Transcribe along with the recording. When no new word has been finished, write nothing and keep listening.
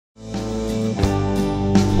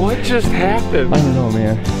What just happened? I don't know,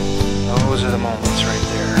 man. Those are the moments right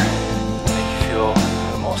there that make you feel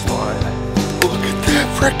the most alive. Look at that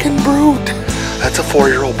frickin' brute. That's a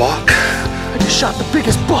 4-year-old buck. I just shot the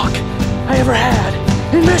biggest buck I ever had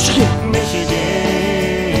in Michigan. Michigan,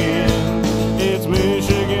 it's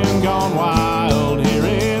Michigan gone wild here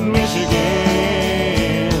in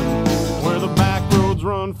Michigan, where the back roads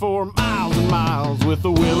run for miles and miles with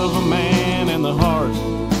the will of a man and the heart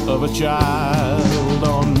of a child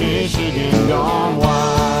on Michigan gone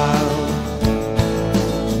wild.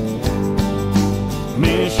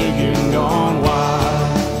 Michigan gone wild.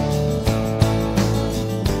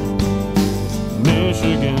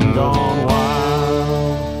 Michigan gone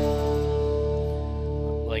wild.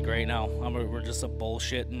 Like right now, we're just a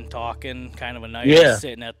bullshitting, talking kind of a night, Yeah.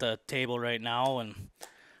 sitting at the table right now, and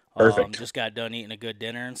Perfect. just got done eating a good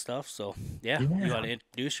dinner and stuff. So yeah. You want to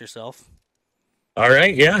introduce yourself? All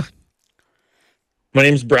right, yeah. My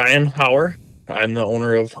name's Brian Hauer. I'm the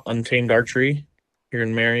owner of Untamed Archery here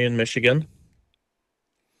in Marion, Michigan.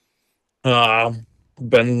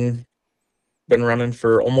 Been running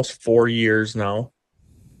for almost 4 years now,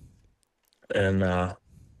 and yeah,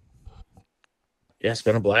 it's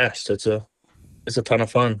been a blast. It's a ton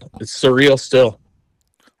of fun. It's surreal still.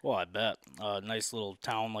 Well, I bet. Nice little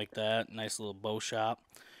town like that, nice little bow shop,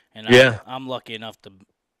 and Yeah. I'm lucky enough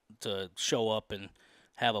to show up and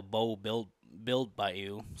have a bow built by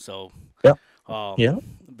you. So Yep. yeah,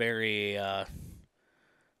 very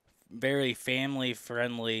family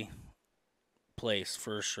friendly place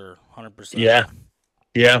for sure, 100%.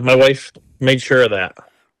 Yeah, my wife made sure of that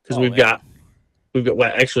because Oh, we've got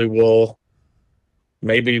well, actually,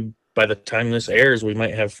 maybe by the time this airs, we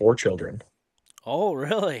might have 4 children. Oh,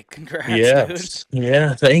 really? Congrats, Yes.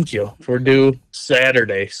 Yeah, thank you. We're due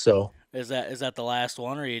Saturday, so dude. Is that the last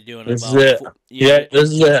one, or are you doing this is about it. Yeah,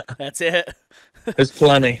 this is it. That's it. It's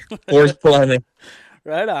plenty. 4's plenty.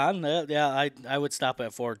 Right on. Yeah, I would stop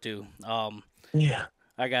at 4 too. Yeah.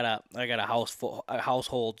 I got a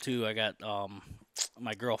household too. I got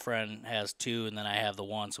my girlfriend has 2, and then I have the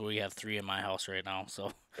 1, so we have 3 in my house right now.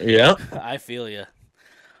 So Yeah. I feel you.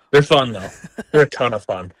 They're fun though. They're a ton of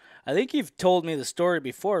fun. I think you've told me the story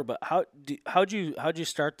before, but how'd you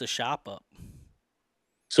start the shop up?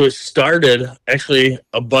 So it started, actually,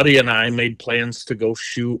 a buddy and I made plans to go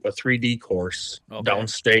shoot a 3D course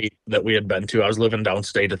downstate that we had been to. I was living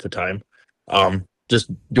downstate at the time, just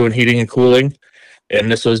doing heating and cooling. And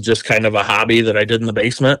this was just kind of a hobby that I did in the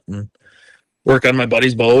basement and work on my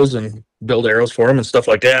buddy's bows and build arrows for him and stuff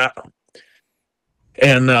like that.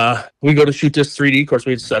 And we go to shoot this 3D course.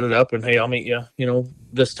 We'd set it up and, hey, I'll meet you,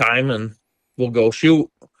 this time and we'll go shoot.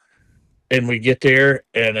 And we get there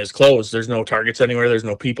and it's closed. There's no targets anywhere. There's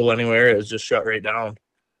no people anywhere. It was just shut right down.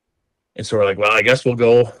 And so we're like, well, I guess we'll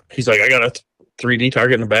go. He's like, I got a 3D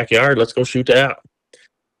target in the backyard. Let's go shoot that.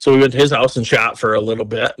 So we went to his house and shot for a little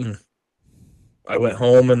bit. And I went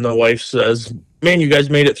home and the wife says, man, you guys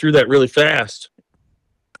made it through that really fast.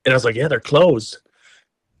 And I was like, yeah, they're closed.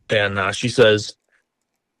 And she says,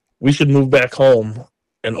 we should move back home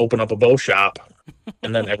and open up a bow shop.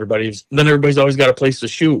 And then everybody's always got a place to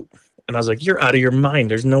shoot. And I was like, you're out of your mind.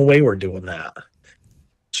 There's no way we're doing that.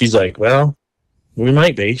 She's like, well, we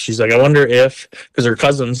might be. She's like, I wonder if, because her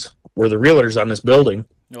cousins were the realtors on this building.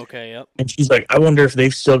 Okay, yep. And she's like, I wonder if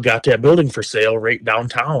they've still got that building for sale right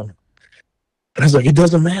downtown. And I was like, it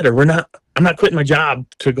doesn't matter. I'm not quitting my job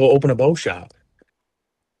to go open a bow shop.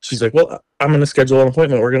 She's like, well, I'm going to schedule an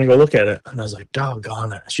appointment. We're going to go look at it. And I was like,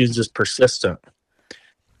 doggone it. She's just persistent.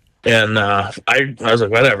 And I was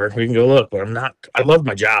like, whatever, we can go look. But I love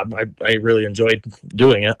my job. I really enjoyed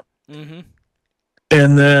doing it. Mm-hmm.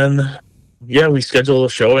 And then, yeah, we schedule a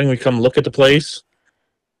showing. We come look at the place.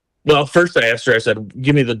 Well, first I asked her, I said,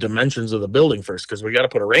 give me the dimensions of the building first, because we got to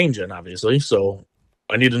put a range in, obviously. So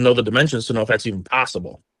I need to know the dimensions to know if that's even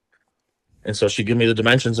possible. And so she gave me the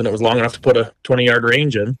dimensions, and it was long enough to put a 20-yard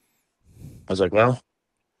range in. I was like, well,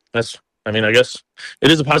 I guess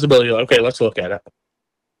it is a possibility. Okay, let's look at it.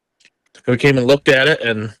 We came and looked at it,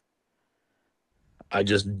 and I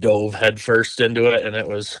just dove headfirst into it, and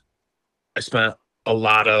I spent a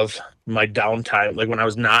lot of my downtime, like when I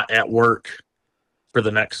was not at work for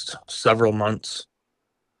the next several months,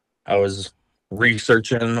 I was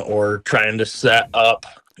researching or trying to set up,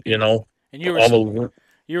 And you were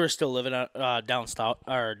still living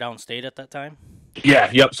downstate at that time?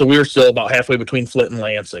 Yeah, yep. So we were still about halfway between Flint and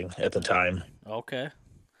Lansing at the time. Okay.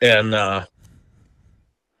 And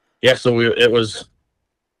yeah, so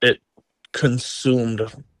it consumed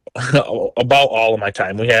about all of my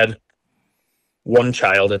time. We had one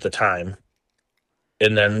child at the time.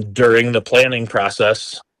 And then during the planning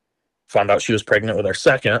process found out she was pregnant with our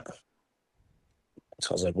second. So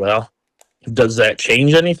I was like, well, does that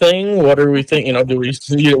change anything? What are we thinking?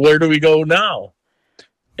 Where do we go now?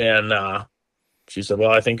 And she said,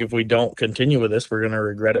 well, I think if we don't continue with this, we're going to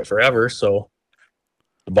regret it forever. So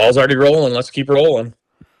the ball's already rolling. Let's keep rolling.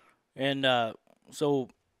 And so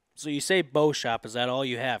you say bow shop. Is that all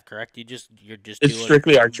you have, correct? You're just it's doing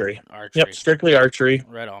strictly archery. Yep, strictly archery.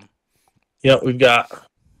 Right on. Yep, we've got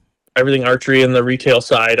everything archery in the retail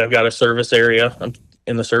side. I've got a service area. I'm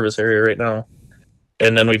in the service area right now.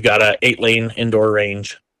 And then we've got a 8-lane indoor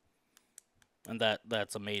range. And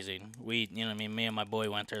that's amazing. Me and my boy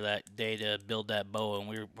went there that day to build that bow, and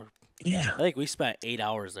I think we spent 8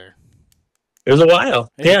 hours there. It was a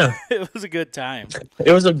while. Yeah. It was a good time.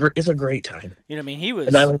 It's a great time. He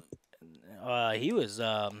was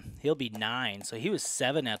he'll be 9, so he was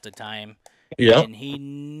 7 at the time. Yeah. And he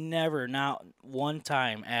never, not one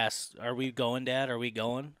time, asked, "Are we going, Dad? Are we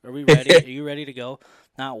going? Are we ready? Are you ready to go?"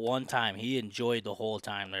 Not one time. He enjoyed the whole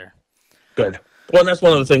time there. Good. Well, and that's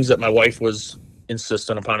one of the things that my wife was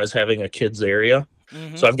insistent upon, is having a kids area.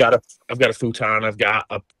 Mm-hmm. So I've got a futon. I've got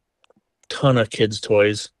a ton of kids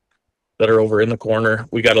toys that are over in the corner.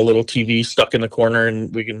 We got a little TV stuck in the corner,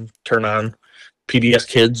 and we can turn on PBS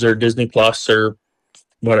Kids or Disney Plus or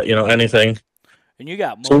anything. And we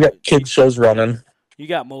got kids shows running. You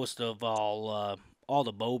got most of all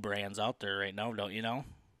the bow brands out there right now, don't you know?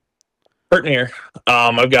 Pertinier.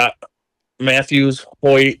 I've got Matthews,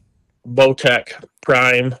 Hoyt, Bowtech,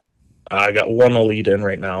 Prime. I got one Elite in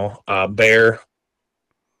right now. Bear.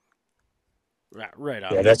 Right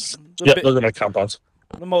on. Yeah, those are my compounds.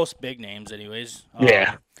 The most big names, anyways.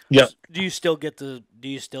 Yeah. Yep. Do you still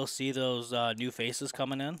see those new faces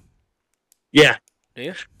coming in? Yeah. Do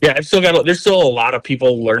you? Yeah, there's still a lot of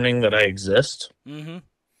people learning that I exist. Mm-hmm.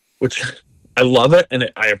 Which I love it, and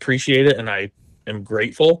I appreciate it, and I am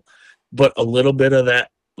grateful. But a little bit of that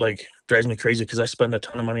drives me crazy, because I spend a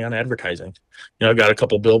ton of money on advertising. I've got a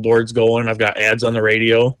couple billboards going. I've got ads on the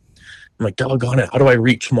radio. I'm like, doggone it, how do I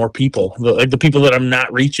reach more people? The people that I'm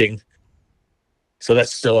not reaching. So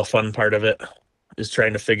that's still a fun part of it, is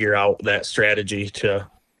trying to figure out that strategy to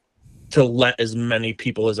let as many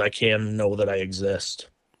people as I can know that I exist.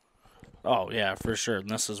 Oh, yeah, for sure. And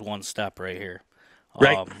this is one step right here.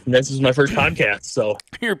 Right. This is my first podcast, so.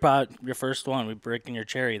 Your first one. We're breaking your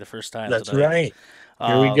cherry the first time. That's today. Right.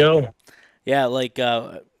 Here we go. Yeah,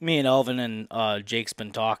 me and Elvin and Jake's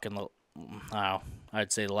been talking,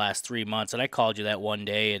 I'd say the last 3 months, and I called you that one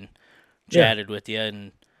day and chatted with you,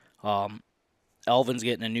 and Elvin's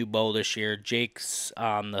getting a new bow this year. Jake's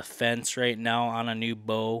on the fence right now on a new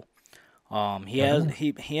bow. He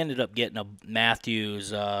ended up getting a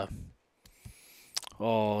Matthews. It's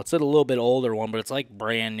a little bit older one, but it's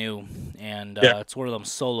brand new, and it's one of them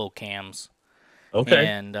solo cams. Okay.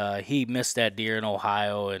 And he missed that deer in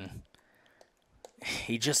Ohio, and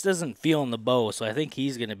he just isn't feeling the bow. So I think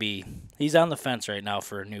he's on the fence right now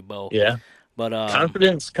for a new bow. Yeah. But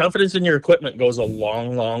confidence in your equipment goes a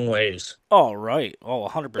long, long ways. Oh, right. Oh,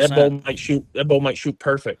 100%. That bow might shoot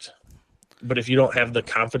perfect. But if you don't have the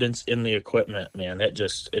confidence in the equipment, man, it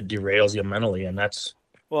derails you mentally, and that's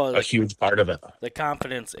a huge part of it. The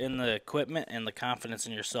confidence in the equipment and the confidence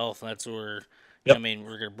in yourself, that's where, we're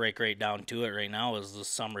going to break right down to it right now, is the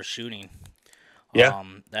summer shooting. Yeah.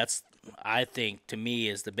 That's, I think, to me,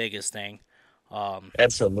 is the biggest thing.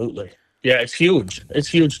 Absolutely. Yeah, it's huge. It's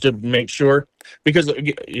huge to make sure, because,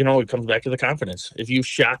 it comes back to the confidence. If you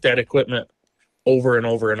shot that equipment over and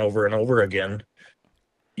over and over and over again,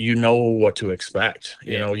 you know what to expect.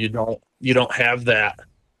 You don't have that.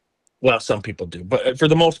 Well, some people do, but for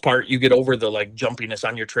the most part, you get over the jumpiness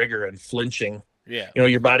on your trigger and flinching. Yeah.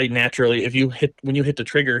 Your body naturally, when you hit the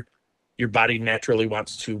trigger, your body naturally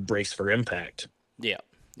wants to brace for impact. Yeah.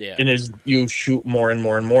 Yeah. And as you shoot more and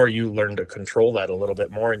more and more, you learn to control that a little bit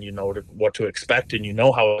more, and you know what to expect, and you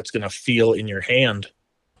know how it's going to feel in your hand.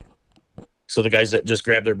 So the guys that just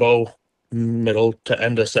grab their bow middle to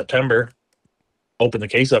end of September, open the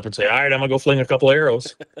case up and say, all right, I'm going to go fling a couple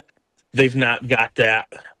arrows. They've not got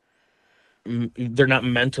that. They're not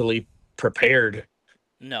mentally prepared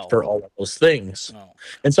for all of those things. No.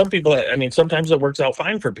 And some people, sometimes it works out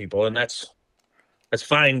fine for people, and that's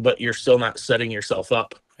fine, but you're still not setting yourself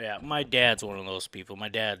up. Yeah, my dad's one of those people. My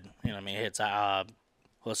dad, hits,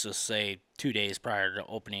 let's just say 2 days prior to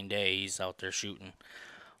opening day, he's out there shooting.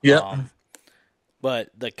 Yeah. But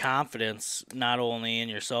the confidence, not only in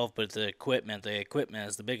yourself, but the equipment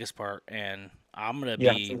is the biggest part. And I'm going to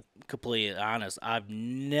be completely honest. I've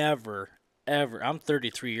never, ever, I'm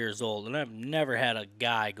 33 years old, and I've never had a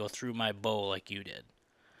guy go through my bow like you did.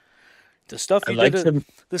 The stuff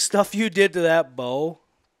you did to that bow,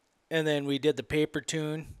 and then we did the paper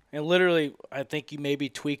tune, and literally, I think you maybe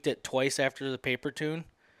tweaked it twice after the paper tune.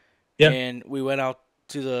 Yeah. And we went out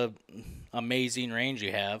to the amazing range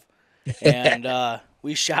you have, and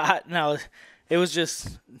we shot. Now, it was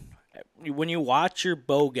just when you watch your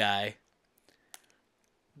bow guy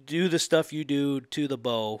do the stuff you do to the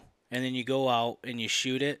bow, and then you go out and you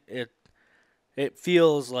shoot it. It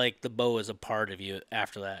feels like the bow is a part of you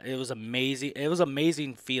after that. It was amazing. It was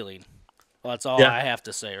amazing feeling. Well, that's all I have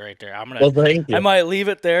to say right there. Well, thank you. I might leave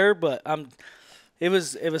it there, but it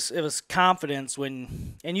was confidence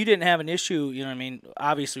when, and you didn't have an issue. You know what I mean?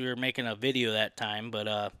 Obviously, we were making a video that time,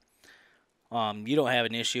 but you don't have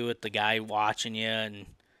an issue with the guy watching you and.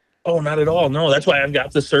 Oh, not at all. No, that's why I've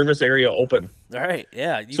got the service area open. All right.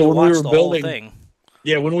 Yeah. You So can when we watch were the building, whole thing.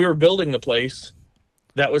 yeah, when we were building the place,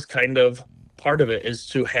 that was kind of part of it, is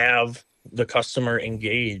to have the customer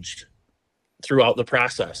engaged throughout the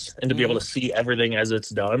process and to be able to see everything as it's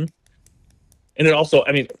done. And it also,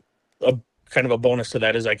 I mean, a kind of a bonus to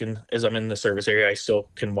that is as I'm in the service area, I still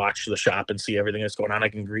can watch the shop and see everything that's going on. I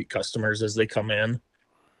can greet customers as they come in.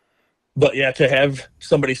 But yeah, to have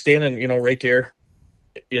somebody standing, right there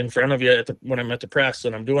in front of you when I'm at the press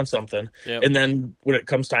and I'm doing something. Yep. And then when it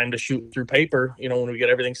comes time to shoot through paper, when we get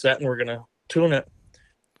everything set and we're going to tune it,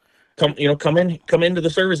 come into the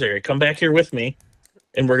service area, come back here with me,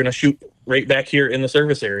 and we're going to shoot right back here in the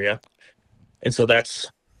service area. And so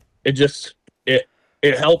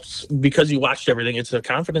it helps because you watched everything. It's a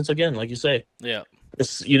confidence again, like you say. Yeah.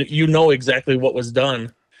 It's, you know exactly what was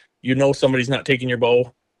done. Somebody's not taking your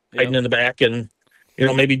bow, hiding in the back and,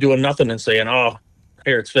 maybe doing nothing and saying, oh,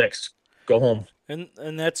 here, it's fixed. Go home. And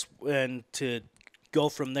to go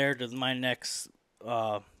from there to my next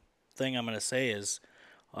thing I'm going to say is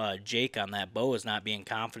Jake on that bow is not being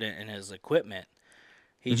confident in his equipment.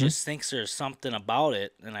 He just thinks there's something about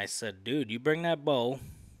it. And I said, dude, you bring that bow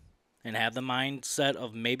and have the mindset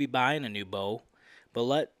of maybe buying a new bow,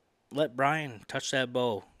 but let Brian touch that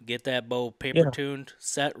bow, get that bow paper tuned,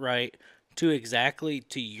 set right to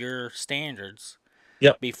your standards.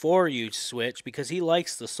 Yep. Before you switch, because he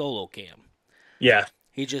likes the solo cam. Yeah.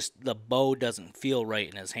 The bow doesn't feel right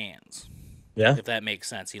in his hands. Yeah. If that makes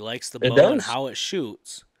sense. He likes the bow and how it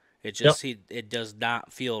shoots. It just, it does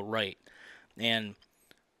not feel right. And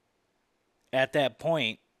at that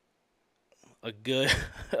point, a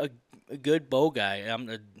good bow guy, I'm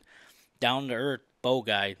a down-to-earth bow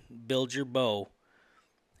guy, build your bow.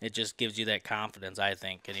 It just gives you that confidence, I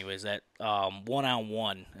think. Anyways, that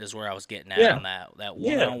one-on-one is where I was getting at on that. That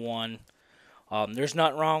one-on-one. There's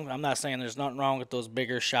nothing wrong. I'm not saying there's nothing wrong with those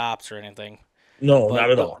bigger shops or anything. No, not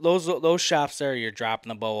at all. Those shops there, you're dropping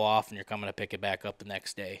the bow off and you're coming to pick it back up the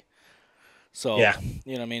next day. So, you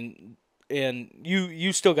know what I mean? And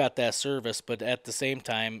you still got that service, but at the same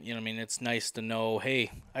time, you know what I mean? It's nice to know, hey,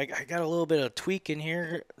 I got a little bit of tweak in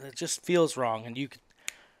here. It just feels wrong. And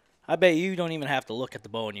I bet you don't even have to look at the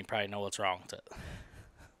bow and you probably know what's wrong with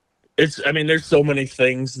it. There's so many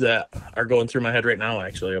things that are going through my head right now,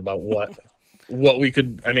 actually, about what we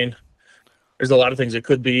could, there's a lot of things. It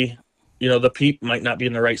could be, the peep might not be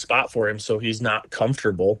in the right spot for him, so he's not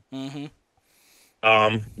comfortable.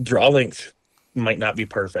 Draw length might not be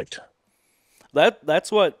perfect.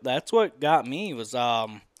 That's what got me was,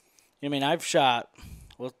 I've shot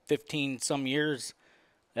 15 some years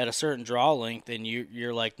at a certain draw length, and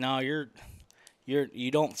you're like, no,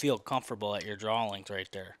 you don't feel comfortable at your draw length right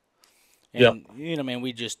there. And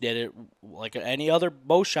we just did it like any other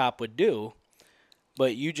bow shop would do,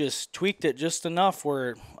 but you just tweaked it just enough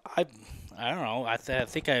where I don't know. I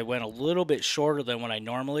think I went a little bit shorter than what I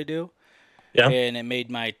normally do. Yeah. And it made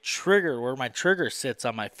my trigger, where my trigger sits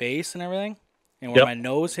on my face and everything, and where my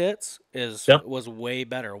nose hits was way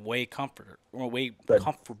better, way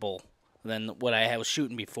comfortable than what I was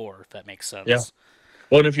shooting before, if that makes sense. Yeah.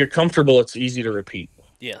 Well, if you're comfortable, it's easy to repeat.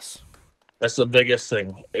 Yes. That's the biggest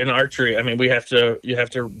thing. In archery, everything has to be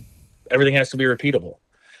repeatable.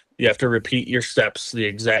 You have to repeat your steps the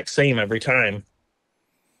exact same every time.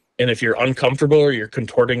 And if you're uncomfortable or you're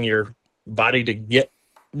contorting your body to get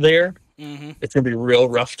there, it's going to be real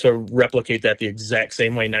rough to replicate that the exact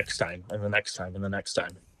same way next time and the next time and the next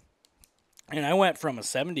time. And I went from a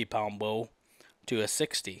 70-pound bow to a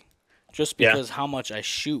 60 just because how much I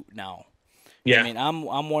shoot now. Yeah.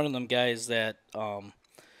 I'm one of them guys that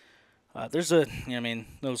there's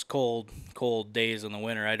those cold days in the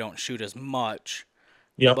winter I don't shoot as much.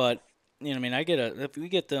 Yeah. But if we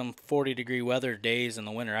get them 40-degree weather days in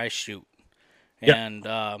the winter, I shoot. And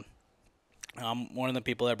I'm one of the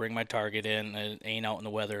people that bring my target in and ain't out in the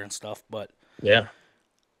weather and stuff. But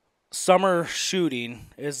summer shooting,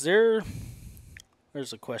 there's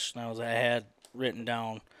a question I had written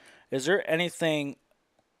down. Is there anything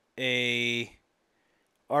a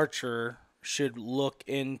archer should look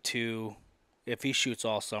into if he shoots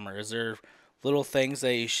all summer? Is there little things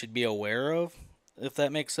that he should be aware of, if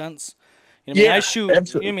that makes sense? You know, I mean, Yeah, I shoot.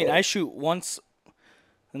 absolutely. You know, I mean, I shoot once,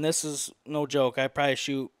 and this is no joke. I probably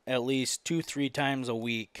shoot at least 2-3 times a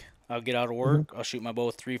week. I'll get out of work. I'll shoot my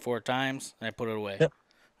bow 3-4 times, and I put it away. Yep.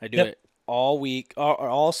 I do it all week,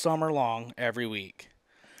 all summer long, every week.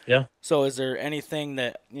 Yeah. So, is there anything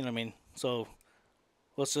that you know? I mean, so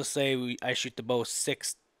let's just say I shoot the bow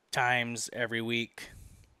 6 times every week.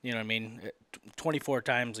 You know what I mean? 24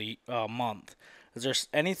 times a month. Is there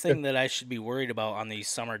anything that I should be worried about on these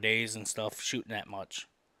summer days and stuff shooting that much?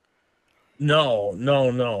 No,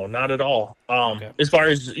 not at all. Okay. As far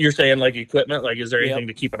as you're saying, like equipment, like is there anything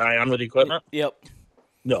to keep an eye on with equipment? Yep.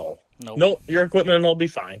 No. Nope. No, your equipment will be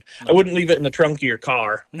fine. Nope. I wouldn't leave it in the trunk of your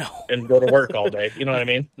car No. and go to work all day. You know what I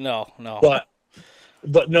mean? No.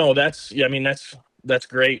 But no, that's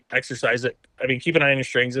great. Exercise it. I mean, keep an eye on your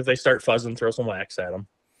strings. If they start fuzzing, throw some wax at them.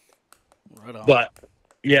 Right on. But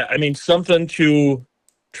yeah, I mean, something to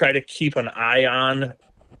try to keep an eye on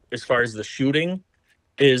as far as the shooting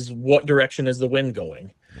is what direction is the wind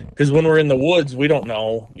going? Because when we're in the woods, we don't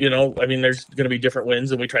know. You know, I mean, there's going to be different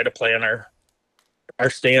winds, and we try to plan our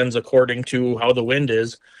stands according to how the wind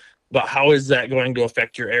is. But how is that going to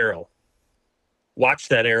affect your arrow? Watch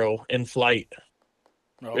that arrow in flight.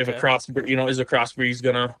 Okay. If is a cross breeze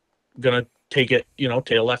gonna take it,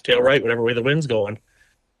 tail left, tail right, whatever way the wind's going.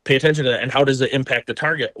 Pay attention to that, and how does it impact the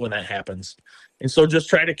target when that happens? And so just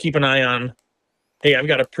try to keep an eye on, hey, I've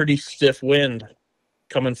got a pretty stiff wind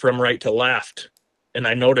coming from right to left, and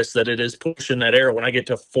I notice that it is pushing that arrow. When I get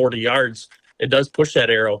to 40 yards, it does push that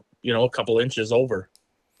arrow, a couple inches over.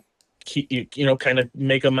 Kind of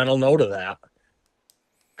make a mental note of that,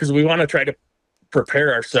 because we want to try to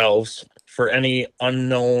prepare ourselves for any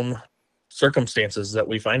unknown circumstances that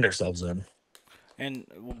we find ourselves in. And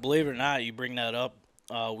believe it or not, you bring that up.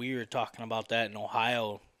 We were talking about that in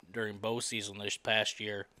Ohio during bow season this past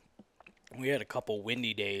year. We had a couple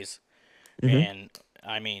windy days, and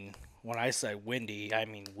I mean, when I say windy, I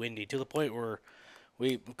mean windy to the point where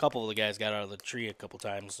a couple of the guys got out of the tree a couple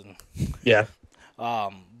times, and yeah.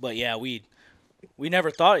 But yeah, we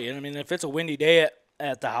never thought. I mean, if it's a windy day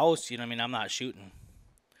at the house, I mean, I'm not shooting.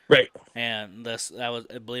 Right. And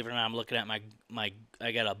believe it or not, I'm looking at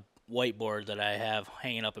I got a whiteboard that I have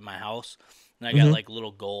hanging up in my house, and I got like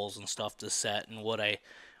little goals and stuff to set and what I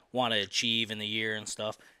want to achieve in the year and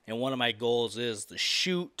stuff. And one of my goals is to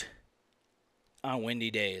shoot on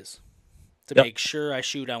windy days, to make sure I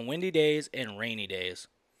shoot on windy days and rainy days.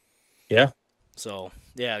 Yeah. So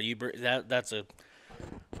yeah, that's a,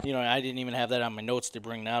 I didn't even have that on my notes to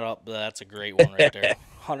bring that up, but that's a great one right there.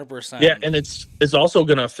 100%. Yeah, and it's also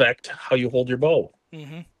going to affect how you hold your bow.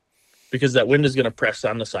 Because that wind is going to press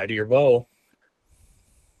on the side of your bow.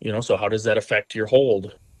 So how does that affect your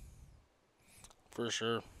hold? For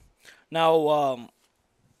sure. Now,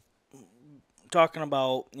 talking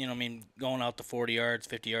about, going out to 40 yards,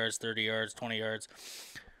 50 yards, 30 yards, 20 yards.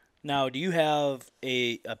 Now, do you have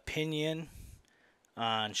a opinion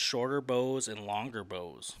on shorter bows and longer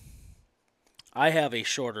bows? I have a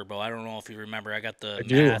shorter bow. I don't know if you remember. I got the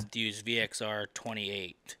Matthews VXR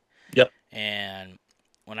 28. Yep. And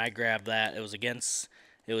when I grabbed that, I was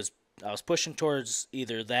pushing towards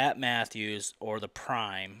either that Matthews or the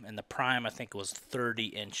Prime, and the Prime I think was 30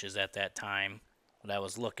 inches at that time that I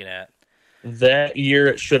was looking at. That year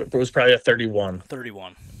it was probably a 31.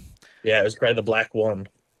 31. Yeah, it was probably the black one.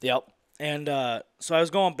 Yep. And so I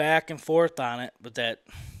was going back and forth on it, but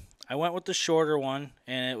I went with the shorter one,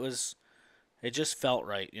 and it just felt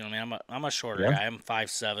right. I mean, I'm a shorter guy. I'm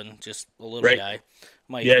 5'7", just a little guy.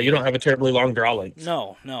 You don't have a terribly long draw length.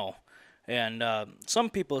 No. And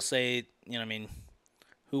some people say, I mean,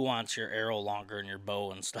 who wants your arrow longer and your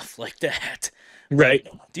bow and stuff like that? Right.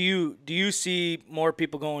 Do you see more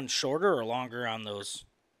people going shorter or longer on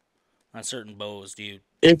certain bows?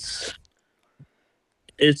 It's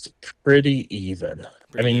pretty even.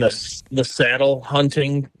 The saddle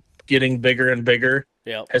hunting getting bigger and bigger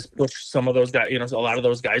has pushed some of those guys, a lot of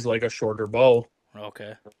those guys like a shorter bow.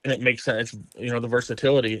 Okay. And it makes sense. The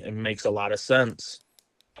versatility, it makes a lot of sense.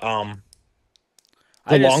 Your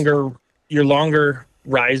longer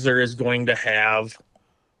riser is going to have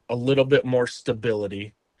a little bit more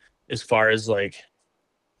stability as far as like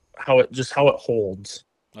how it holds.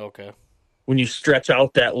 Okay. When you stretch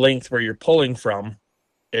out that length where you're pulling from,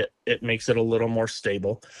 it makes it a little more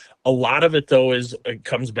stable. A lot of it though it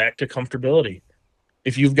comes back to comfortability.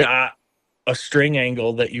 If you've got a string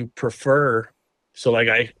angle that you prefer, so like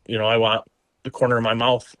I want the corner of my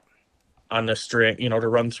mouth on the string, you know, to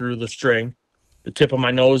run through the string, the tip of my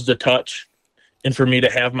nose to touch, and for me to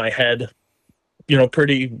have my head, you know,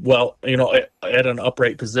 pretty well, you know, at an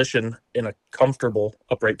upright position, in a comfortable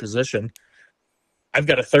upright position. I've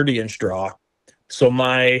got a 30-inch draw, so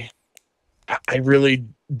I really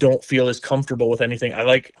don't feel as comfortable with anything. I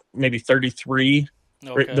like maybe 33.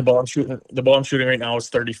 Okay. The ball I'm shooting right now is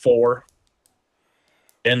 34,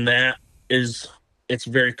 and it's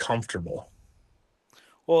very comfortable.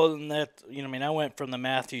 Well, and that, you know, I mean, I went from the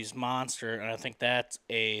Matthews Monster, and I think that's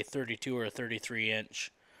a 32 or a 33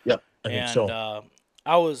 inch. Yep, I think so.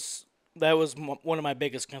 That was one of my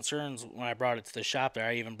biggest concerns when I brought it to the shop there.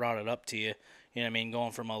 I even brought it up to you. You know what I mean,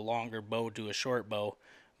 going from a longer bow to a short bow.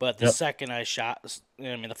 But the second I shot, you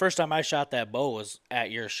know what I mean, the first time I shot that bow was at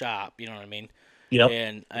your shop. You know what I mean? Yep.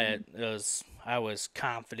 And I was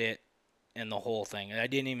confident in the whole thing. I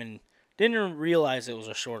didn't even realize it was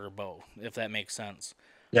a shorter bow, if that makes sense.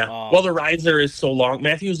 Yeah. Well, the riser is so long.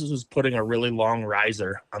 Matthews is putting a really long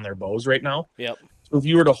riser on their bows right now. Yep. So if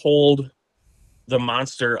you were to hold the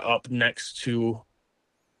Monster up next to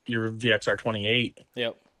your VXR 28,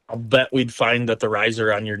 yep, I'll bet we'd find that the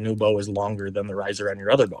riser on your new bow is longer than the riser on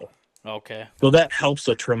your other bow. Okay. So that helps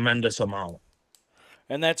a tremendous amount.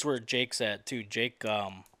 And that's where Jake's at too. Jake,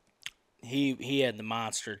 he had the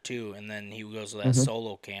Monster too, and then he goes to that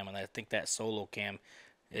solo cam, and I think that solo cam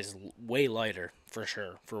is way lighter for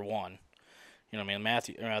sure. For one, you know, what I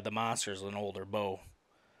mean, the Monster is an older bow,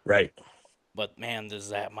 right? But man, does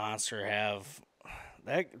that Monster have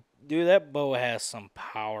that? Dude, that bow has some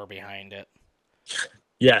power behind it.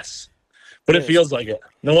 Yes, but it feels like it.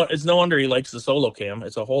 It's no wonder he likes the solo cam.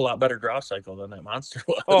 It's a whole lot better draw cycle than that Monster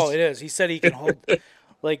was. Oh, it is. He said he can hold.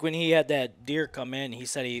 Like when he had that deer come in, he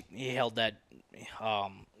said he held that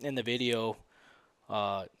in the video,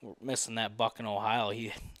 missing that buck in Ohio.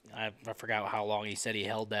 I forgot how long he said he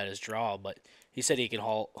held that as draw, but he said he can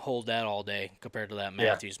hold that all day compared to that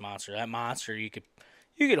Matthews Monster. That Monster, you could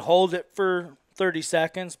hold it for 30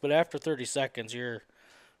 seconds, but after 30 seconds, you're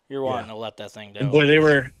wanting to let that thing go. And boy,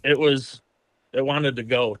 it wanted to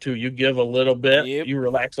go too. You give a little bit, you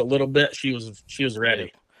relax a little bit. She was ready.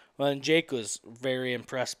 Yep. Well, and Jake was very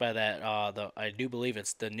impressed by that. I do believe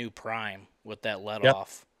it's the new Prime with that let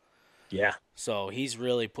off. Yeah. So he's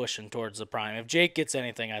really pushing towards the Prime. If Jake gets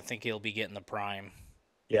anything, I think he'll be getting the Prime.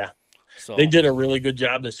 Yeah. So they did a really good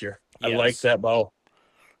job this year. I like that bow.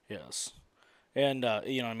 Yes. And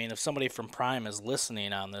you know, I mean, if somebody from Prime is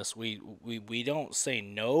listening on this, we don't say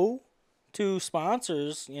no to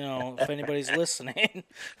sponsors. You know, if anybody's listening,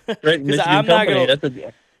 right? Because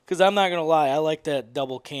I'm not gonna lie, I like that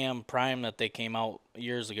double cam Prime that they came out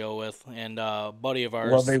years ago with, and a buddy of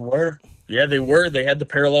ours. Well, they were. Yeah, they were. They had the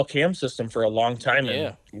parallel cam system for a long time.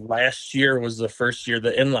 And last year was the first year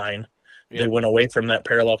the inline. They went away from that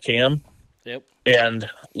parallel cam. Yep. And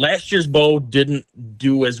last year's bow didn't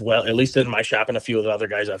do as well, at least in my shop and a few of the other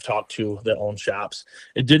guys I've talked to that own shops.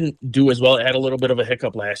 It didn't do as well. It had a little bit of a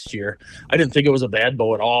hiccup last year. I didn't think it was a bad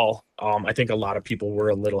bow at all. I think a lot of people were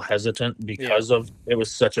a little hesitant because of it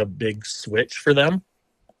was such a big switch for them.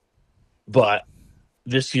 But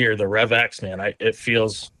this year, the Rev X, man,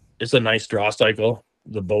 it's a nice draw cycle.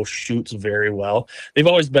 The bow shoots very well. They've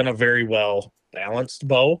always been a very well balanced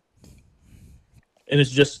bow. And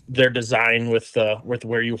it's just their design with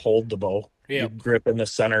where you hold the bow, you grip in the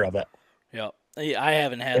center of it. Yep. I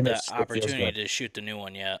haven't had the opportunity to shoot the new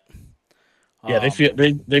one yet. Yeah,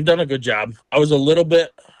 they've done a good job. I was a little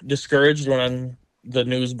bit discouraged when the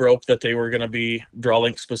news broke that they were going to be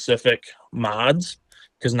DrawLink specific mods,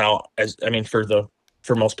 because now,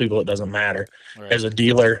 for most people it doesn't matter. Right. As a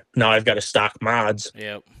dealer, now I've got to stock mods.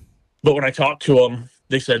 Yep. But when I talked to them,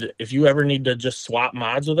 they said, if you ever need to just swap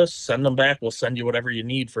mods with us, send them back. We'll send you whatever you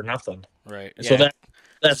need for nothing. Right. So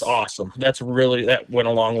that's awesome. That went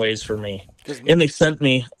a long ways for me. And they sent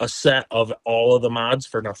me a set of all of the mods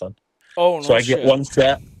for nothing. Oh, no. So I get one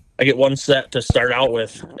set. I get one set to start out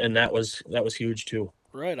with, and that was huge too.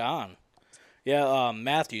 Right on. Yeah,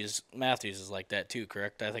 Matthews is like that too,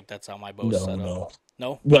 correct? I think that's how my bow's set up.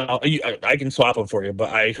 No. Well, I can swap them for you, but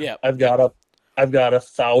I've got a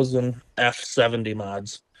 1,000 F70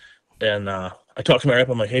 mods, and I talked to my rep.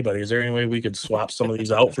 I'm like, hey, buddy, is there any way we could swap some of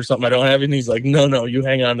these out for something I don't have? And he's like, no, you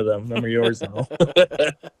hang on to them. Them are yours now.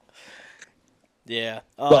 Yeah.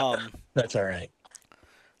 That's all right.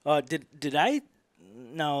 Did I?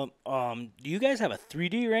 Now, do you guys have a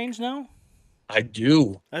 3D range now? I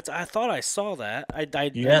do. I thought I saw that.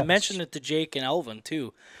 I mentioned it to Jake and Elvin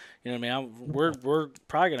too. You know what I mean? We're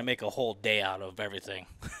probably gonna make a whole day out of everything.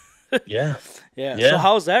 Yeah. So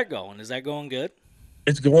how's that going? Is that going good?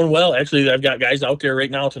 It's going well. Actually, I've got guys out there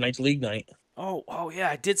right now. Tonight's league night. Oh yeah,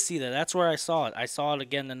 I did see that. That's where I saw it. I saw it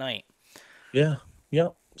again tonight. Yeah.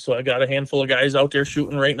 Yep. So I got a handful of guys out there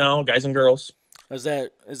shooting right now, guys and girls. Is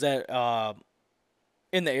that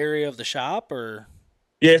in the area of the shop or?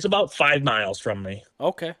 Yeah, it's about 5 miles from me.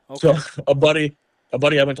 Okay. So a buddy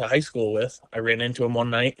I went to high school with, I ran into him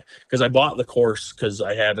one night because I bought the course because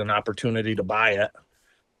I had an opportunity to buy it,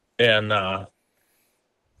 and I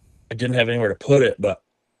didn't have anywhere to put it, but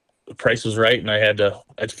the price was right, and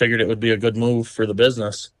I figured it would be a good move for the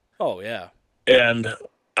business. Oh yeah. And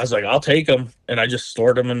I was like, I'll take them, and I just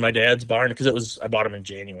stored them in my dad's barn because I bought them in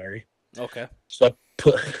January. Okay. So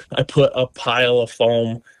I put a pile of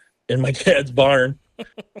foam in my dad's barn,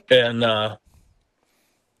 and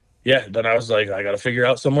yeah, then I was like, I got to figure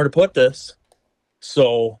out somewhere to put this.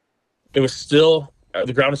 So it was still,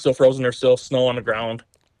 the ground is still frozen. There's still snow on the ground.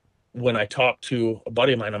 When I talked to a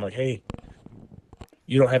buddy of mine, I'm like, hey,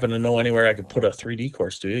 you don't happen to know anywhere I could put a 3D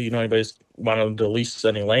course, do you? You know anybody's wanted to lease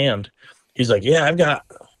any land? He's like, yeah, I've got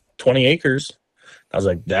 20 acres. I was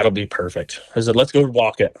like, that'll be perfect. I said, let's go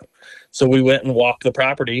walk it. So we went and walked the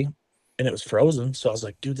property, and it was frozen. So I was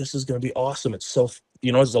like, dude, this is going to be awesome. It's so,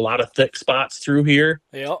 there's a lot of thick spots through here.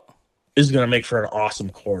 Yep. This is going to make for an awesome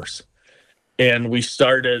course. And we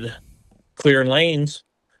started clearing lanes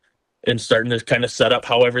and starting to kind of set up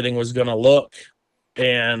how everything was going to look.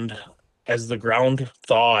 And as the ground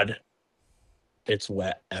thawed, it's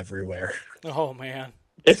wet everywhere. Oh man.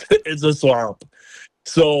 It's a swamp.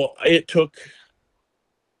 So it took,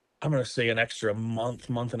 I'm going to say, an extra month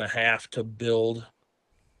and a half to build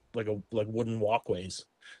like wooden walkways.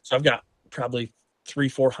 So I've got probably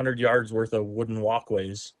 300-400 yards worth of wooden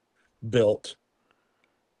walkways built,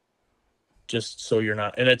 just so you're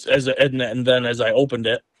not, and it's and then as I opened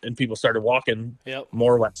it and people started walking, Yep.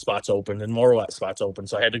 more wet spots opened and more wet spots open.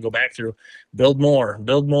 So I had to go back through, build more.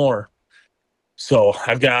 So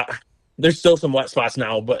there's still some wet spots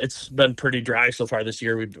now, but it's been pretty dry so far this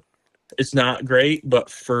year. It's not great, but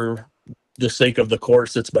for the sake of the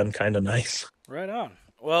course, it's been kind of nice. Right on.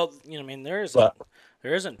 Well,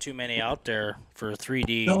 there isn't too many out there for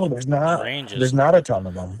 3D. No, there's not. Ranges. There's not a ton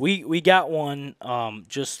of them. We got one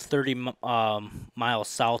just 30 miles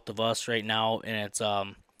south of us right now, and it's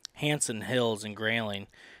Hanson Hills in Grayling,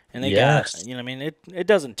 and they got it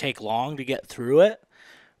doesn't take long to get through it,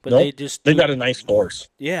 but they've got a nice course.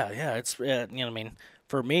 Yeah, it's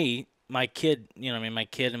for me, my kid, my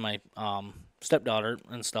kid and my stepdaughter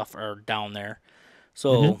and stuff are down there,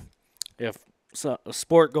 so if a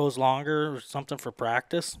sport goes longer or something for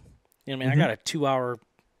practice, I got a 2-hour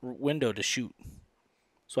window to shoot.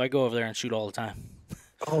 So I go over there and shoot all the time.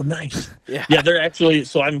 Oh, nice. Yeah. Yeah, they're actually,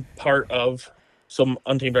 so I'm part of some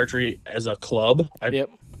Untamed Archery as a club. I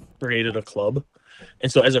created a club. And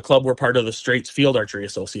so as a club, we're part of the Straits Field Archery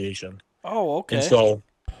Association. Oh, okay. And so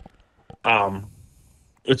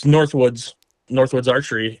it's Northwoods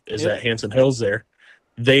Archery is at Hanson Hills there.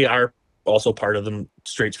 They are also part of the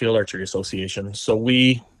Straits Field Archery Association. So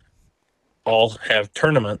we all have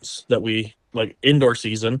tournaments that we like indoor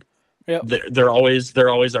season. Yep. They're always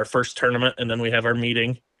our first tournament, and then we have our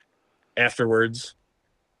meeting afterwards,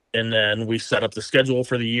 and then we set up the schedule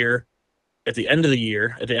for the year. At the end of the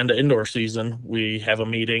year, at the end of indoor season, we have a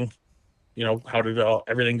meeting. How did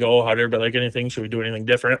everything go? How did everybody like anything? Should we do anything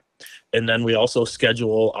different? And then we also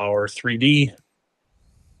schedule our 3D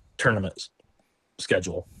tournaments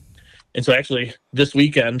schedule. And so actually this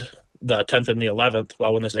weekend, the 10th and the 11th,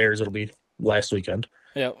 well, when this airs, it'll be last weekend.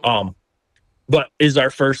 Yeah. But is our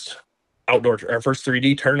first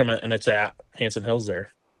 3D tournament, and it's at Hanson Hills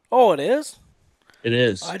there. Oh, it is? It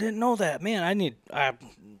is. I didn't know that. Man,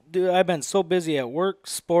 I've been so busy at work,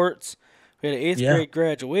 sports. We had an 8th grade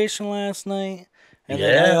graduation last night. And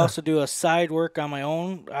then I also do a side work on my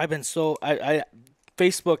own. I've been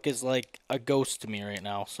Facebook is like a ghost to me right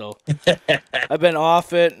now, so I've been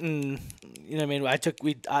off it, and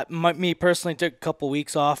me personally took a couple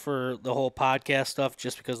weeks off for the whole podcast stuff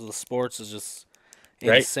just because of the sports is just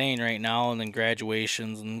insane right now, and then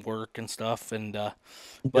graduations and work and stuff, and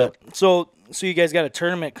so you guys got a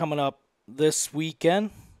tournament coming up this weekend,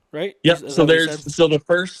 right? Yep.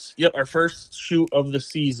 Our first shoot of the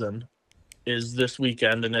season is this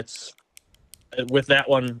weekend, and it's. With that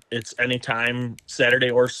one, it's anytime, Saturday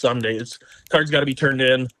or Sunday. Cards got to be turned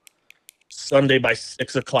in Sunday by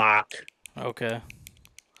 6:00. Okay.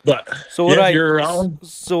 But so what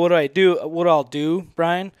I'll do,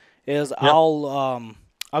 Brian, is I'll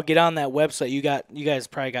get on that website. You guys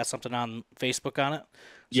probably got something on Facebook on it.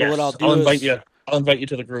 So what I'll do I'll invite you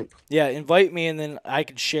to the group. Yeah, invite me, and then I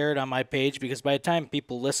can share it on my page, because by the time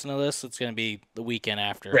people listen to this, it's going to be the weekend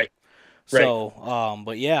after. Right. So,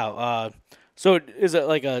 but yeah. So is it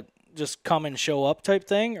like just come and show up type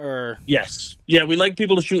thing, or? Yes. Yeah, we like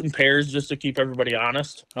people to shoot in pairs just to keep everybody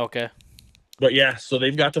honest. Okay. But yeah, so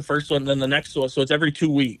they've got the first one, then the next one. So it's every 2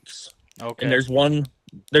 weeks. Okay. And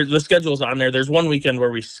there's the schedule's on there. There's one weekend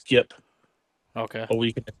where we skip Okay. a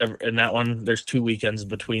week, and that one there's 2 weekends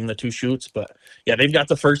between the 2 shoots. But yeah, they've got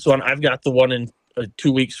the first one. I've got the one in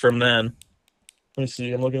 2 weeks from then. Let me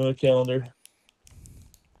see. I'm looking at the calendar.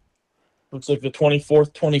 Looks like the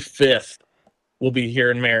 24th, 25th will be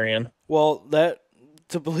here in Marion. Well,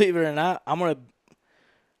 to believe it or not,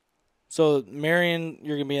 so Marion,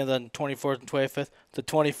 you're gonna be on the 24th and 25th. The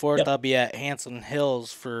 24th, Yep. I'll be at Hanson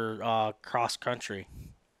Hills for cross country.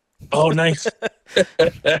 Oh, nice.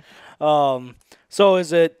 So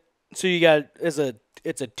it's a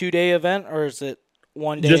 2-day event, or is it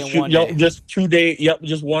one day Just and shoot, one day? just 2 day. Yep,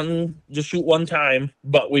 just shoot one time,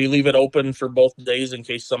 but we leave it open for both days in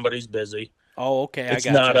case somebody's busy. Oh, okay.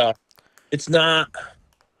 It's not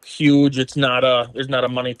huge. There's not a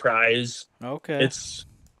money prize. Okay.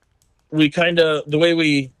 The way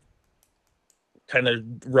we kind of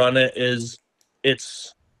run it is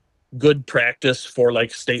it's good practice for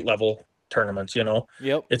like state level tournaments,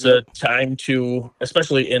 Yep. It's a time to,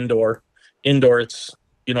 especially indoor, it's,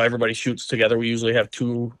 everybody shoots together. We usually have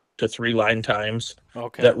 2 to 3 line times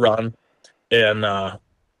that run, and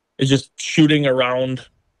it's just shooting around,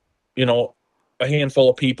 a handful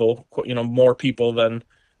of people, more people than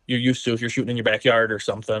you're used to if you're shooting in your backyard or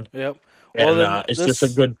something. Yep. And it's just a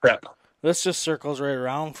good prep. This just circles right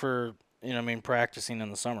around for, practicing in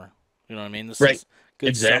the summer. You know what I mean? This Right. is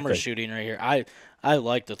good summer Exactly. shooting right here. I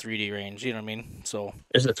like the 3D range, you know what I mean? So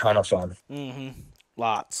It's a ton of fun.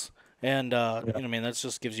 lots. And that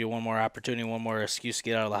just gives you one more opportunity, one more excuse to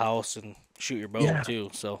get out of the house and shoot your bow too.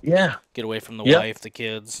 So Yeah. get away from the Yep. wife, the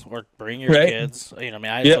kids, or bring your Right. kids. That's what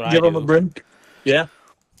I Give them a do. break. Yeah.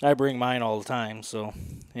 I bring mine all the time. So,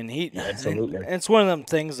 and Absolutely. and it's one of them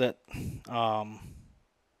things that,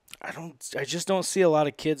 I just don't see a lot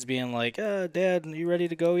of kids being like, Dad, you ready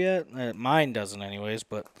to go yet? Mine doesn't anyways,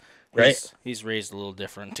 but he's raised a little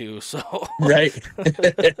different too. So Right.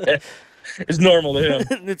 It's normal to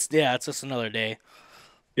him. it's just another day.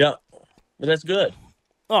 Yeah. But that's good.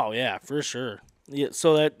 Oh yeah, for sure. Yeah,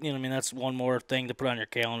 so that that's one more thing to put on your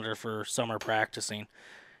calendar for summer practicing.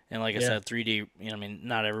 And like I said, 3D.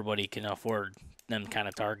 Not everybody can afford them kind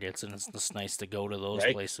of targets, and it's just nice to go to those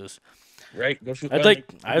places. Right. Go shoot.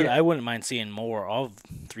 I wouldn't mind seeing more of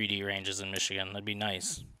 3D ranges in Michigan. That'd be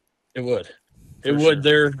nice. It would. For would.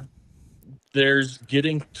 sure. There's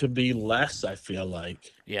getting to be less, I feel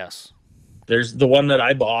like. Yes. There's the one that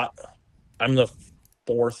I bought. I'm the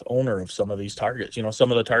 4th owner of some of these targets.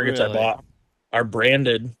 Some of the targets I Really? bought are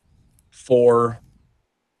branded for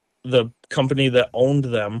the company that owned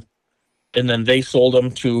them, and then they sold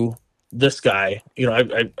them to this guy.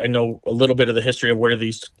 I know a little bit of the history of where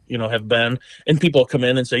these have been, and people come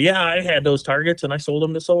in and say, yeah, I had those targets and I sold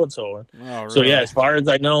them to so and so. Oh, So yeah, really? as far as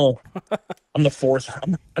I know, I'm the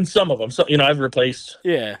 4th on some of them. So I've replaced,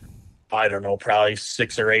 Yeah. I don't know, probably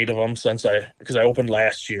 6 or 8 of them because I opened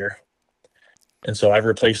last year, and so I've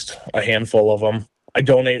replaced a handful of them.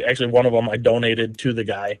 One of them I donated to the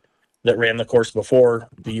guy that ran the course the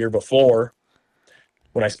year before,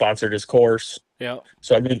 when I sponsored his course. Yeah.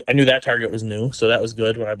 So I knew that target was new, so that was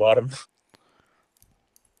good when I bought him.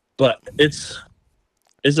 But it's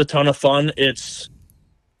a ton of fun. It's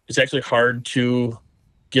actually hard to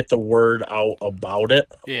get the word out about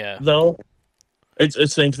it. Yeah. Though it's the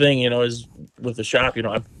same thing, as with the shop.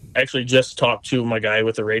 I've actually just talked to my guy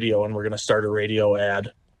with the radio, and we're going to start a radio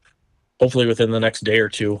ad, hopefully within the next day or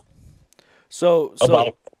two, So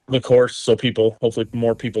about the course, so hopefully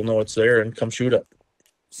more people know it's there and come shoot it.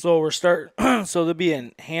 So we're so they'll be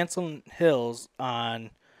in Hanson Hills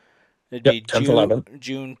on it'd Yep, be 10th, 11th.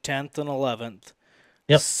 June 10th and 11th.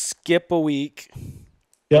 Yep. Skip a week,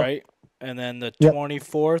 Yep. right? And then the Yep.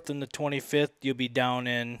 24th and the 25th you'll be down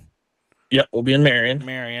in Yep, we'll be in Marion.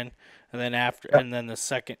 and then and then the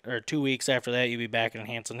second or 2 weeks after that you'll be back in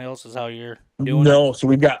Hanson Hills. Is how you're doing No, so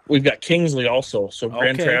we've got Kingsley also. So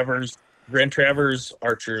Grand Okay. Travers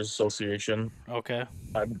Archers Association it? Okay.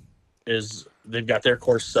 they've got their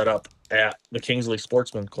course set up at the Kingsley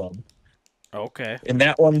Sportsman Club. Okay. And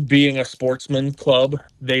that one being a sportsman club,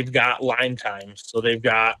 they've got line times. So they've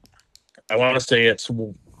got, I want to say it's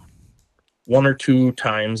 1 or 2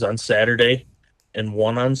 times on Saturday and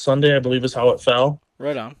 1 on Sunday, I believe is how it fell.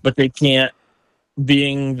 Right on. But they can't,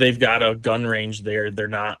 being they've got a gun range there, they're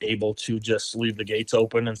not able to just leave the gates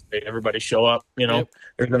open and say, everybody show up. Yep.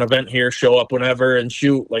 There's an event here, show up whenever and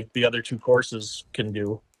shoot like the other 2 courses can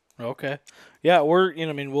do. Okay. Yeah, we're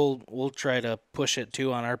we'll try to push it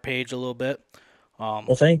too on our page a little bit.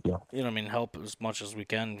 Well, thank you. You know, what I mean, help as much as we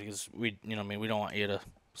can because we, you know, what I mean, we don't want you to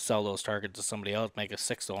sell those targets to somebody else, make a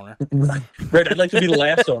sixth owner. Right. I'd like to be the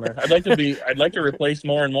last owner. I'd like to replace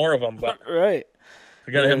more and more of them, but Right.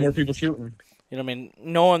 I got to have more people shooting. You know what I mean?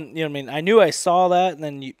 Knowing, you know what I mean? I knew I saw that, and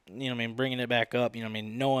then, you know what I mean, bringing it back up, you know what I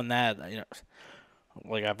mean? Knowing that, you know,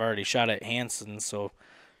 like I've already shot at Hanson, so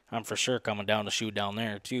I'm for sure coming down to shoot down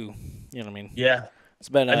there, too. You know what I mean? Yeah. It's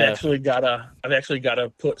been I've actually got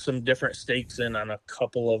to put some different stakes in on a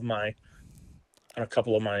couple of my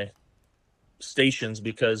stations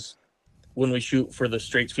because when we shoot for the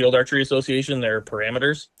Straits Field Archery Association, there are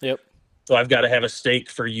parameters. Yep. So I've got to have a stake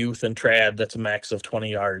for youth and trad that's a max of 20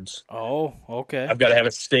 yards. Oh, okay. I've got to have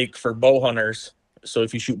a stake for bow hunters. So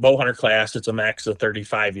if you shoot bow hunter class, it's a max of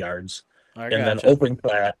 35 yards. Then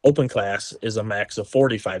open class is a max of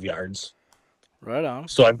 45 yards. Right on.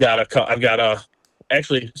 So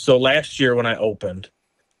so last year when I opened,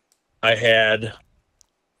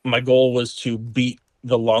 my goal was to beat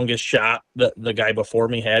the longest shot that the guy before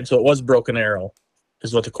me had. So it was Broken Arrow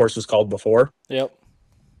is what the course was called before. Yep.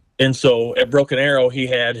 And so at Broken Arrow, he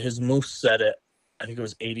had his moose set at, I think it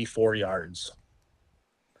was 84 yards.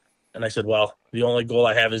 And I said, well, the only goal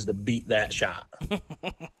I have is to beat that shot.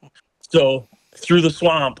 So through the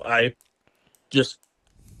swamp, I just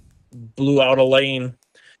blew out a lane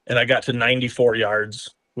and I got to 94 yards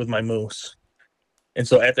with my moose. And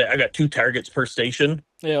so I got 2 targets per station.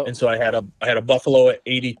 Yeah. And so I had a buffalo at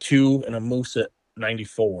 82 and a moose at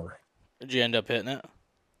 94. Did you end up hitting it?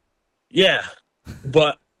 Yeah.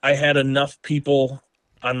 But I had enough people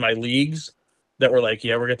on my leagues that were like,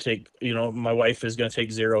 yeah, we're going to take, my wife is going to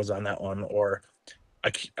take zeros on that one. Or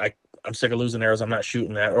I'm sick of losing arrows. I'm not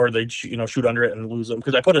shooting that. Or they, shoot under it and lose them.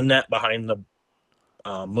 Because I put a net behind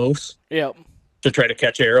the moose. Yep. To try to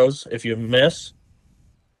catch arrows if you miss.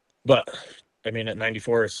 But, I mean, at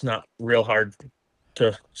 94, it's not real hard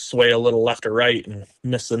to sway a little left or right and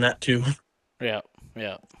miss the net too. Yeah.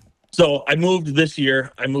 Yeah. So I moved this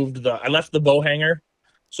year. I left the bow hanger.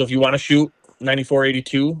 So if you want to shoot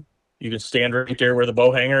 94-82, you can stand right there where the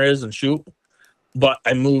bow hanger is and shoot. But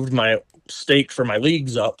I moved my stake for my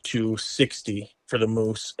leagues up to 60 for the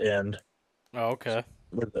moose and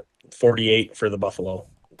 48 for the buffalo.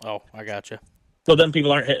 Oh, I gotcha. So then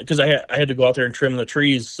people aren't hitting, because I had to go out there and trim the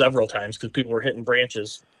trees several times because people were hitting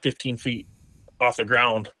branches 15 feet off the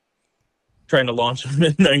ground trying to launch them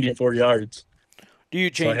at 94 yards. Do you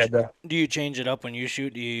change it up when you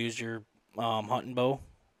shoot? Do you use your hunting bow?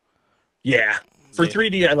 Yeah. For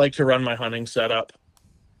 3D, I like to run my hunting setup.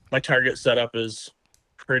 My target setup is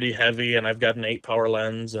pretty heavy, and I've got an 8-power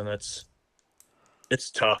lens, and it's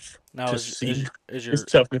tough to see. It's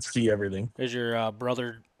tough to see everything. Is your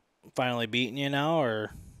brother finally beating you now,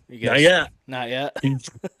 or you guys? Not yet. Not yet.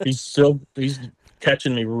 He's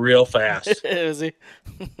catching me real fast. Is he?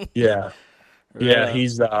 Yeah. Yeah.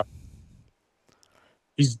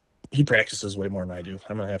 He practices way more than I do.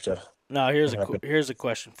 I'm gonna have to. Now here's a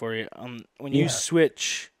question for you. When you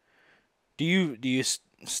switch, do you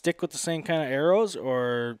stick with the same kind of arrows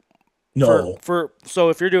or no? So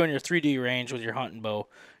if you're doing your 3D range with your hunting bow,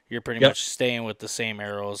 you're pretty much staying with the same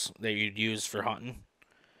arrows that you'd use for hunting.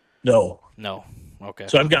 No. Okay.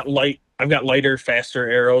 So I've got lighter, faster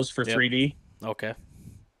arrows for 3D. Okay.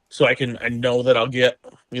 So I know that I'll get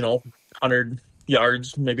 100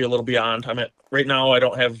 yards, maybe a little beyond. Right now I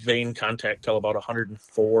don't have vein contact till about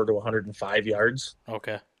 104 to 105 yards.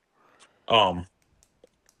 Okay. My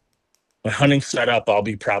hunting setup, I'll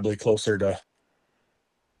be probably closer to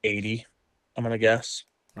 80. I'm gonna guess.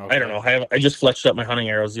 Okay. I don't know. I just fletched up my hunting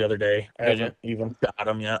arrows the other day. I haven't even got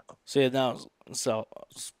them yet. See now, so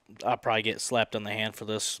I'll probably get slapped on the hand for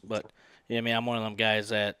this, but I'm one of them guys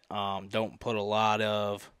that don't put a lot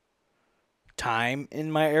of time in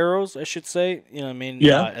my arrows, I should say. You know what I mean?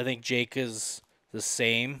 Yeah. I think Jake is the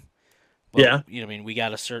same. But, yeah. You know what I mean? We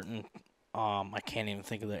got a certain I can't even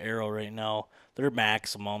think of the arrow right now. They're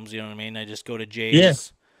maximums, you know what I mean? I just go to Jay's. Yeah.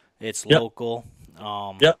 It's local.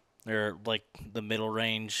 Yep. They're like the middle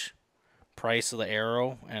range price of the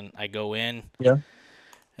arrow, and I go in. Yeah.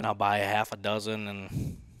 And I'll buy a half a dozen,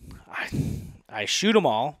 and I shoot them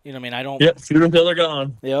all. You know what I mean? I don't. Yep. Shoot them till they're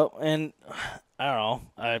gone. Yep. And I don't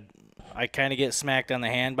know. I kind of get smacked on the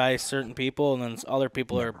hand by certain people, and then other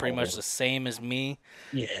people are pretty much the same as me.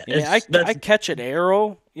 Yeah. I catch an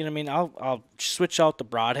arrow. You know what I mean? I'll switch out the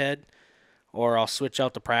broadhead, or I'll switch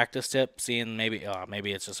out the practice tip, seeing maybe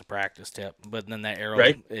it's just a practice tip, but then that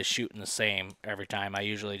arrow is shooting the same every time. I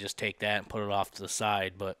usually just take that and put it off to the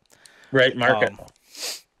side, but mark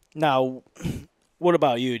it. Now, what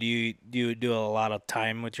about you? Do you do a lot of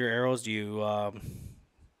time with your arrows? Do you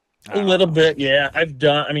A little bit, yeah. I've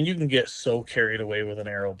done. I mean, you can get so carried away with an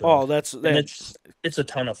arrow build. Oh, that's and that. it's a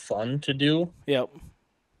ton of fun to do, Yep.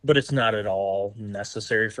 but it's not at all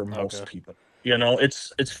necessary for most Okay. people. You know,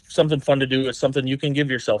 it's something fun to do. It's something you can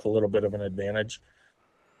give yourself a little bit of an advantage.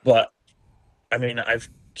 But I mean, I've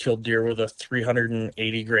killed deer with a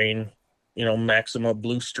 380 grain, Maxima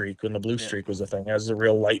blue streak when the blue streak was a thing. I was a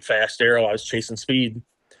real light, fast arrow. I was chasing speed,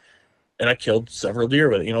 and I killed several deer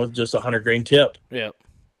with it. Just a 100 grain tip. Yep.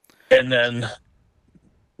 And then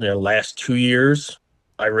the last 2 years,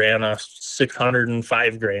 I ran a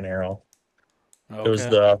 605 grain arrow. Okay. It was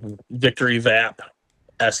the Victory VAP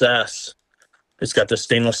SS. It's got the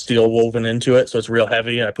stainless steel woven into it, so it's real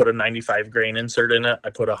heavy. I put a 95 grain insert in it. I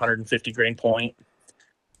put a 150 grain point.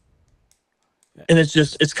 And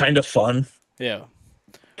it's kind of fun. Yeah.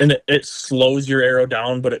 And it slows your arrow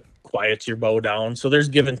down, but it quiets your bow down. So there's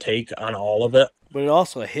give and take on all of it. But it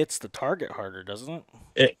also hits the target harder, doesn't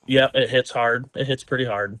it? It hits hard. It hits pretty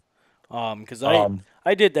hard. Because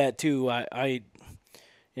I did that too. I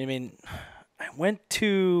mean, I went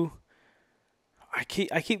to. I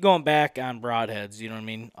keep going back on broadheads. You know what I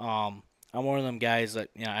mean? I'm one of them guys that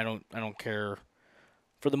I don't care.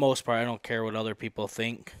 For the most part, I don't care what other people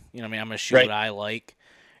think. You know what I mean? I'm gonna shoot what I like.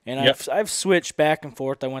 And I've switched back and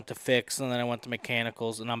forth. I went to fixed, and then I went to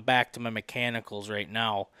mechanicals, and I'm back to my mechanicals right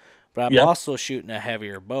now. But I'm also shooting a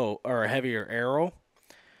heavier bow or a heavier arrow.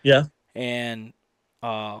 Yeah. And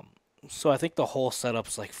so I think the whole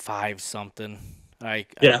setup's like 5 something. You know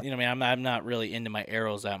what I mean? I'm not really into my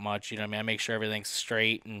arrows that much. You know what I mean? I make sure everything's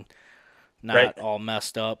straight and not all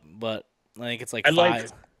messed up. But I think it's like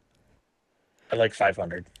 5. I like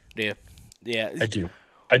 500. Yeah. I do.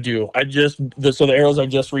 So the arrows I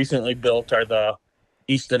just recently built are the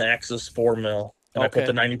Easton Axis 4 mil, and I put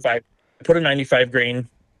the 95. I put a 95 grain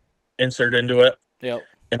insert into it. Yep.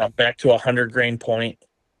 And I'm back to a 100 grain point.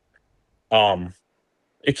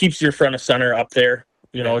 It keeps your front of center up there.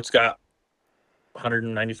 It's got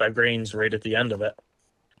 195 grains right at the end of it,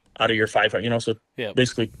 out of your 500. So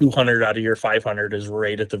basically 200 out of your 500 is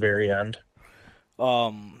right at the very end.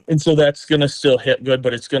 And so that's gonna still hit good,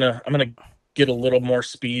 but I'm gonna get a little more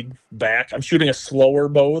speed back. I'm shooting a slower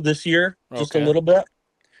bow this year, just a little bit,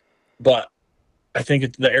 but I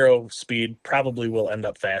think the arrow speed probably will end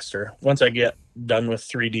up faster once I get done with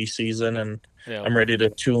 3D season and I'm ready to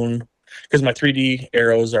tune, because my 3D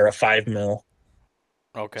arrows are a 5 mil.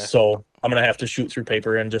 Okay. So I'm gonna have to shoot through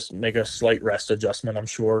paper and just make a slight rest adjustment, I'm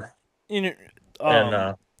sure.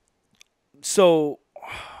 So,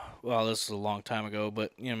 well, this is a long time ago,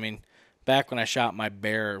 but I mean, back when I shot my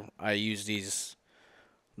bear, I used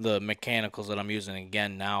the mechanicals that I'm using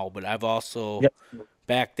again now. But I've also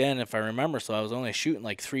back then, if I remember, so I was only shooting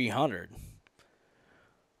like 300.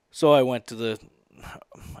 So I went to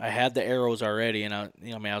I had the arrows already, and I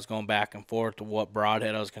was going back and forth to what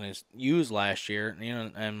broadhead I was going to use last year.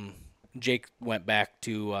 And Jake went back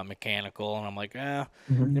to mechanical, and I'm like, man,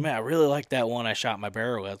 I really like that one I shot my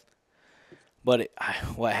bear with. But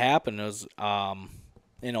what happened was,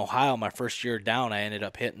 in Ohio, my first year down, I ended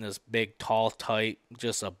up hitting this big, tall, tight,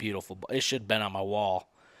 just a beautiful. It should have been on my wall.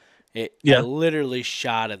 I literally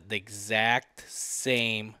shot at the exact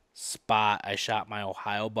same spot I shot my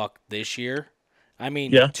Ohio buck this year. I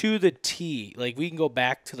mean, to the T. Like, we can go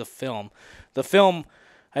back to the film. The film,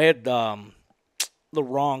 I had the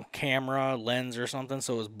wrong camera lens or something,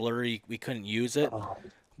 so it was blurry. We couldn't use it.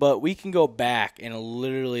 But we can go back, and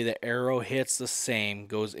literally the arrow hits the same,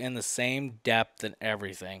 goes in the same depth and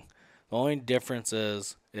everything. The only difference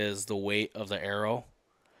is the weight of the arrow.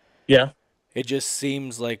 Yeah. It just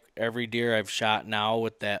seems like every deer I've shot now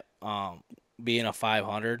with that being a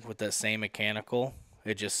 500 with that same mechanical,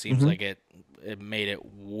 it just seems like it made it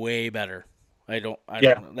way better. I don't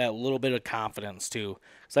that little bit of confidence too,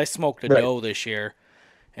 because I smoked a doe this year,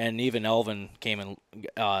 and even Elvin came and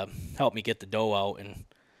helped me get the doe out, and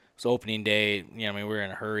it's opening day. We were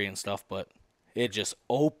in a hurry and stuff, but it just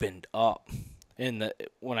opened up.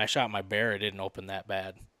 When I shot my bear, it didn't open that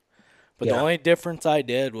bad. But the only difference I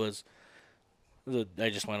did was I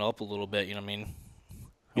just went up a little bit. You know what I mean?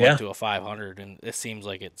 I went to a 500, and it seems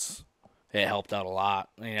like it helped out a lot.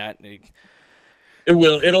 It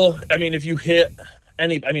will. It'll. I mean, if you hit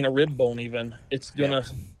a rib bone, even it's gonna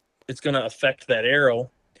affect that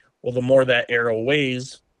arrow. Well, the more that arrow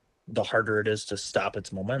weighs, the harder it is to stop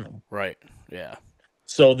its momentum. Right. Yeah.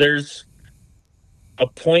 So there's a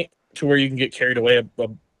point to where you can get carried away. A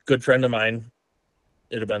good friend of mine,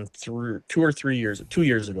 it had been 2 or 3 years, 2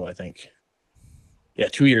 years ago, I think. Yeah,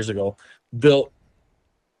 2 years ago, built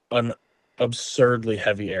an absurdly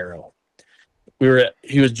heavy arrow.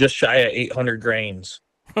 He was just shy of 800 grains,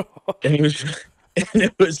 and And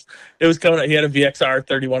it was coming out. He had a VXR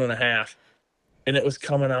 31.5, and it was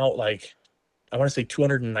coming out like, I want to say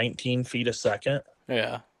 219 feet a second.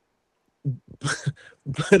 Yeah.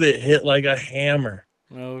 But it hit like a hammer.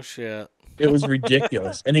 Oh shit. It was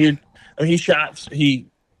ridiculous. And he shot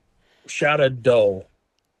a doe,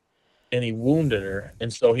 and he wounded her.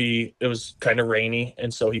 And so it was kind of rainy,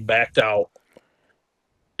 and so he backed out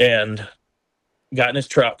and got in his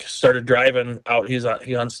truck, started driving out. He's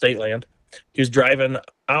on state land. He was driving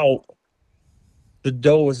out. The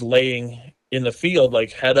doe was laying in the field,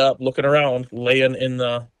 like head up, looking around, laying in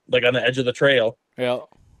on the edge of the trail. Yeah.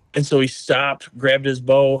 And so he stopped, grabbed his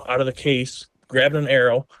bow out of the case, grabbed an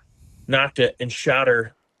arrow, knocked it, and shot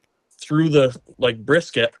her through the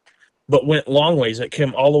brisket, but went long ways. It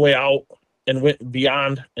came all the way out and went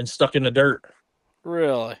beyond and stuck in the dirt.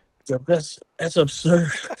 Really? So that's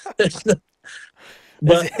absurd.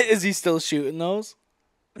 But is he still shooting those?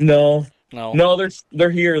 No, they're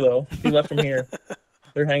here though. He left them here.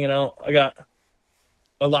 They're hanging out. I got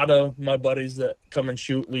a lot of my buddies that come and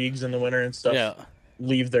shoot leagues in the winter and stuff. Yeah.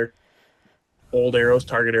 Leave their old arrows,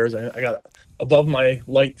 target arrows. I got above my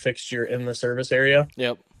light fixture in the service area.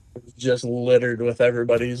 Yep. Just littered with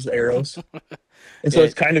everybody's arrows. And so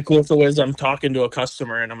it's kind of cool. So as I'm talking to a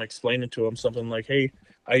customer and I'm explaining to them something like, hey,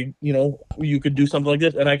 you could do something like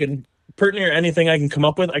this, and I can pretty near anything I can come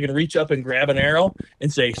up with, I can reach up and grab an arrow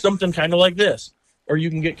and say something kind of like this. Or you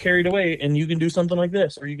can get carried away and you can do something like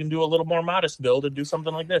this. Or you can do a little more modest build and do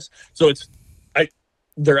something like this. So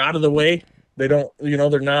they're out of the way. They don't,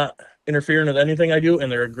 they're not interfering with anything I do,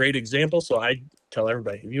 and they're a great example. So I tell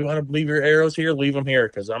everybody, if you want to leave your arrows here, leave them here,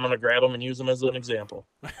 because I'm going to grab them and use them as an example.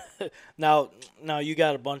 Now you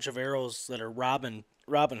got a bunch of arrows that are Robin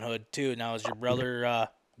Hood too. Now, has your brother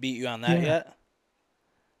beat you on that yet?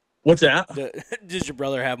 What's that? Does your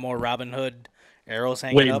brother have more Robin Hood arrows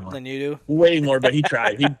hanging up than you do? Way more, but he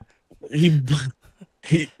tried. He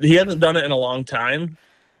hasn't done it in a long time,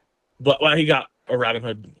 but he got a Robin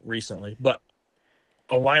Hood recently. But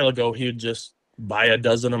a while ago, he would just buy a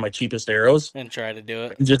dozen of my cheapest arrows and try to do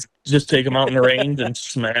it. And just take them out in the range and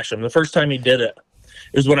smash them. The first time he did it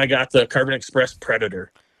was when I got the Carbon Express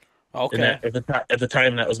Predator. Okay. And at the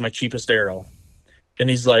time, that was my cheapest arrow. And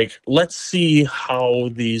he's like, let's see how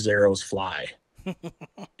these arrows fly. And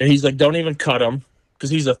he's like, don't even cut them, because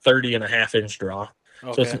he's a 30.5-inch draw.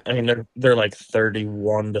 Okay. So they're like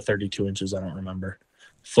 31 to 32 inches. I don't remember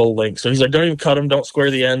full length. So he's like, don't even cut them. Don't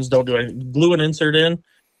square the ends. Don't do anything. Glue an insert in,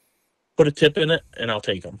 put a tip in it, and I'll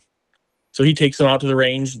take them. So he takes them out to the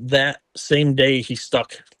range. That same day, he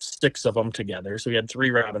stuck 6 of them together. So he had 3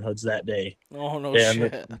 Robin Hoods that day. Oh, no and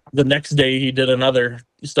shit. The next day, he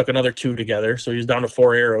stuck another 2 together. So he's down to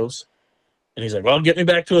 4 arrows. And he's like, well, get me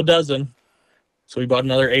back to a dozen. So he bought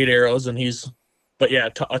another 8 arrows. And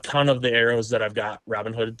a ton of the arrows that I've got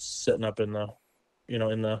Robin Hood sitting up in the,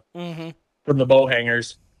 from the bow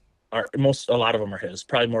hangers, a lot of them are his.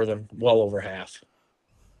 Probably more than well over half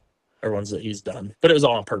are ones that he's done, but it was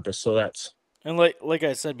all on purpose. So that's, and like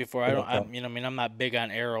I said before, I'm not big on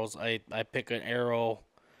arrows. I pick an arrow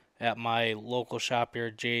at my local shop here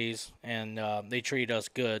at Jay's, and they treat us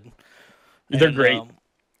good. They're great.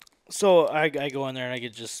 So I go in there and I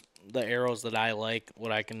get just the arrows that I like,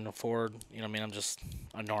 what I can afford. I'm just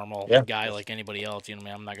a normal guy like anybody else.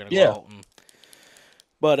 I'm not gonna go out and.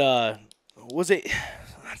 But was it?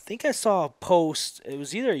 I think I saw a post. It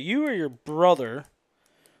was either you or your brother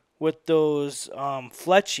with those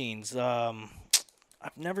fletchings. I've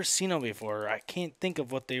never seen them before. I can't think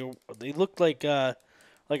of what they looked like a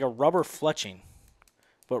rubber fletching,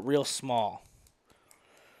 but real small.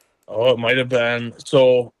 Oh, it might have been.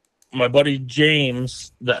 So my buddy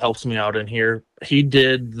James that helps me out in here, he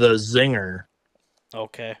did the Zinger.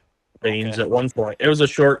 Okay. Veins at one point. It was a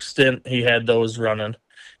short stint. He had those running,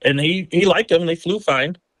 and he liked them. They flew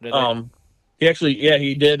fine. He actually,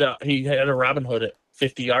 he did. He had a Robin Hood at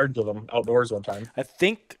 50 yards of them outdoors one time. I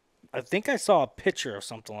think I saw a picture of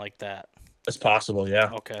something like that. It's possible, yeah.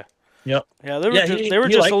 Okay. Yep. Yeah, they were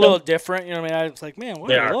just a little different. I was like, man,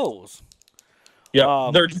 what are those?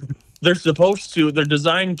 Yeah, they're supposed to. They're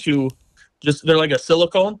designed to they're like a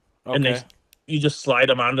silicone, and you just slide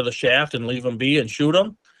them onto the shaft and leave them be and shoot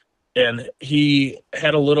them. And he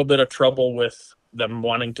had a little bit of trouble with them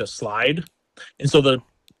wanting to slide, and so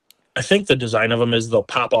I think the design of them is they'll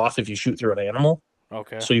pop off if you shoot through an animal.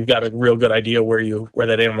 Okay. So you've got a real good idea where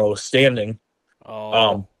that animal was standing.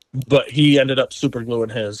 Oh. But he ended up super gluing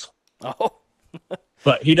his. Oh.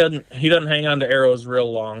 But he doesn't hang on to arrows real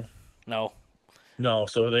long. No. No.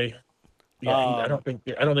 So I don't think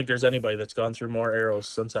there's anybody that's gone through more arrows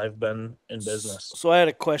since I've been in business. So I had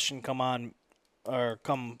a question come on or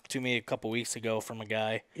come to me a couple weeks ago from a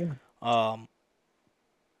guy. Yeah.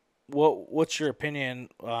 What's your opinion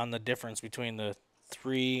on the difference between the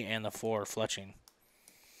 3 and the 4 fletching?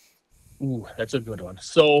 Ooh, that's a good one.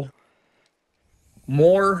 So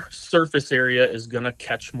more surface area is gonna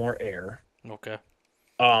catch more air. Okay.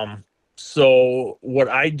 So what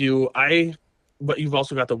I do, but you've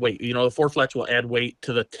also got the weight. The 4 fletch will add weight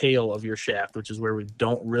to the tail of your shaft, which is where we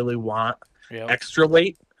don't really want extra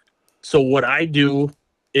weight. So what I do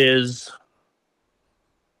is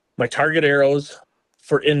my target arrows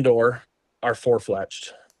for indoor are 4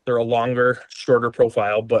 fletched. They're a longer, shorter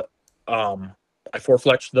profile, but I 4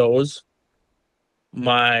 fletch those.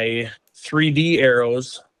 My 3D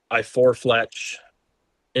arrows, I 4 fletch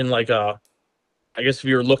in like I guess if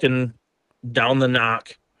you're looking down the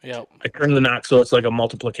knock, Yep. I turn the knock so it's like a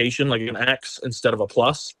multiplication, like an X instead of a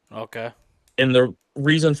plus. Okay. And the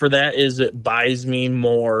reason for that is it buys me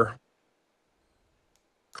more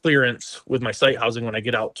clearance with my sight housing when I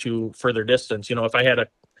get out to further distance. If I had a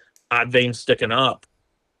odd vein sticking up,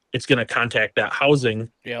 it's going to contact that housing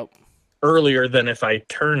earlier than if I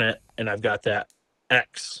turn it and I've got that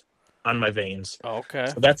X on my veins. Okay.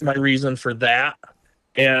 So that's my reason for that.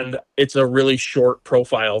 And it's a really short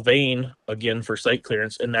profile vein, again, for sight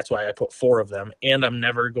clearance, and that's why I put 4 of them. And I'm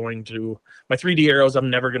never going to, my 3D arrows, I'm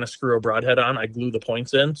never going to screw a broadhead on. I glue the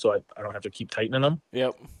points in, so I don't have to keep tightening them.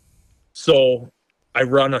 Yep. So I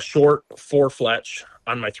run a short 4 fletch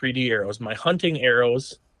on my 3D arrows. My hunting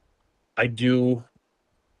arrows, I do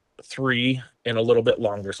 3 and a little bit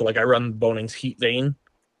longer. So like I run Boning's heat vein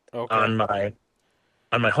on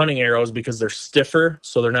my hunting arrows because they're stiffer,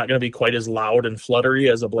 so they're not going to be quite as loud and fluttery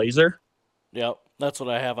as a blazer. Yep, that's what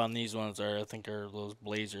I have on these ones. I think are those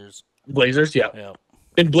blazers. Blazers, yeah. Yep.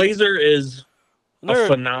 And blazer is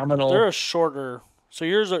phenomenal. They're a shorter. So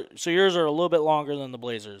yours are a little bit longer than the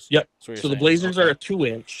blazers. Yep. So the blazers are a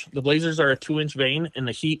 2-inch. The blazers are a 2-inch vein, and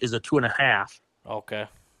the heat is a 2.5. Okay.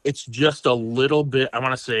 It's just a little bit. I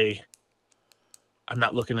want to say. I'm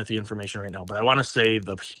not looking at the information right now, but I want to say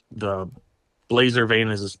the blazer vein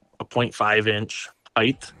is a 0.5-inch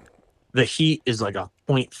height. The heat is like a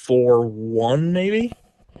 0.41 maybe.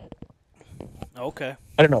 Okay.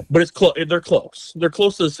 I don't know, but it's close. They're close. They're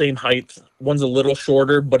close to the same height. One's a little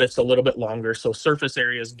shorter, but it's a little bit longer. So surface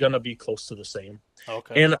area is gonna be close to the same.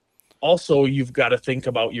 Okay. And also, you've got to think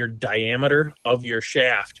about your diameter of your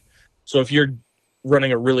shaft. So if you're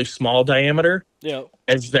running a really small diameter,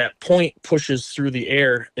 as that point pushes through the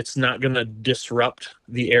air, it's not going to disrupt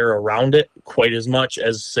the air around it quite as much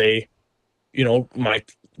as, say, my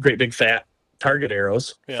great big fat target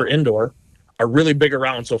arrows for indoor are really big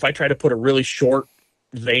around. So if I try to put a really short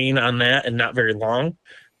vein on that and not very long,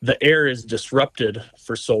 the air is disrupted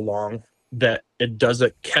for so long that it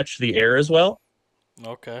doesn't catch the air as well.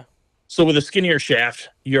 Okay. So with a skinnier shaft,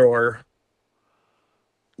 your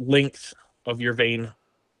length of your vein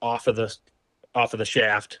off of the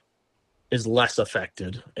shaft is less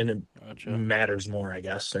affected, and it matters more, I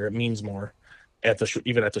guess, or it means more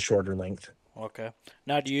even at the shorter length. Okay.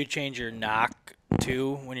 Now, do you change your knock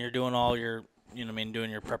too when you're doing all your, doing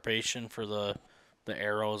your preparation for the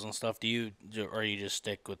arrows and stuff? Or you just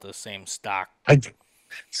stick with the same stock?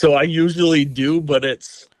 So I usually do, but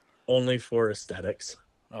it's only for aesthetics.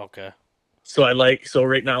 Okay. So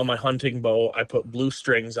right now my hunting bow, I put blue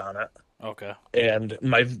strings on it. Okay. And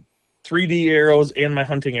my 3D arrows and my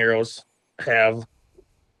hunting arrows have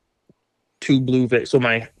 2 blue. So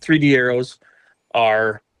my 3D arrows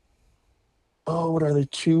are, what are they?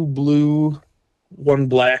 2 blue, 1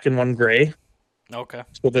 black, and 1 gray. Okay.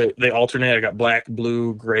 So they alternate. I got black,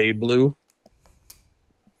 blue, gray, blue.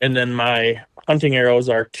 And then my hunting arrows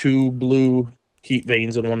are 2 blue heat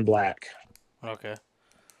veins and 1 black. Okay.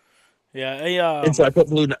 Yeah. And so I put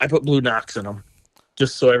blue knocks in them,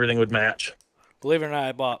 just so everything would match. Believe it or not,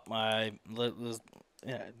 I bought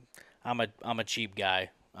I'm a cheap guy.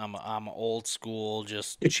 I'm old school,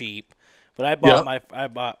 just cheap. But I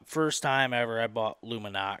bought first time ever. I bought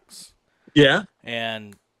Luminox. Yeah.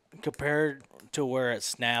 And compared to where it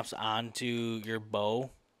snaps onto your bow,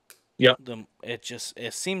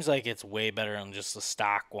 it seems like it's way better than just the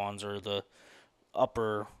stock ones or the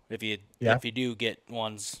upper. If you do get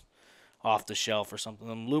ones off the shelf or something,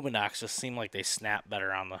 the Luminox just seem like they snap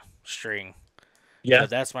better on the string. Yeah,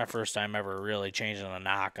 but that's my first time ever really changing a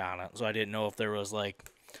knock on it. So I didn't know if there was like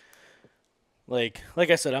I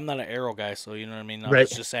said, I'm not an arrow guy, so you know what I mean. I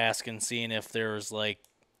was just asking, seeing if there was like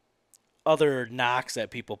other knocks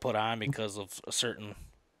that people put on because of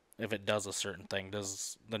if it does a certain thing.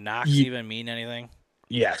 Does the knocks even mean anything?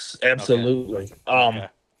 Yes, absolutely. Okay.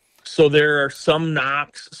 So there are some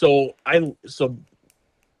knocks. So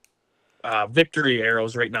Victory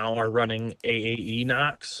arrows right now are running AAE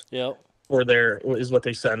knocks, Yep. or is what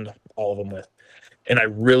they send all of them with. And I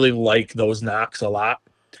really like those knocks a lot.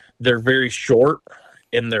 They're very short,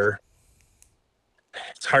 and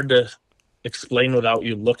it's hard to explain without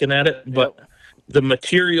you looking at it, but the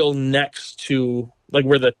material next to, like,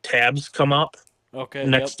 where the tabs come up, Okay.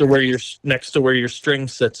 next to where your string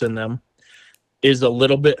sits in them, is a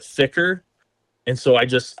little bit thicker. And so I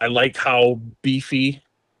like how beefy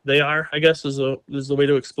they are, I guess is the way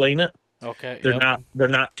to explain it. Okay. They're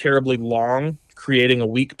not terribly long, creating a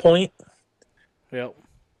weak point. Yep.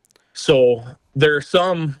 So there are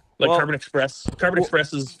some, like, Carbon Express. Carbon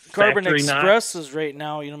Express is Carbon factory Express knocks. is right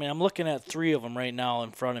now. You know, what I mean, I'm looking at 3 of them right now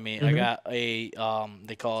in front of me. I got a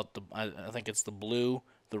they call it I think it's the blue,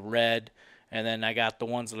 the red, and then I got the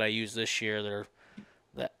ones that I use this year.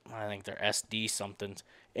 I think they're SD somethings,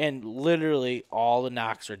 and literally all the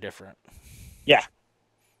knocks are different. Yeah.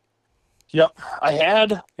 Yep.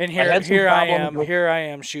 And here I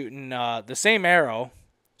am shooting the same arrow,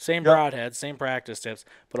 same broadhead, same practice tips,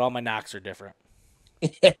 but all my knocks are different.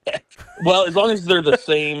 Well, as long as they're the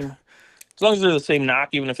same knock,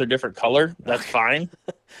 even if they're different color, that's fine.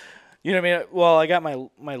 You know what I mean? Well, I got my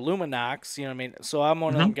Luminox, you know what I mean? So I'm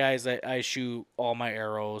one of them guys that I shoot all my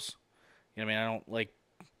arrows. You know what I mean? I don't like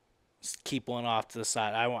keep one off to the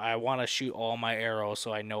side. I want to shoot all my arrows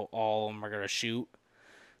so I know all of them are going to shoot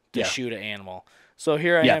an animal. So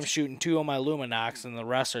here I am shooting 2 of my Luminox, and the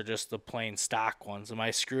rest are just the plain stock ones. Am I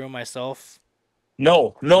screwing myself?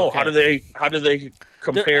 No. Okay. How do they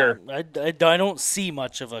compare? I don't see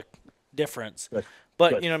much of a difference.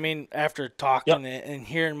 But, you know what I mean, after talking and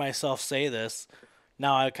hearing myself say this,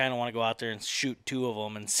 now I kind of want to go out there and shoot 2 of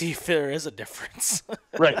them and see if there is a difference.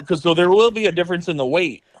 Right, because there will be a difference in the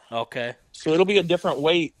weight. Okay. So it'll be a different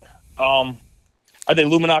weight. Are they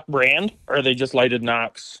Luminox brand, or are they just lighted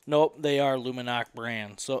knocks? Nope, they are Luminox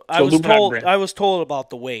brand. So I was told about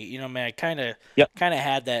the weight. You know, man, I kind of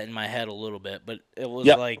had that in my head a little bit, but it was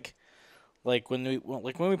like when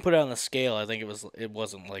we put it on the scale, I think it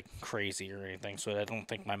wasn't like crazy or anything. So I don't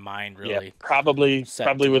think my mind really probably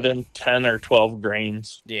within 10 or 12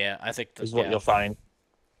 grains. Yeah, I think is what you'll find.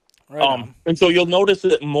 Right and so you'll notice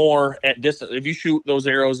it more at distance. If you shoot those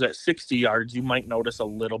arrows at 60 yards, you might notice a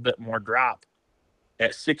little bit more drop.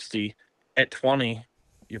 At 60, at 20,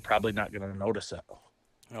 you're probably not going to notice it.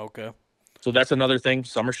 Okay. So that's another thing.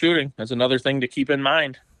 Summer shooting. That's another thing to keep in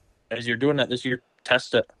mind as you're doing that this year.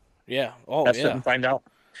 Test it. Yeah. Test it and find out.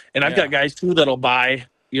 And I've got guys too that'll buy,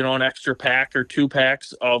 an extra pack or 2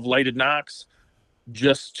 packs of lighted knocks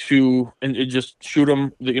just to just shoot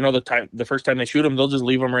them. The first time they shoot them, they'll just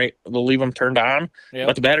leave them They'll leave them turned on. Yep.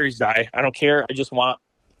 Let the batteries die. I don't care. I just want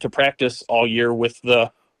to practice all year with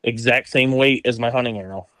the exact same weight as my hunting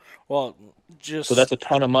arrow. Well, so that's a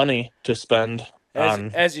ton of money to spend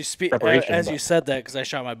as you said that, because I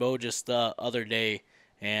shot my bow just the other day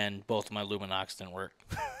and both of my Luminox didn't work.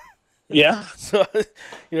 Yeah. So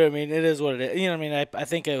you know what I mean? It is what it is. You know what I mean? I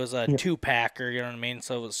think it was a 2-packer. You know what I mean?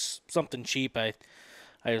 So it was something cheap. I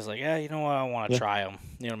was like, you know what? I want to try them.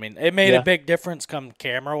 You know what I mean? It made a big difference come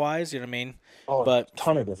camera wise. You know what I mean? Oh, but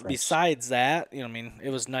ton of difference. Besides that, you know what I mean? It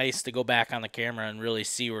was nice to go back on the camera and really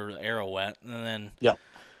see where the arrow went. And then,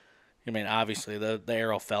 I mean, obviously the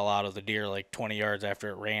arrow fell out of the deer like 20 yards after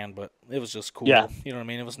it ran, but it was just cool. Yeah. You know what I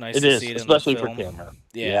mean? It was nice to see it especially in the film. for camera.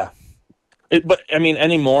 Yeah. But I mean,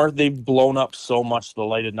 anymore, they've blown up so much, the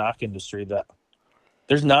lighted knock industry, that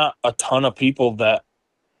there's not a ton of people that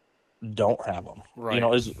don't have them. Right.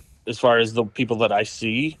 As far as the people that I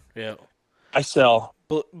see, I sell.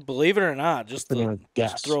 Believe it or not, just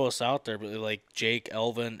throw us out there, but like Jake,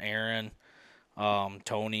 Elvin, Aaron,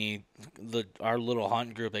 Tony, our little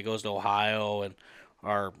hunting group that goes to Ohio, and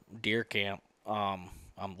our deer camp. I'm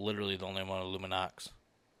literally the only one with Luminox.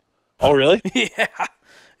 Oh, really?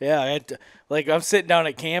 Yeah. I'm sitting down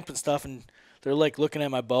at camp and stuff, and they're like looking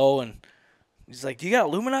at my bow, and he's like, "Do you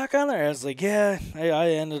got Luminox on there?" I was like, "Yeah." I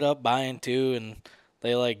ended up buying 2, and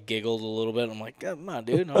they like giggled a little bit. I'm like, "Come on,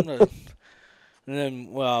 dude." And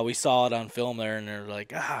then, we saw it on film there, and they're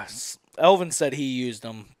like, Elvin said he used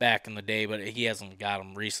them back in the day, but he hasn't got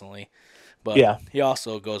them recently. But he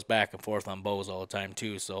also goes back and forth on bows all the time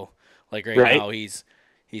too. So like right now, he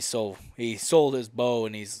sold his bow,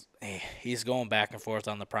 and he's going back and forth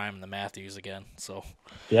on the Prime and the Matthews again. So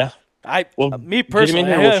me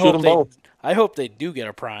personally, I hope they do get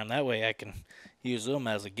a Prime. That way I can use them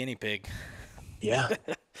as a guinea pig. Yeah.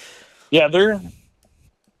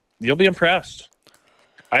 You'll be impressed.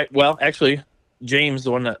 Actually, James,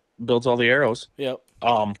 the one that builds all the arrows. Yep.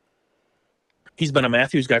 He's been a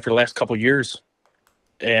Matthews guy for the last couple of years,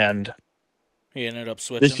 and He ended up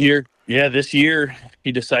switching. This year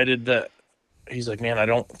he decided that he's like, man, I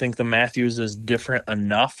don't think the Matthews is different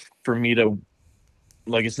enough for me to,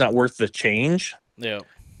 like, it's not worth the change. Yeah.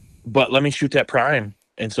 But let me shoot that Prime.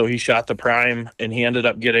 And so he shot the Prime, and he ended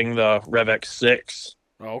up getting the Rev X6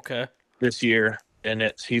 Okay. this year,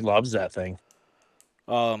 and he loves that thing.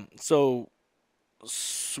 So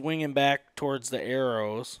swinging back towards the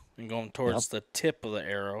arrows and going towards the tip of the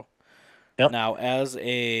arrow. Yep. Now, as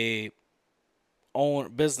a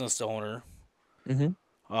business owner,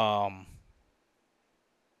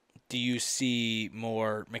 do you see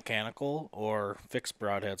more mechanical or fixed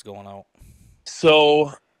broadheads going out?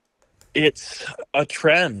 So it's a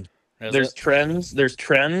trend. There's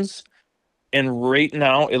trends. And right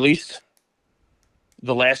now, at least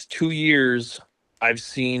the last 2 years, I've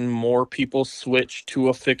seen more people switch to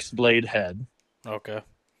a fixed blade head. Okay.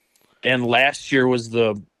 And last year was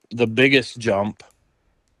the biggest jump.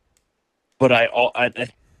 But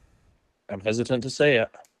I'm hesitant to say it.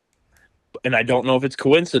 And I don't know if it's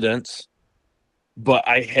coincidence, but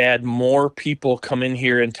I had more people come in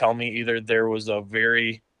here and tell me either there was a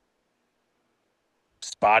very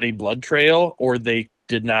spotty blood trail or they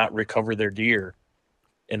did not recover their deer.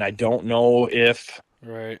 And I don't know if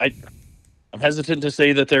I'm hesitant to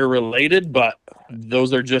say that they're related, but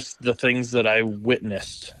those are just the things that I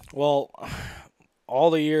witnessed. Well, all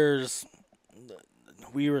the years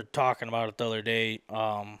we were talking about it the other day,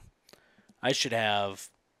 I should have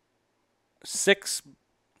six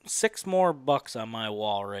more bucks on my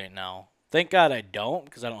wall right now. Thank God I don't,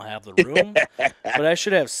 because I don't have the room. But I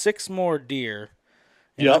should have 6 more deer.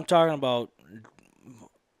 And I'm talking about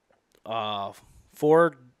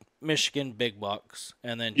 4 Michigan big bucks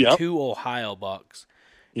and then 2 Ohio bucks.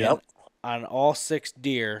 Yep. And on all 6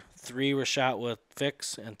 deer, 3 were shot with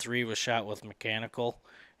fix and 3 were shot with mechanical.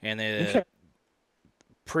 And they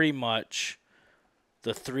pretty much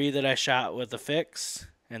the 3 that I shot with the fix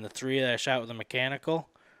and the 3 that I shot with the mechanical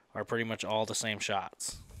are pretty much all the same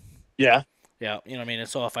shots. Yeah. Yeah, you know what I mean? And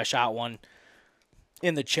so if I shot one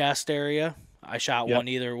in the chest area, I shot one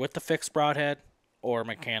either with the fixed broadhead or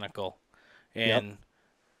mechanical. And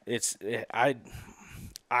I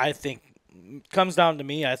think it comes down to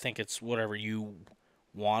me, I think it's whatever you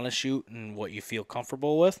want to shoot and what you feel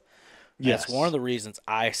comfortable with. Yes. That's one of the reasons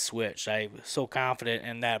I switched. I was so confident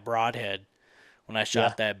in that broadhead when I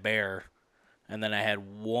shot that bear. And then I had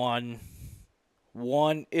one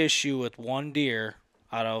issue with 1 deer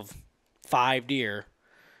out of 5 deer,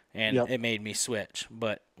 and it made me switch.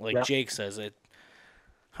 But like Jake says,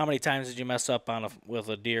 how many times did you mess up with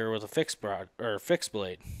a deer with a fixed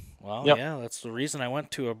blade? Well, that's the reason I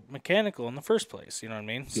went to a mechanical in the first place. You know what I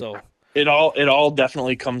mean? So it all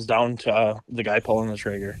definitely comes down to the guy pulling the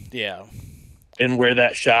trigger. Yeah. And where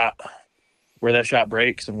that shot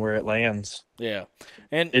breaks and where it lands. Yeah.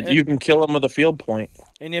 And you can kill him with a field point.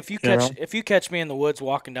 And if you catch me in the woods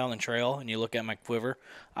walking down the trail and you look at my quiver,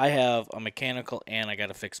 I have a mechanical and I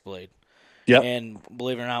got a fixed blade. Yep. And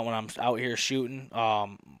believe it or not, when I'm out here shooting,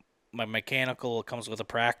 my mechanical comes with a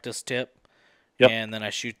practice tip. Yep. And then I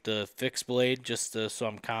shoot the fixed blade so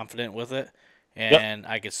I'm confident with it. And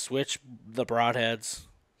I could switch the broadheads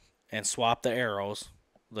and swap the arrows,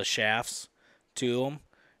 the shafts, to them,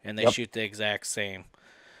 and they shoot the exact same.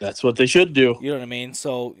 That's what they should do. You know what I mean?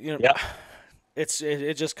 So,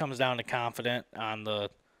 it just comes down to confident on the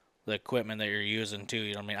equipment that you're using too.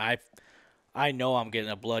 You know what I mean? I know I'm getting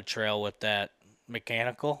a blood trail with that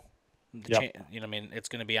mechanical. You know what I mean? It's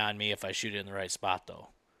going to be on me if I shoot it in the right spot though.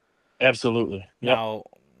 Absolutely. Yep.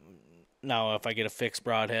 Now if I get a fixed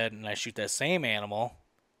broadhead and I shoot that same animal,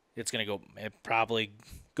 it probably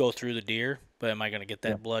go through the deer, but am I going to get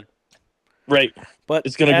that blood? Right. But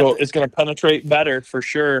it's gonna penetrate better for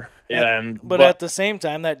sure. But at the same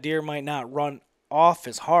time, that deer might not run off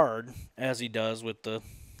as hard as he does with the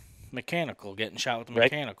mechanical, getting shot with the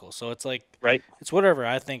mechanical. So it's like it's whatever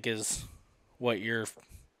I think is what you're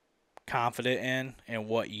confident in and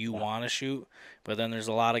what you want to shoot. But then there's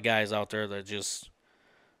a lot of guys out there that just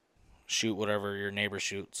shoot whatever your neighbor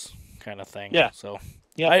shoots, kind of thing. Yeah. So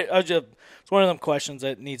I just it's one of them questions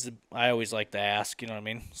that I always like to ask. You know what I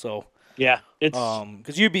mean? So. Yeah, it's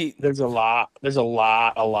because there's a lot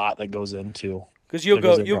that goes into. Because you'll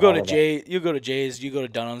go to Jay's, you go to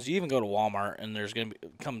Dunham's, you even go to Walmart, and there's gonna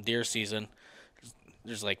come deer season.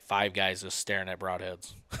 There's like 5 guys just staring at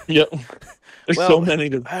broadheads. Yep, there's so many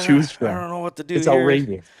to choose from. I don't know what to do. It's here.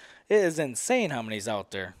 outrageous. It is insane how many's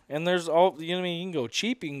out there, and there's all you know. What I mean, you can go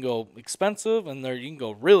cheap, you can go expensive, and you can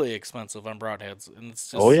go really expensive on broadheads, and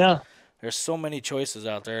it's just there's so many choices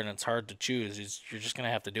out there, and it's hard to choose. You're just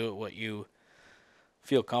gonna have to do it what you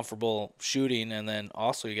feel comfortable shooting, and then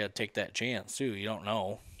also you got to take that chance too. You don't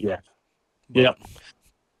know. Yeah. But,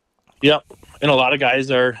 Yep. And a lot of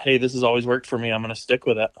guys are, hey, this has always worked for me. I'm going to stick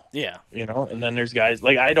with it. Yeah. You know, and then there's guys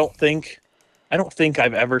like I don't think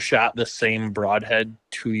I've ever shot the same broadhead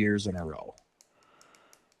 2 years in a row.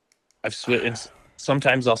 I've switched.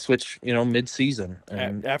 Sometimes I'll switch, mid-season.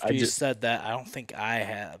 And After you said that, I don't think I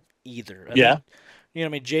have either. I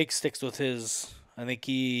think, Jake sticks with his. I think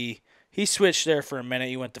he switched there for a minute.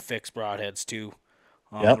 He went to fixed broadheads too,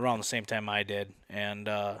 around the same time I did, and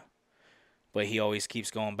but he always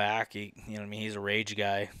keeps going back. He's a rage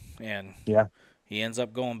guy, and he ends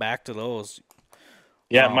up going back to those.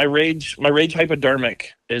 Yeah, my rage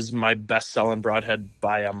hypodermic is my best selling broadhead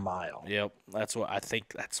by a mile. Yep, that's what I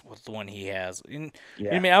think. That's what the one he has.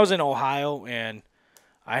 I was in Ohio and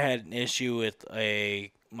I had an issue with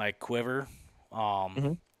my quiver,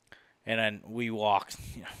 and then we walked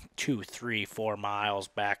 2, 3, 4 miles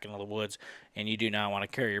back into the woods, and you do not want to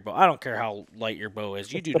carry your bow. I don't care how light your bow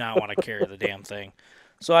is. You do not want to carry the damn thing.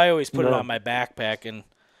 So I always put it on my backpack, and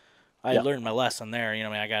I learned my lesson there.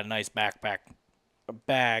 I got a nice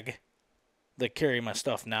bag that carry my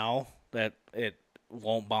stuff now that it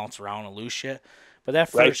won't bounce around and lose shit. But that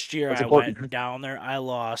first year I went down there, I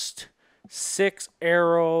lost 6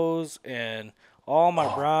 arrows and all my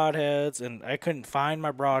broadheads, and I couldn't find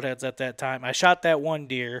my broadheads at that time. I shot that one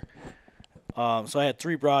deer, so I had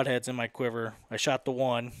 3 broadheads in my quiver. I shot the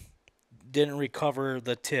one, didn't recover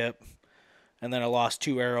the tip, and then I lost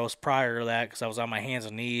 2 arrows prior to that because I was on my hands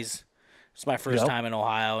and knees. It's my first time in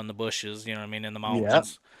Ohio in the bushes, in the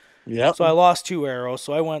mountains. Yeah. So I lost 2 arrows.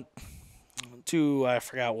 So I went to, I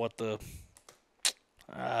forgot what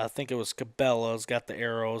I think it was Cabela's, got the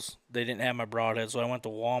arrows. They didn't have my broadhead, so I went to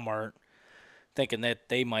Walmart thinking that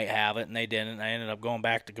they might have it, and they didn't. I ended up going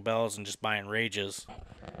back to Cabela's and just buying Rages.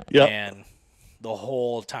 Yeah. And the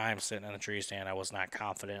whole time sitting in a tree stand, I was not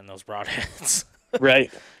confident in those broadheads. Right.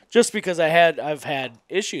 Just because I've had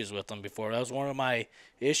issues with them before. That was one of my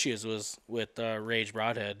issues was with Rage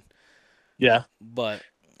broadhead. Yeah. But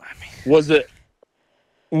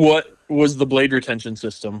what was the blade retention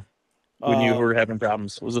system when you were having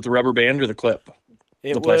problems? Was it the rubber band or the clip?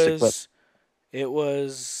 The plastic clip. It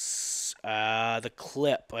was the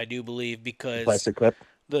clip, I do believe, because plastic clip.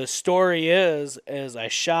 The story is I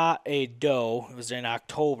shot a doe. It was in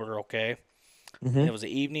October, okay? Mm-hmm. It was an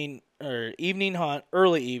evening hunt,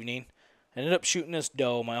 early evening. I ended up shooting this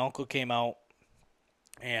doe. My uncle came out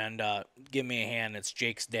and give me a hand. It's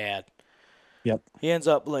Jake's dad. Yep. He ends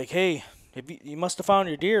up like, hey, you must have found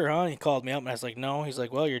your deer, huh? And he called me up, and I was like, no. He's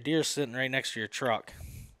like, well, your deer's sitting right next to your truck.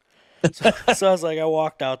 So I was like, I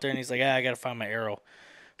walked out there, and he's like, I got to find my arrow.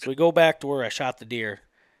 So we go back to where I shot the deer.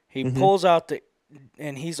 He pulls out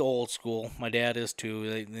and he's old school. My dad is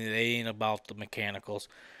too. They ain't about the mechanicals.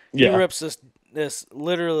 He rips this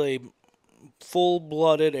literally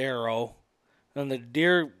full-blooded arrow, and the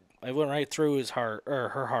deer, I went right through his heart, or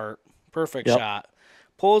her heart. Perfect shot.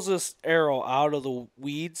 Pulls this arrow out of the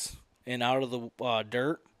weeds and out of the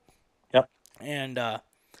dirt. Yep. And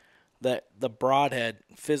the broadhead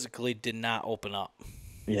physically did not open up.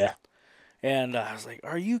 Yeah. And I was like,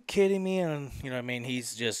 are you kidding me? And,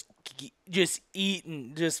 he's just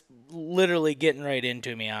eating, just literally getting right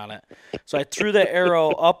into me on it. So I threw the arrow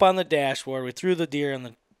up on the dashboard. We threw the deer in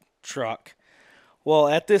the truck. Well,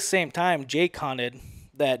 at this same time, Jake hunted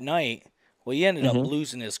that night. Well, he ended up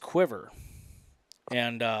losing his quiver.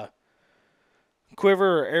 And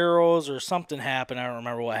quiver or arrows or something happened. I don't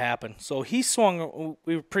remember what happened. So he swung.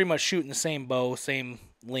 We were pretty much shooting the same bow, same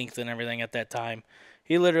length and everything at that time.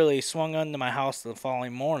 He literally swung onto my house the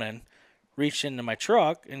following morning, reached into my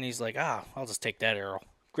truck, and he's like, I'll just take that arrow.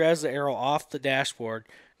 Grabs the arrow off the dashboard,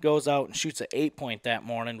 goes out and shoots an 8-point that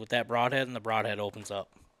morning with that broadhead, and the broadhead opens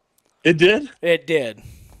up. It did? It did.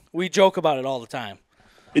 We joke about it all the time.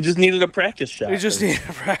 It just needed a practice shot. It just needed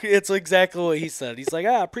a practice. It's exactly what he said. He's like,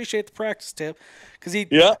 I appreciate the practice tip.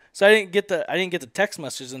 So I didn't get the text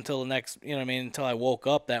messages until the next, until I woke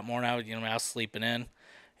up that morning. I was sleeping in.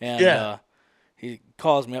 And he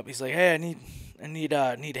calls me up. He's like, hey, I need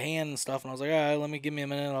a hand and stuff. And I was like, all right, give me a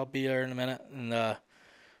minute. I'll be there in a minute. And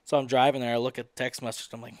so I'm driving there. I look at the text message.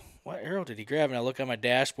 I'm like, what arrow did he grab? And I look at my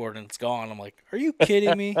dashboard, and it's gone. I'm like, are you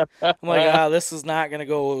kidding me? I'm like, this is not going to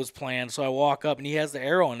go what was planned. So I walk up, and he has the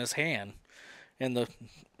arrow in his hand. And the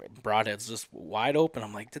broadhead's just wide open.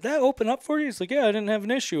 I'm like, did that open up for you? He's like, yeah, I didn't have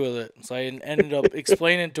an issue with it. So I ended up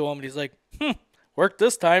explaining to him, and he's like, worked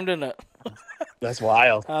this time, didn't it? That's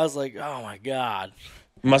wild. I was like, oh, my God.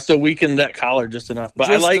 Must have weakened that collar just enough.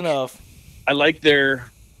 But enough. I like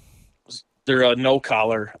their no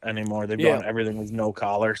collar anymore. They've done everything with no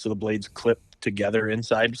collar, so the blades clip together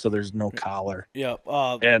inside, so there's no collar. Yep.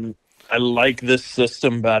 And I like this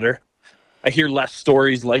system better. I hear less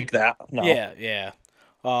stories like that now. Yeah.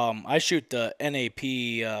 I shoot the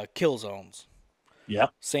NAP kill zones.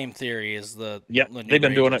 Yep. Same theory as the new They've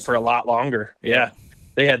been doing it ranges. for a lot longer. Yep. Yeah.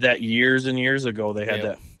 They had that years and years ago. They had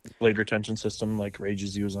Yep. that blade retention system like Rage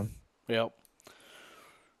is using. Yep.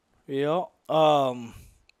 Yeah.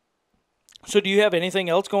 So do you have anything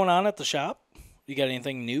else going on at the shop? You got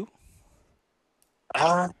anything new?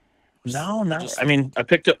 No, not. I mean, I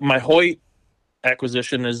picked up my Hoyt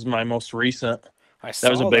acquisition is my most recent. That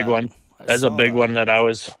was a big one. That's a big one that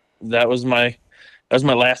was my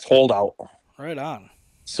last holdout. Right on.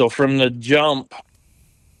 So from the jump,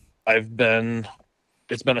 it's been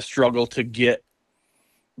a struggle to get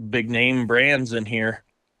big name brands in here.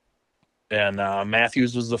 And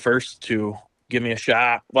Matthews was the first to give me a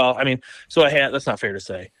shot. Well, I mean, so that's not fair to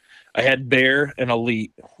say. I had Bear and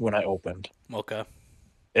Elite when I opened. Okay.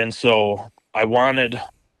 And so I wanted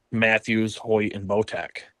Matthews, Hoyt, and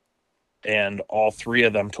Bowtech. And all three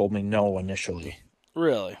of them told me no initially.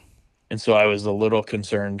 Really? And so I was a little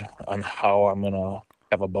concerned on how I'm going to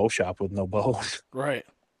have a bow shop with no bows. Right.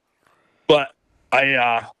 But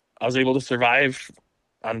I was able to survive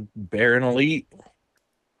on Bear and Elite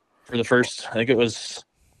for the first, I think it was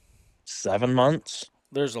 7 months.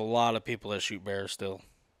 There's a lot of people that shoot bears still.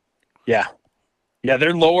 Yeah. Yeah,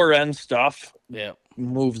 their lower end stuff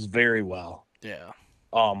moves very well. Yeah.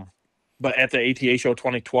 But at the ATA show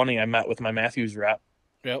 2020, I met with my Matthews rep.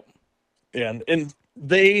 Yep. And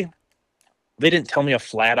they didn't tell me a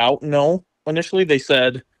flat out no initially. They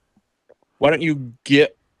said, why don't you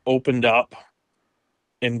get opened up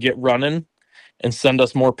and get running and send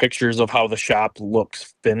us more pictures of how the shop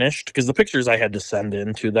looks finished? Because the pictures I had to send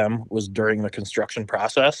in to them was during the construction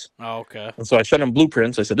process. Oh, okay. And so I sent them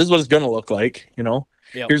blueprints. I said, this is what it's going to look like.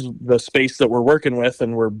 Here's the space that we're working with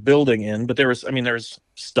and we're building in. But there was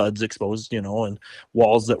studs exposed, and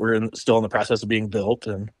walls that were still in the process of being built,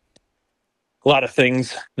 and a lot of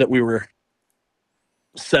things that we were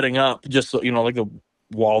setting up, just so, like the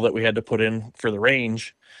wall that we had to put in for the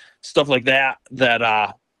range, stuff like that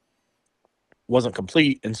wasn't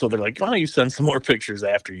complete. And so they're like, why don't you send some more pictures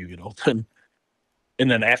after you get open?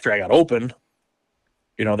 And then after I got open,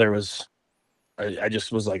 I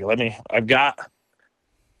just was like, I've got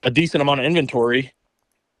a decent amount of inventory.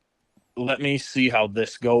 Let me see how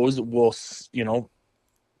this goes. We'll,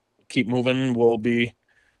 keep moving.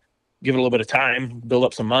 Give it a little bit of time, build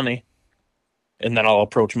up some money, and then I'll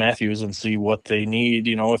approach Matthews and see what they need,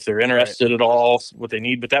 if they're interested at all, what they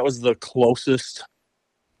need. But that was the closest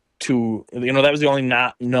to, that was the only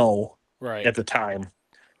no at the time.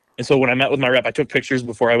 And so when I met with my rep, I took pictures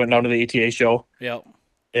before I went down to the ATA show. Yep.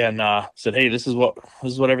 And said, hey, this is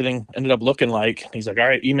what everything ended up looking like. He's like, all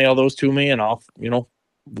right, email those to me, and I'll,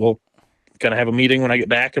 we'll kind of have a meeting when I get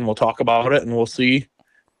back, and we'll talk about it, and we'll see.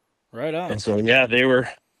 Right on. And so, yeah,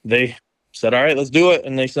 they said, all right, let's do it.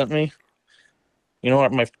 And they sent me,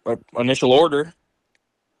 my initial order.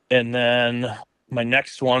 And then my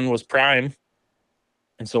next one was Prime.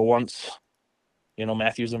 And so once,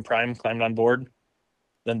 Matthews and Prime climbed on board,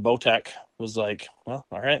 then Bowtech was like, well,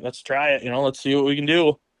 all right, let's try it. Let's see what we can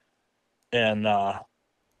do. And,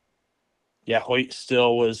 Hoyt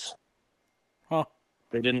still was,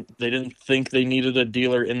 they didn't think they needed a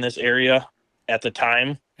dealer in this area at the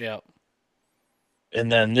time. Yeah.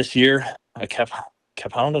 And then this year I kept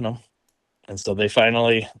hounding them. And so they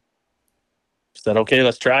finally said, okay,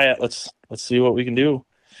 let's try it. Let's see what we can do.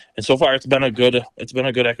 And so far it's been a good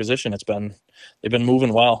acquisition. They've been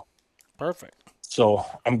moving well. Perfect. So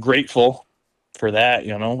I'm grateful for that.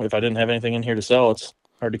 If I didn't have anything in here to sell, it's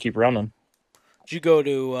hard to keep running. Did you go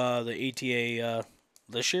to the ETA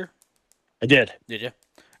this year? I did. Did you?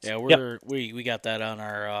 Yeah, we got that on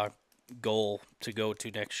our goal to go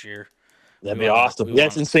to next year. That'd be awesome. Yeah,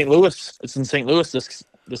 it's in St. Louis. It's in St. Louis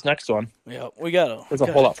this next one. Yeah, there's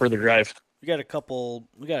a whole lot further drive. We got to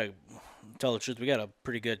tell the truth, we got a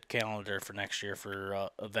pretty good calendar for next year for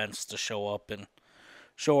events to show up and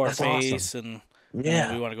show our face. Awesome.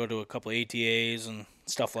 And we want to go to a couple of ATAs and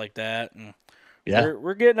stuff like that. And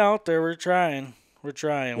we're getting out there. We're trying.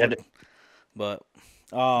 Yeah, but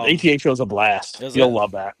the ATA show's a blast. You'll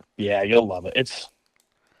love that. Yeah, you'll love it.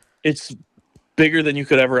 It's bigger than you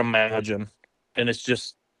could ever imagine, and it's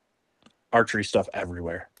just archery stuff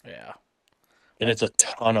everywhere. Yeah, and it's a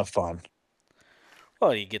ton of fun.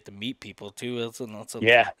 Well, you get to meet people too. I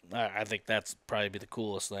think that's probably be the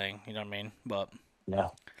coolest thing. You know what I mean? But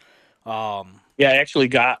I actually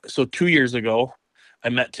got 2 years ago. I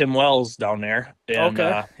met Tim Wells down there. And,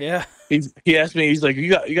 yeah. He asked me. He's like, "You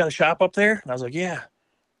got a shop up there?" And I was like, "Yeah."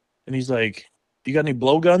 And he's like, you got any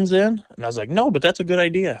blowguns in? And I was like, no, but that's a good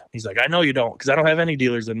idea. He's like, I know you don't, because I don't have any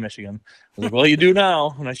dealers in Michigan. I was like, well, you do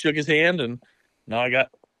now. And I shook his hand, and now I got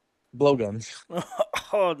blowguns.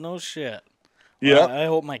 Oh, no shit. Yeah. Well, I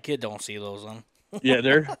hope my kid don't see those then.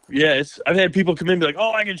 I've had people come in and be like,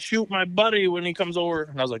 oh, I can shoot my buddy when he comes over.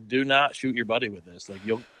 And I was like, do not shoot your buddy with this. Like,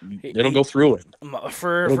 it'll go through him.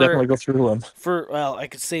 It'll definitely go through him. Well, I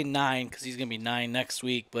could say 9 because he's going to be 9 next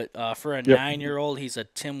week. But for a 9-year-old, he's a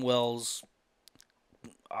Tim Wells,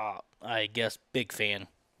 I guess, biggest fan.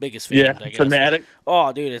 Yeah, I guess. fanatic.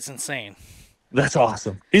 Oh, dude, it's insane. That's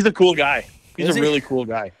awesome. He's a cool guy. He's a really cool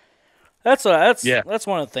guy. That's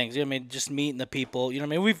one of the things. I mean, just meeting the people. You know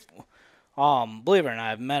what I mean? We've believe it or not,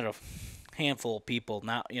 I've met a handful of people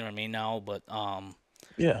now. You know what I mean now, but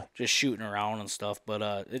just shooting around and stuff.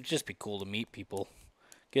 But it'd just be cool to meet people,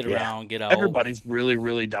 get around, get out. Everybody's really,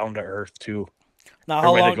 really down to earth too. Now,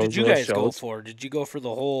 how long did you guys go for? Did you go for the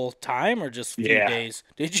whole time or just a few days?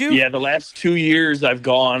 Did you? Yeah, the last 2 years I've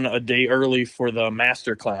gone a day early for the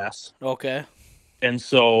master class. Okay. And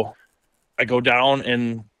so I go down,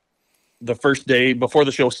 and the first day before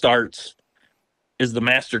the show starts is the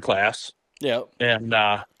master class. Yeah. And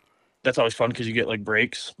that's always fun because you get like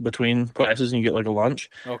breaks between classes and you get like a lunch.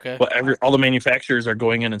 Okay. But all the manufacturers are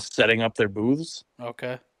going in and setting up their booths.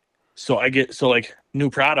 Okay. So like new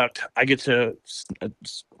product, I get to,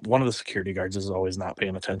 one of the security guards is always not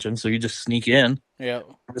paying attention. So you just sneak in. Yeah.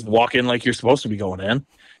 Just walk in like you're supposed to be going in.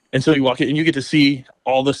 And so you walk in and you get to see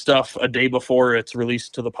all the stuff a day before it's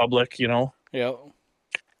released to the public, you know? Yeah.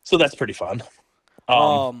 So that's pretty fun.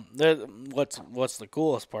 What's the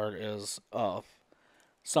coolest part is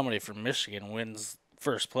somebody from Michigan wins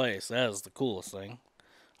first place. That is the coolest thing.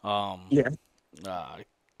 Oh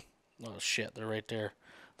shit, they're right there.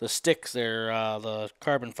 The sticks, they're the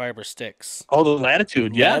carbon fiber sticks. Oh, the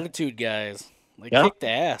Latitude, yeah. Latitude guys. They kicked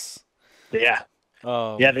ass. Yeah.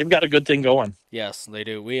 They've got a good thing going. Yes, they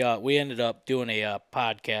do. We ended up doing a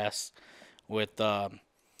podcast with a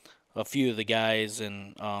few of the guys,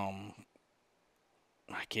 and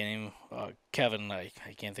I can't even Kevin. I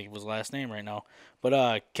can't think of his last name right now,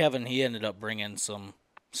 but Kevin, he ended up bringing some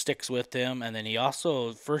sticks with him, and then he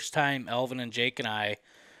also first time Elvin and Jake and I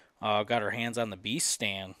got our hands on the Beast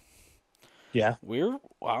stand. Yeah,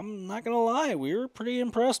 I'm not gonna lie, we were pretty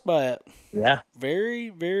impressed by it. Yeah, very,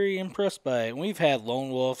 very impressed by it. And we've had Lone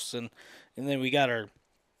Wolves, and then we got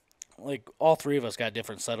all three of us got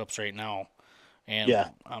different setups right now.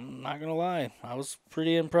 And I'm not gonna lie, I was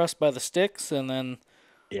pretty impressed by the sticks, and then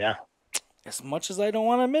as much as I don't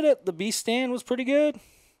want to admit it, the Beast stand was pretty good.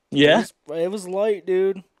 Yeah, it was light,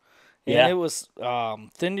 dude. And it was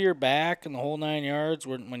thin to your back and the whole 9 yards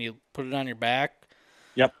when you put it on your back.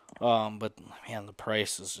 Yep. But man, the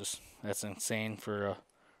price is that's insane for a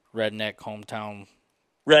redneck hometown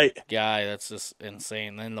guy. That's just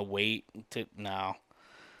insane. Then the weight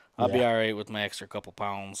I'll be all right with my extra couple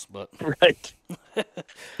pounds, but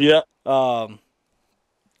yeah.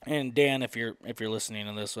 And Dan, if you're listening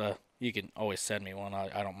to this, you can always send me one.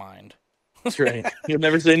 I don't mind. That's right. You'll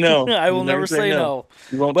never say no. I will never say no.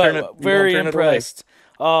 You won't but turn it. Very impressed.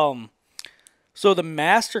 So the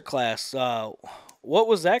master class, what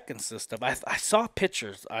was that consist of? I saw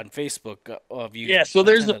pictures on Facebook of you. Yeah, so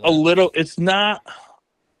there's a little. It's not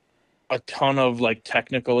a ton of like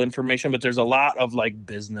technical information, but there's a lot of like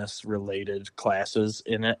business related classes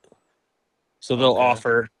in it. So they'll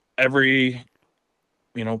offer every,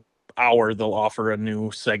 hour they'll offer a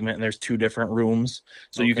new segment, and there's 2 different rooms.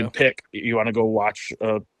 So you can pick, you want to go watch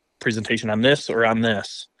a presentation on this or on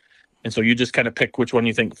this. And so you just kind of pick which one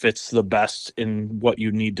you think fits the best in what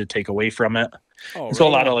you need to take away from it. So a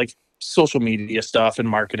lot of like social media stuff and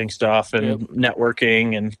marketing stuff and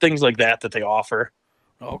networking and things like that they offer.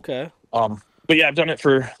 Okay. But yeah, I've done it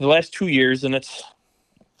for the last 2 years, and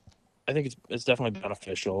I think it's definitely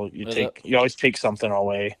beneficial. You always take something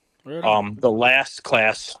away. Really? The last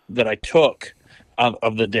class that I took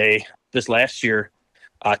of the day this last year,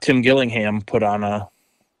 Tim Gillingham put on a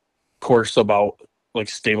course about like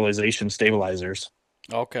stabilizers.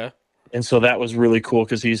 Okay. And so that was really cool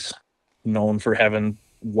because he's known for having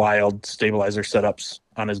wild stabilizer setups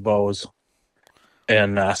on his bows.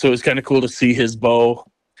 And so it was kind of cool to see his bow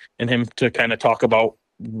and him to kind of talk about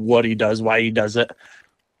what he does, why he does it,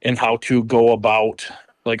 and how to go about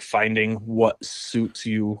like finding what suits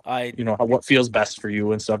you, what feels best for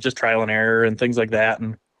you and stuff, just trial and error and things like that.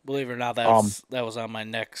 And believe it or not, that was on my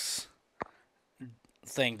next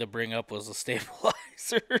thing to bring up was a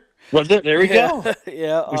stabilizer. Was it? There we go.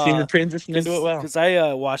 Yeah. We seem to transition into it well. Because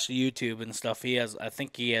I watched the YouTube and stuff. I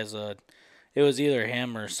think he has a it was either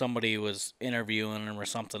him or somebody was interviewing him or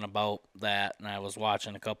something about that, and I was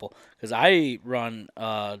watching a couple because I run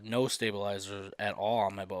no stabilizer at all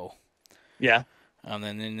on my bow. Yeah. And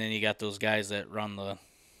then you got those guys that run the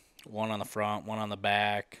one on the front, one on the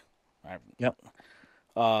back. Yep.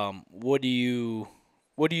 What do you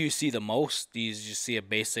see the most? Do you just see a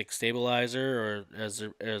basic stabilizer, or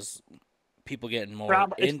as people getting more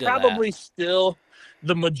It's into probably still,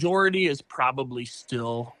 the majority is probably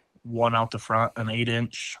still one out the front, an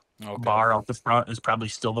 8-inch bar out the front is probably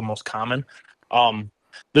still the most common.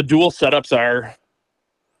 The dual setups are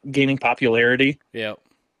gaining popularity. Yep.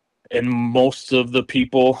 And most of the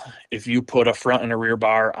people, if you put a front and a rear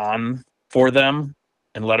bar on for them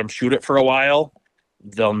and let them shoot it for a while,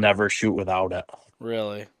 they'll never shoot without it.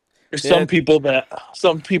 Really? There's some people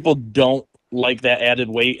don't like that added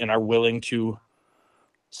weight and are willing to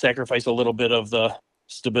sacrifice a little bit of the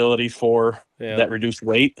stability for that reduced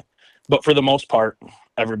weight. But for the most part,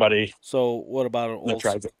 everybody. So what about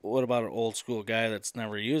an old school guy that's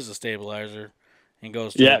never used a stabilizer and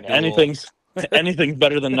goes to a dual? anything's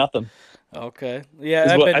better than nothing. Okay.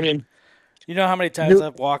 Yeah, you know how many times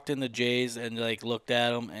I've walked in the Jays and like looked at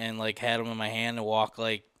them and like had them in my hand and walk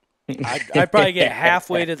like I'd probably get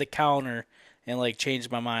halfway to the counter and like change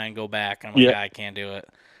my mind and go back. I'm like, I can't do it.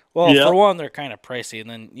 Well, for one, they're kind of pricey, and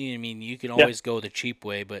then you can always go the cheap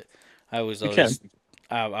way, but I've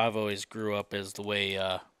always grew up as the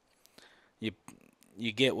way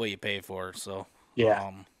you get what you pay for. So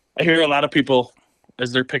I hear a lot of people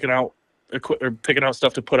as they're picking out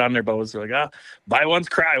stuff to put on their bows. They're like, buy once,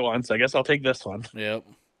 cry once. I guess I'll take this one. Yep.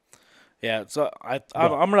 Yeah. So I'm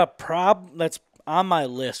gonna that's on my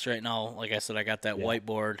list right now. Like I said, I got that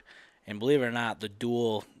whiteboard, and believe it or not, the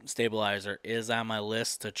dual stabilizer is on my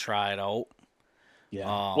list to try it out. Yeah.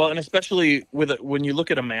 Well, and especially when you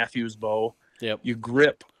look at a Matthews bow, you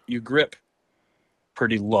grip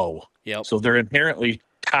pretty low. Yep. So they're inherently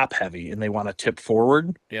top heavy, and they want to tip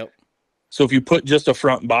forward. Yep. So if you put just a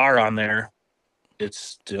front bar on there, it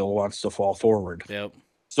still wants to fall forward. Yep.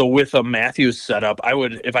 So with a Matthews setup,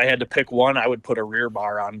 if I had to pick one, I would put a rear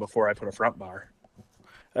bar on before I put a front bar.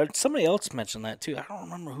 Somebody else mentioned that too. I don't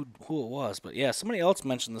remember who it was, but yeah, somebody else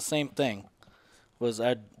mentioned the same thing.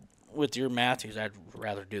 With your Matthews, I'd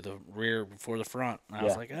rather do the rear before the front. And I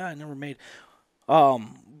was like, I never made.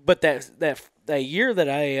 But that year that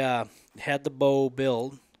I had the bow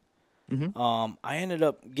build. Mm-hmm. I ended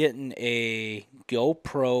up getting a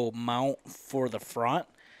GoPro mount for the front,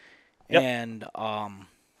 and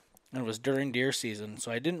it was during deer season, so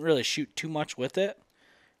I didn't really shoot too much with it,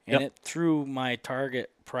 and it threw my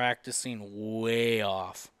target practicing way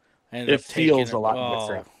off. It feels a lot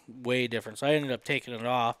different. Way different. So I ended up taking it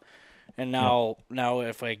off, and now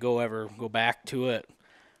if I go back to it,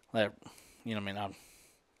 like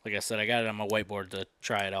like I said, I got it on my whiteboard to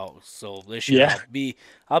try it out. So this year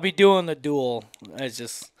I'll be doing the dual. I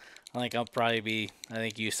think I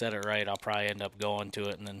think you said it right. I'll probably end up going to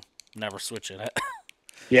it and then never switching it.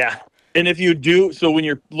 Yeah. And if you do, so when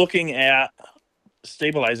you're looking at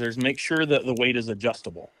stabilizers, make sure that the weight is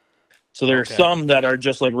adjustable. So there are some that are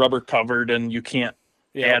just like rubber covered and you can't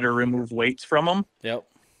add or remove weights from them. Yep.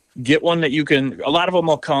 Get one that a lot of them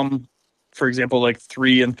will come, for example, like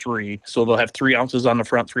 3 and 3. So they'll have 3 ounces on the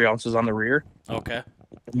front, 3 ounces on the rear. Okay.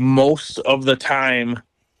 Most of the time,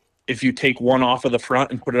 if you take one off of the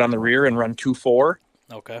front and put it on the rear and run 2-4,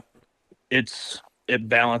 it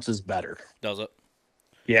balances better. Does it?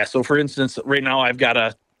 Yeah. So for instance, right now I've got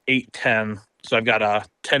a 8-10. So I've got a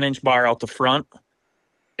 10-inch bar out the front,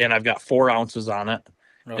 and I've got 4 ounces on it.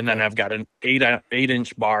 Okay. And then I've got an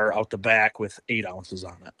 8-inch bar out the back with 8 ounces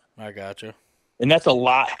on it. I gotcha. And that's a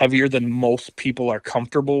lot heavier than most people are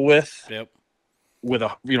comfortable with. Yep. With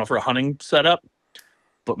for a hunting setup.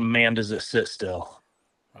 But man, does it sit still.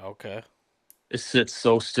 Okay. It sits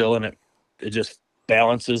so still, and it just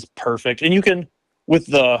balances perfect. And you can, with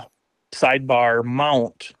the sidebar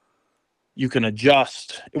mount, you can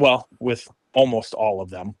adjust, with almost all of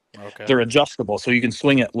them. Okay. They're adjustable, so you can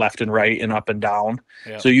swing it left and right and up and down.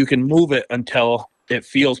 Yep. So you can move it until it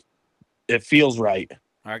feels right.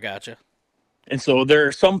 I gotcha. And so there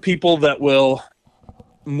are some people that will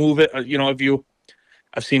move it.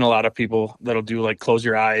 I've seen a lot of people that'll do like close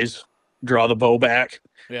your eyes, draw the bow back,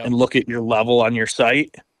 and look at your level on your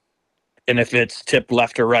sight. And if it's tipped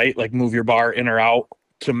left or right, like move your bar in or out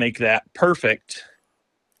to make that perfect.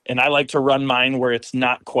 And I like to run mine where it's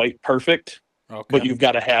not quite perfect, but you've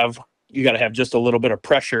got to have just a little bit of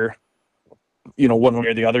pressure, one way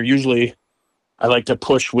or the other. Usually I like to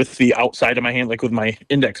push with the outside of my hand, like with my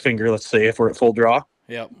index finger, let's say, if we're at full draw.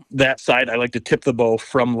 Yep. that side, I like to tip the bow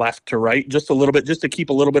from left to right just a little bit, just to keep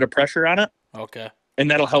a little bit of pressure on it. Okay.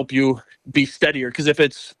 And that'll help you be steadier. Because if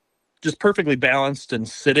it's just perfectly balanced and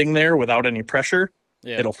sitting there without any pressure,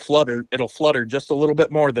 Yeah. it'll flutter just a little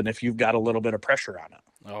bit more than if you've got a little bit of pressure on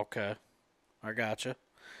it. Okay. I gotcha.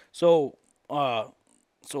 So,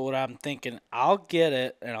 so what I'm thinking, I'll get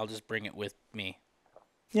it and I'll just bring it with me.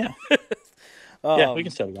 Yeah. Yeah, we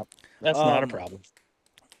can set it up. That's not a problem.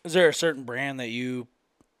 Is there a certain brand that you've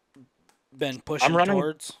been pushing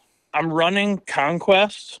towards? I'm running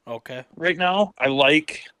Conquest Okay. right now. I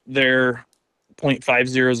like their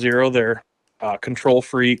 .500, their Control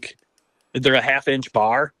Freak. They're a 1/2-inch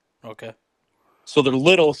bar. Okay. So they're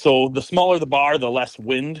little. So the smaller the bar, the less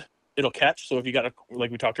wind it'll catch. So if you got like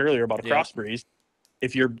we talked earlier about a cross breeze,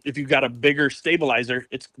 if you've got a bigger stabilizer,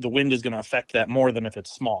 the wind is going to affect that more than if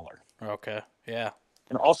it's smaller. Okay. Yeah.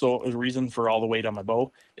 And also a reason for all the weight on my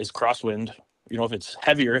bow is crosswind. If it's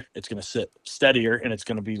heavier, it's going to sit steadier and it's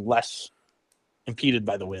going to be less impeded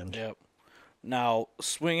by the wind. Yep. Now,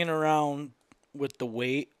 swinging around with the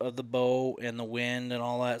weight of the bow and the wind and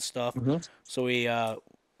all that stuff. Mm-hmm. So we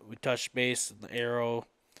touched base the arrow.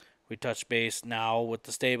 We touched base now with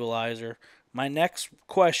the stabilizer. My next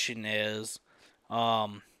question is, I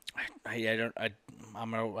know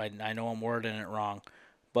I'm wording it wrong,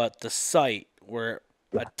 but the sight where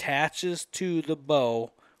it attaches to the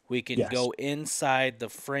bow, we can go inside the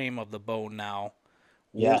frame of the bow now.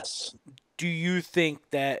 Yes. Do you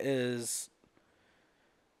think that is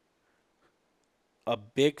a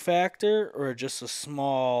big factor or just a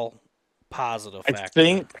small positive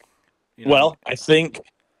factor? I think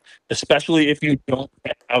especially if you don't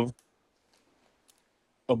have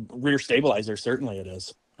a rear stabilizer, certainly it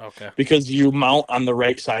is. Okay. Because you mount on the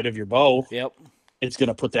right side of your bow. Yep. It's going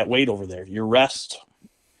to put that weight over there. Your rest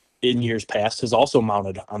in years past has also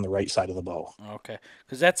mounted on the right side of the bow. Okay.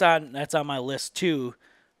 Because that's on my list too.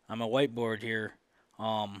 On my whiteboard here.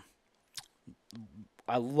 I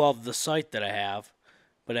love the sight that I have,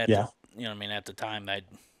 but at the time I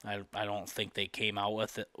don't think they came out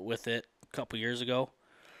with it a couple years ago.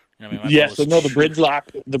 The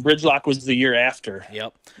bridge lock was the year after.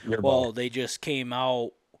 Yep. Well, they just came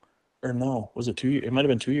out. Or no, was it 2 years? It might have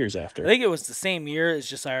been 2 years after. I think it was the same year. It's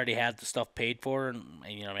just I already had the stuff paid for, and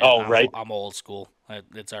I'm old school.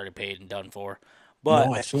 It's already paid and done for. But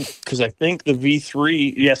no, I think the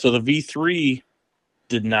V3. Yeah, so the V3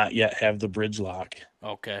 did not yet have the bridge lock.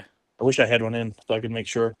 Okay. I wish I had one in so I could make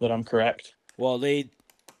sure that I'm correct. Well, the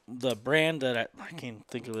brand that I can't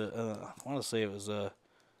think of it. I want to say it's a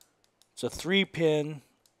 3-pin,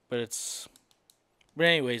 but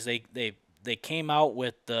anyways, they came out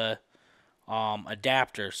with the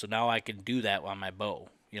adapter, so now I can do that on my bow.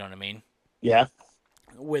 You know what I mean? Yeah.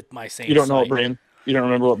 With my same. You don't know sight. what brand? You don't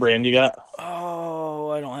remember what brand you got? Oh,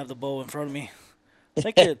 I don't have the bow in front of me. I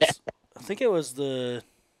think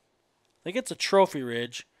it's a Trophy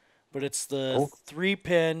Ridge, but it's the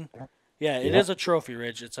 3-pin. Yeah, it is a Trophy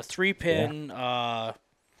Ridge. It's a 3-pin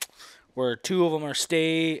where 2 of them are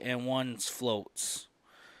stay and 1 floats.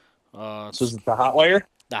 So is it the hot wire?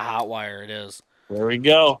 The hot wire, it is. There we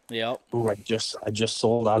go. Yep. Ooh, I just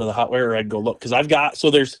sold out of the hot wire. I'd go look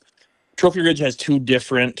because there's Trophy Ridge has 2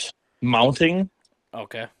 different mounting.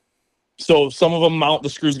 Okay. So some of them the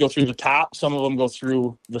screws go through the top, some of them go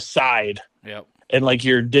through the side. Yep. And like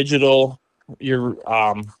your digital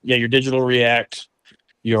React,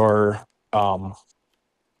 your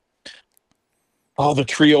the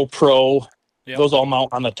Trio Pro, those all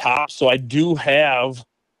mount on the top. So I do have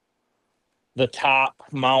the top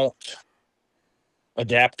mount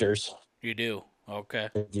adapters. You do. Okay.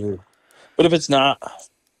 I do. But if it's a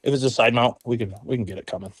side mount, we can get it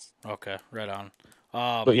coming. Okay, right on.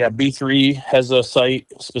 But yeah, B3 has a sight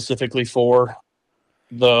specifically for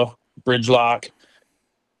the bridge lock.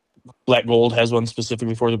 Black Gold has one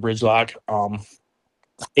specifically for the bridge lock.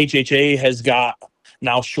 HHA has got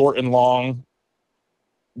now short and long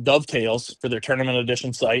dovetails for their tournament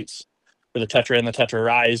edition sights for the Tetra and the Tetra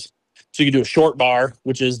Rise. So you can do a short bar,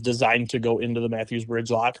 which is designed to go into the Matthews bridge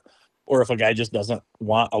lock, or if a guy just doesn't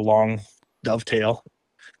want a long dovetail.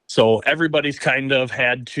 So everybody's kind of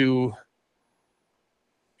had to,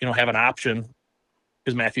 have an option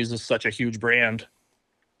because Matthews is such a huge brand.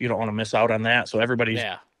 You don't want to miss out on that. So everybody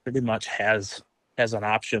pretty much has an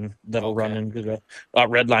option that'll run into the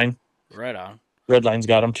Redline. Right on. Redline's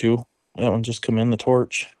got them too. That one just come in the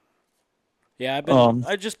torch. Yeah,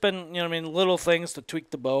 I've just been, little things to tweak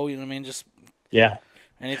the bow. Just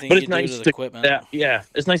anything. But you it's nice do to the to equipment.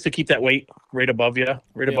 It's nice to keep that weight right above you,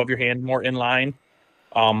 above your hand, more in line.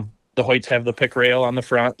 The Hoyts have the pick rail on the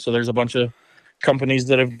front, so there's a bunch of companies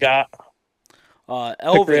that have got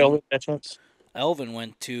Elvin attachments. Elvin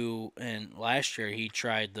went to, and last year he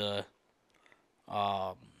tried the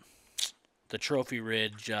Trophy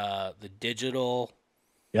Ridge, the digital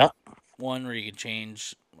one where you can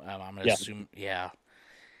change. I'm gonna assume,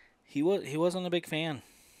 He wasn't a big fan.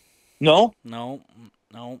 No,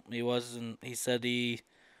 he wasn't. He said he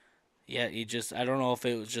just, I don't know if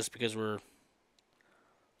it was just because we're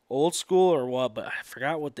old school or what, but I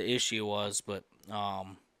forgot what the issue was. But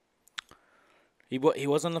he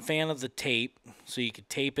wasn't a fan of the tape, so you could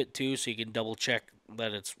tape it too, so you can double check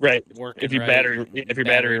that it's working. If your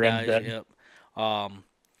battery runs dead. Yep.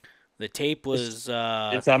 The tape was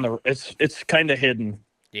it's kind of hidden.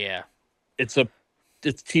 Yeah. It's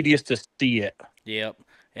tedious to see it. Yep.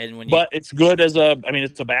 And but it's good as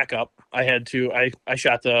it's a backup. I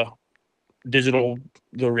shot the digital,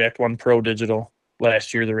 the React 1 Pro digital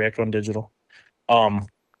last year, the React 1 digital. I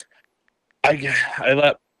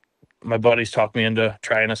let my buddies talk me into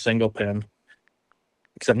trying a single pin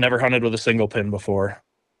because I've never hunted with a single pin before.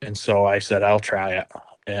 And so I said, I'll try it.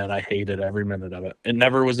 And I hated every minute of it. It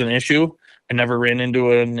never was an issue. I never ran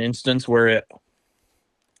into an instance where it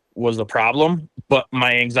was a problem, but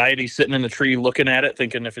my anxiety sitting in the tree looking at it,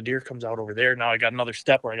 thinking if a deer comes out over there, now I got another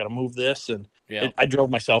step where I got to move this. And I drove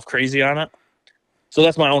myself crazy on it. So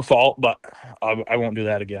that's my own fault, but I won't do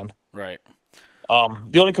that again. Right.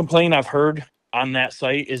 The only complaint I've heard on that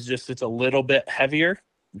site is just it's a little bit heavier.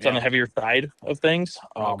 It's on the heavier side of things.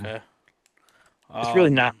 Okay. It's really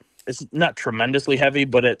not. It's not tremendously heavy,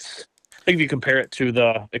 but I think if you compare it to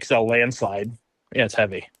the Excel landslide, it's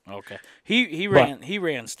heavy. Okay. He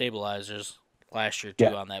ran stabilizers last year too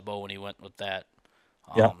on that bow when he went with that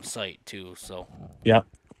site too. So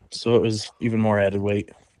so it was even more added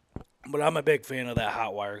weight. But I'm a big fan of that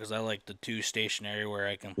hot wire because I like the 2 stationary where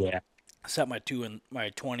I can set my 2 and my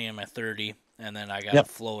 20 and my 30, and then I got a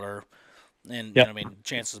floater. And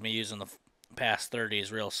chances of me using the past 30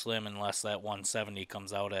 is real slim unless that 170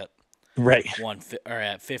 comes out at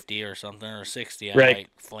at 50 or something, or 60. I might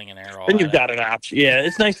fling an arrow. Then you've got an option. Yeah,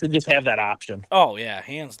 it's nice to just have that option. Oh yeah,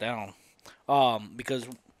 hands down. Because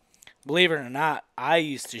believe it or not, I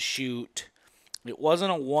used to shoot. It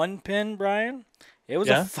wasn't a 1 pin, Brian. It was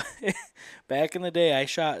back in the day. I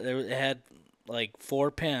shot. It had like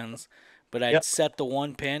 4 pins, but I'd set the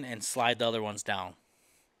 1 pin and slide the other ones down.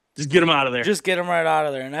 Just get them out of there. Just get them right out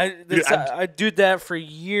of there. And I did that for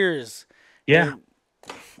years. Yeah. And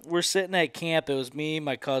we're sitting at camp. It was me,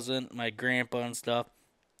 my cousin, my grandpa, and stuff.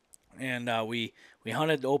 And we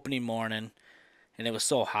hunted the opening morning, and it was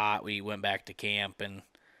so hot. We went back to camp, and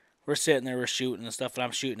we're sitting there, we're shooting and stuff, and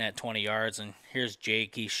I'm shooting at 20 yards, and here's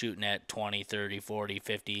Jake. He's shooting at 20, 30, 40,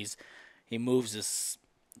 50s. He moves his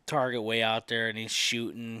target way out there, and he's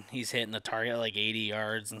shooting. He's hitting the target at like 80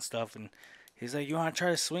 yards and stuff, and he's like, you want to try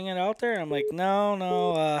to swing it out there? I'm like,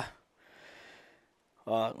 no.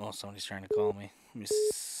 Well, somebody's trying to call me. Let me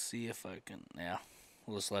see if I can. Yeah,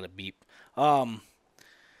 we'll just let it beep.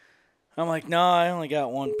 I'm like, no, I only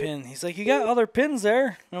got 1 pin. He's like, you got other pins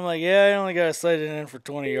there? I'm like, yeah, I only got to slide it in for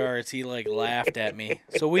 20 yards. He like laughed at me.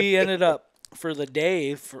 So we ended up, for the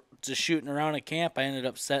day, for just shooting around at camp, I ended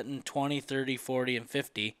up setting 20, 30, 40, and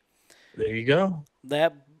 50. There you go.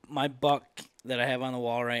 My buck that I have on the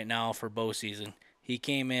wall right now for bow season, he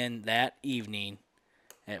came in that evening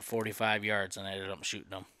at 45 yards, and I ended up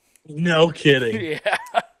shooting him. No kidding. Yeah.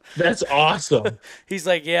 That's awesome. He's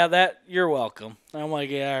like, yeah, you're welcome. I'm like,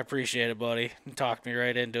 yeah, I appreciate it, buddy. He talked me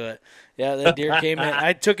right into it. Yeah, that deer came in.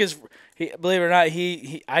 I took believe it or not,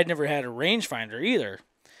 I'd never had a rangefinder either.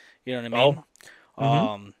 You know what I mean?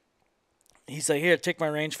 Oh. He's like, here, take my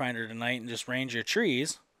rangefinder tonight and just range your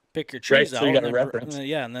trees. Pick your trees out. So you got a reference.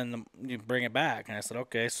 And then you bring it back. And I said,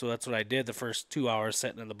 okay. So that's what I did the first 2 hours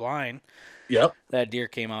sitting in the blind. Yep. That deer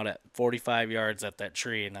came out at 45 yards at that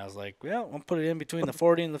tree, and I was like, well, I'll put it in between the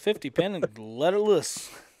 40 and the 50 pin and let it loose.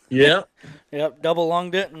 Yeah. Yep, double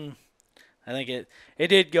lunged it, and I think it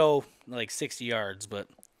did go like 60 yards, but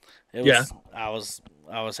it was I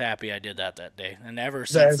was happy I did that day. And ever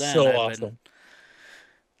since then, so awesome.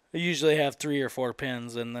 I usually have 3 or 4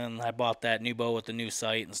 pins, and then I bought that new bow with the new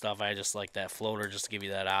sight and stuff. I just like that floater just to give you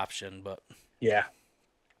that option, but yeah.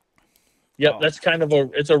 Yep, that's kind of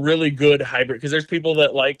it's a really good hybrid because there's people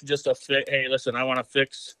that like just hey, listen, I want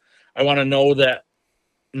to know that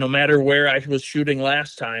no matter where I was shooting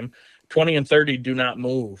last time, 20 and 30 do not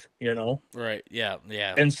move, you know? Right, yeah.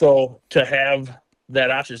 And so to have that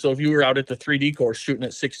option, so if you were out at the 3D course shooting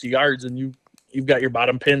at 60 yards and you've got your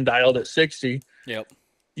bottom pin dialed at 60, yep.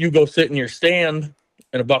 You go sit in your stand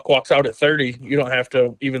and a buck walks out at 30, you don't have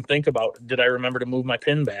to even think about, did I remember to move my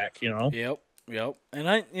pin back, you know? Yep. And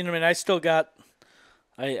I still got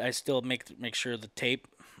I still make sure the tape.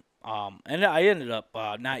 And I ended up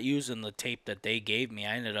not using the tape that they gave me.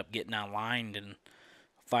 I ended up getting online and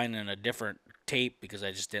finding a different tape because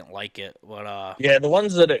I just didn't like it. But Yeah, the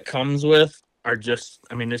ones that it comes with are just,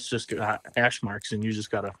 I mean, it's just got hash marks, and you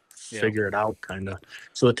just got to figure it out, kind of.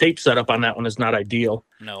 So the tape setup on that one is not ideal.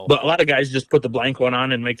 no. But a lot of guys just put the blank one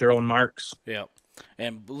on and make their own marks. Yeah.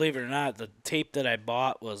 And believe it or not, the tape that I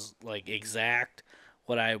bought was like exact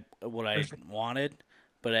what I wanted.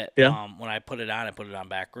 But when I put it on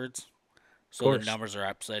backwards, so the numbers are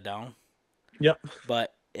upside down. Yep.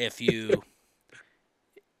 But if you're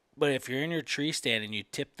in your tree stand and you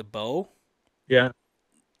tip the bow, yeah,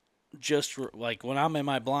 just like when I'm in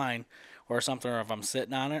my blind or something, or if I'm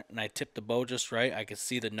sitting on it and I tip the bow just right, I can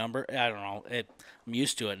see the number. I don't know. I'm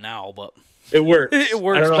used to it now, but it works. It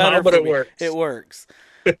works I don't know better, how, but for it me. works. It works.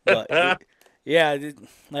 But that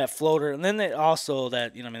floater, and then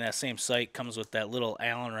that same sight comes with that little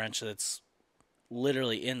Allen wrench that's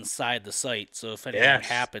literally inside the sight. So if anything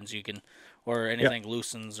happens, you can, or anything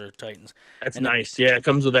loosens or tightens. That's nice. Yeah, it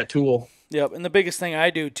comes with that tool. Yep. And the biggest thing I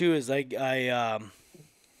do too is I got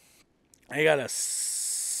a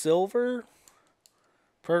silver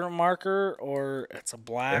permanent marker, or it's a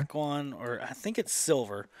black one, or I think it's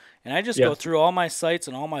silver. And I just go through all my sights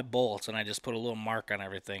and all my bolts, and I just put a little mark on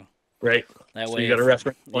everything. Right. That so way you got a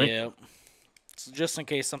reference point. Yeah. So just in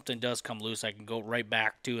case something does come loose, I can go right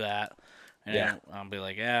back to that, and I'll be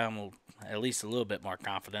like, I'm at least a little bit more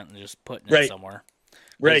confident in just putting it somewhere.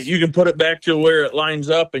 Right. You can put it back to where it lines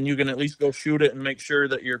up, and you can at least go shoot it and make sure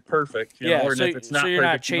that you're perfect. You know? Or So, if it's not you're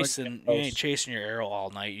perfect, you ain't chasing your arrow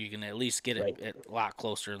all night. You can at least get it a lot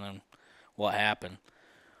closer than what happened.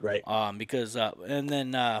 Right. Because and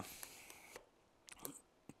then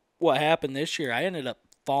what happened this year, I ended up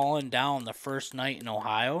falling down the first night in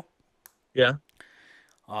Ohio. Yeah.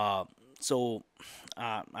 So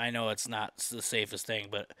I know it's not the safest thing,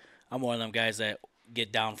 but I'm one of them guys that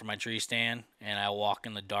get down from my tree stand and I walk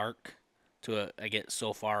in the dark I get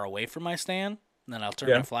so far away from my stand, and then I'll turn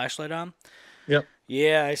my flashlight on. Yep.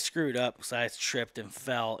 Yeah, I screwed up because I tripped and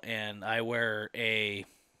fell, and I wear a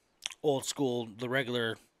old school, the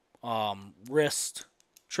regular wrist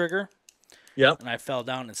trigger. Yep. And I fell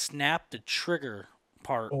down and snapped the trigger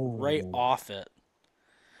part right off it.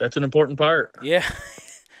 That's an important part. Yeah.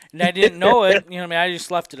 And I didn't know it. You know what I mean? I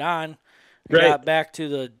just left it on. I got back to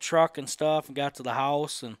the truck and stuff and got to the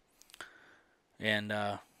house and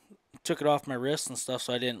took it off my wrist and stuff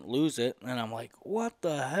so I didn't lose it. And I'm like, what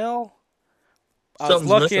the hell? I was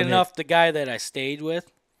lucky enough, the guy that I stayed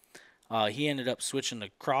with, he ended up switching to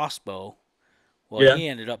crossbow. Well, he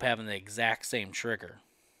ended up having the exact same trigger.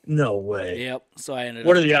 No way. Yep. So I ended up.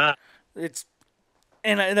 What are the odds?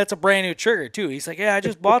 And that's a brand new trigger, too. He's like, yeah, I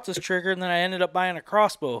just bought this trigger, and then I ended up buying a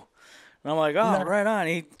crossbow. And I'm like, oh, right on.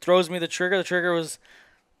 He throws me the trigger. The trigger was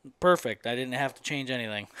perfect. I didn't have to change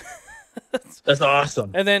anything. That's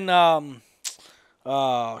awesome. And then,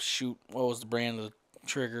 oh, shoot. What was the brand of the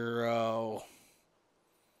trigger? Oh,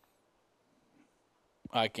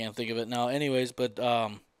 I can't think of it now. Anyways, but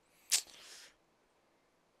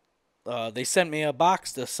they sent me a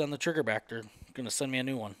box to send the trigger back. They're going to send me a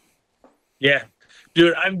new one. Yeah.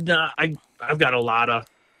 Dude, I've got a lot of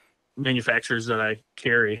manufacturers that I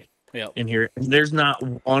carry in here. There's not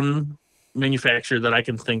one manufacturer that I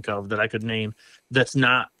can think of that I could name that's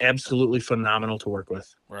not absolutely phenomenal to work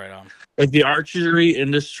with. Right on. Like the archery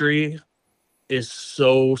industry is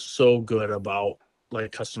so good about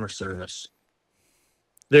like customer service.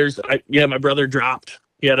 My brother dropped.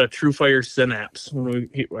 He had a TrueFire Synapse when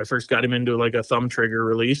I first got him into like a thumb trigger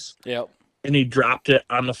release. Yep. And he dropped it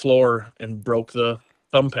on the floor and broke the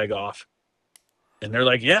thumb peg off. And they're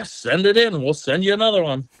like, yes, send it in. We'll send you another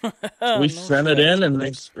one. We sent it in, and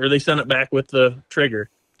they sent it back with the trigger.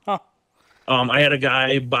 Huh. I had a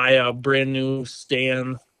guy buy a brand new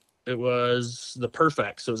stand. It was the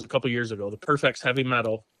Perfex. It was a couple years ago. The Perfex heavy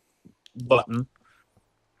metal button.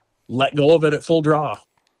 Let go of it at full draw.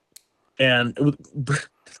 And it was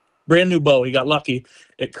brand new bow. He got lucky.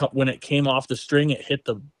 When it came off the string, it hit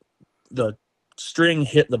the string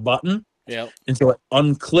hit the button. Yep. And so it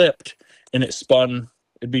unclipped and it spun.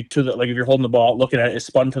 It'd be to the, like if you're holding the ball, looking at it, it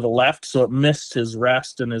spun to the left. So it missed his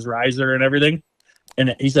rest and his riser and everything.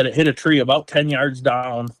 And he said it hit a tree about 10 yards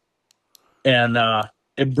down, and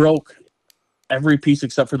it broke every piece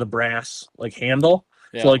except for the brass like handle.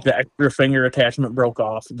 Yeah. So like the extra finger attachment broke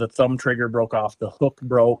off, the thumb trigger broke off, the hook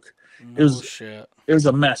broke. It was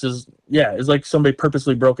a mess. It was like somebody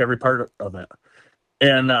purposely broke every part of it.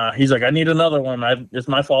 And he's like, I need another one. It's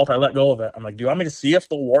my fault. I let go of it. I'm like, do you want me to see if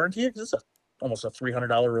they'll warranty it? Because it's almost a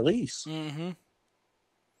 $300 release. Mm-hmm.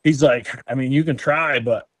 he's like, I mean, you can try,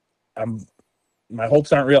 but my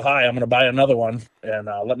hopes aren't real high. I'm going to buy another one and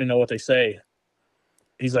let me know what they say.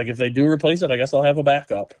 He's like, if they do replace it, I guess I'll have a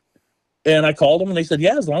backup. And I called them and they said,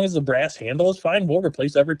 yeah, as long as the brass handle is fine, we'll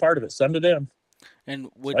replace every part of it. Send it in. And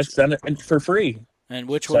So I sent it for free. And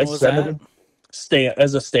which So one I was sent that? it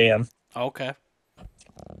as a stand. Okay.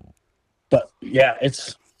 But yeah,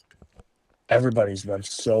 everybody's been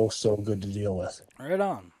so good to deal with. Right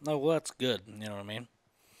on. No, well, that's good. You know what I mean?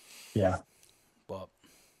 Yeah. But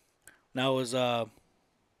now is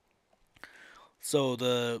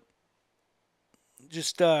so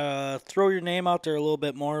just throw your name out there a little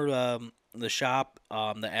bit more. The shop,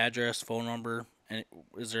 the address, phone number, and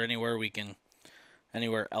is there anywhere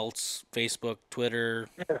else? Facebook, Twitter.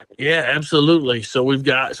 Yeah, absolutely. So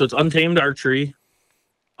it's Untamed Archery.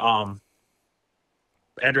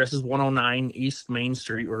 Address is 109 East Main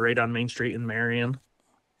Street. We're right on Main Street in Marion.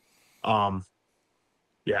 I'm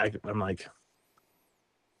like,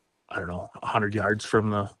 I don't know, 100 yards from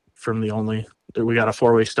the only. We got a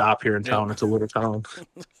 4-way stop here in town. Yep. It's a little town,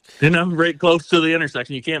 and I'm right close to the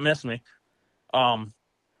intersection. You can't miss me. Yeah,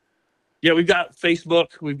 we've got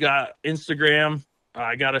Facebook, we've got Instagram.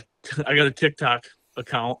 I got a TikTok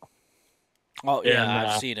account. Oh yeah, and,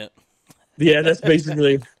 I've seen it. Yeah, that's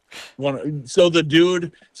basically one. So the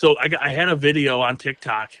dude, I had a video on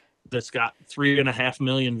TikTok that's got 3.5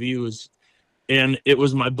 million views, and it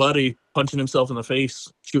was my buddy punching himself in the face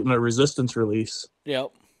shooting a resistance release.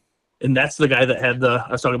 Yep. And that's the guy that had I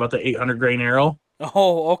was talking about the 800 grain arrow.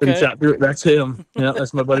 Oh, okay. That's him. Yeah,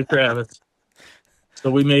 that's my buddy Travis. So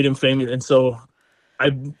we made him famous, and so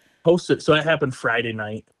I posted. So that happened Friday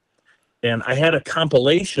night, and I had a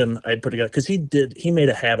compilation I'd put together because he made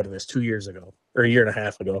a habit of this 2 years ago or a year and a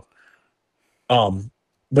half ago.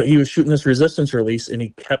 But he was shooting this resistance release, and he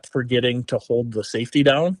kept forgetting to hold the safety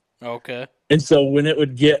down. Okay. And so when it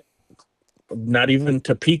would get not even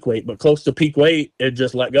to peak weight, but close to peak weight, it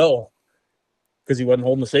just let go because he wasn't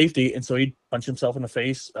holding the safety. And so he'd punch himself in the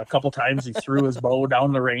face a couple times. He threw his bow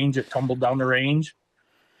down the range. It tumbled down the range.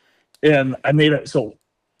 And I made it. So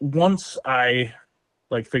once I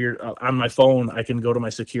figured on my phone, I can go to my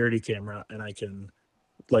security camera and I can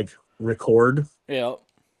record. Yeah.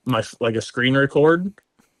 A screen record.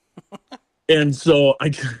 And so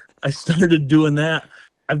I started doing that.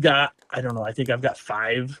 I think I've got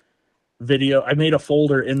 5 video. I made a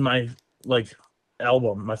folder in my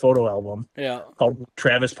album, my photo album. Yeah. Called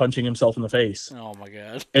Travis punching himself in the face. Oh my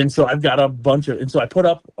god. And so I've got a bunch of, and so I put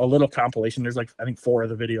up a little compilation. There's I think 4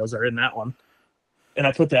 of the videos are in that one. And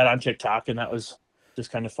I put that on TikTok, and that was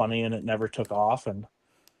just kind of funny, and it never took off. And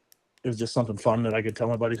it was just something fun that I could tell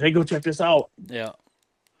my buddies, hey, go check this out. Yeah.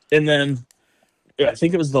 And then I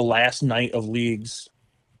think it was the last night of leagues,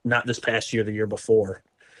 not this past year, the year before.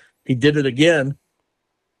 He did it again.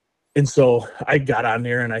 And so I got on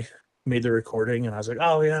there and I made the recording, and I was like,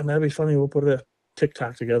 oh yeah, that'd be funny. We'll put a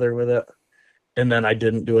TikTok together with it. And then I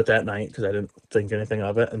didn't do it that night because I didn't think anything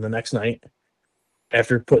of it. And the next night,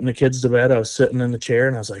 after putting the kids to bed, I was sitting in the chair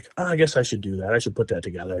and I was like, oh, I guess I should do that. I should put that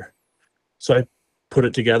together. So I put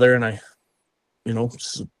it together and I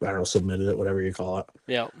submitted it, whatever you call it.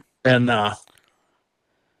 Yeah. And I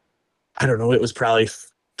don't know, it was probably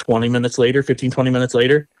 20 minutes later, 15, 20 minutes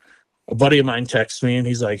later, a buddy of mine texts me and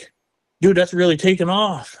he's like, dude, that's really taken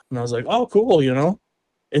off. And I was like, oh, cool,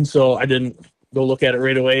 And so I didn't go look at it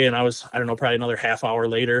right away. And I was, probably another half hour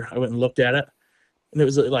later, I went and looked at it. And it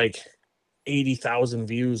was 80,000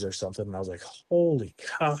 views or something. And I was like, holy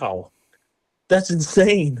cow, that's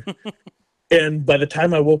insane. And by the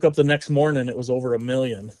time I woke up the next morning, it was over 1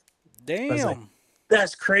 million. Damn. I was like,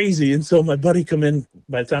 that's crazy. And so my buddy come in,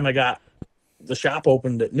 by the time I got the shop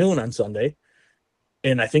opened at noon on Sunday,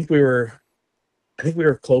 and I think we were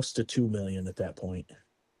close to 2 million at that point.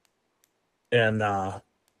 And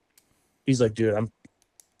he's like, dude, I'm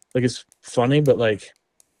it's funny, but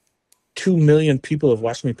 2 million people have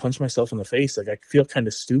watched me punch myself in the face. I feel kind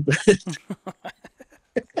of stupid.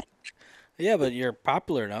 Yeah, but you're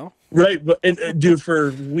popular now. Right. But dude,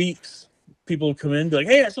 for weeks, people would come in and be like,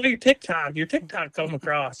 hey, I saw your TikTok come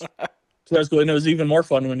across. So that's cool. And it was even more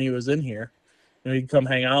fun when he was in here. He'd come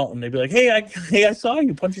hang out and they'd be like, hey, I saw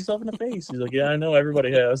you punch yourself in the face. He's like, yeah, I know,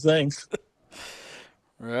 everybody has. Thanks.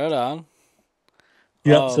 Right on.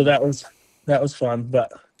 Yep. So that was fun,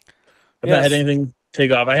 but I've not had anything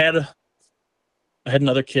take off. I had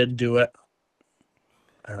another kid do it.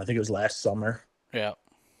 I don't know, I think it was last summer. Yeah.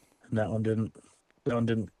 And that one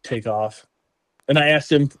didn't take off. And I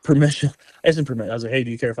asked him permission. I was like, hey, do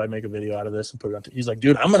you care if I make a video out of this and put it on? He's like,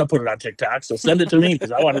 dude, I'm going to put it on TikTok. So send it to me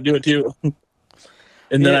because I want to do it too.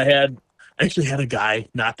 And then I actually had a guy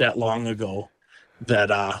not that long ago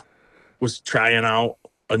that was trying out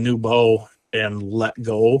a new bow and let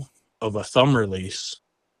go of a thumb release,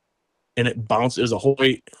 and it bounced. It was a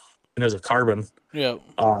Hoyt and it was a carbon. Yeah.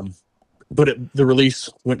 But the release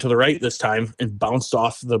went to the right this time and bounced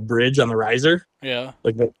off the bridge on the riser. Yeah.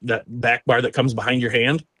 Like that back bar that comes behind your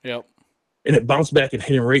hand. Yep. And it bounced back and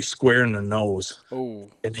hit him right square in the nose. Oh.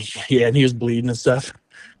 And he was bleeding and stuff.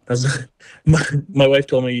 My wife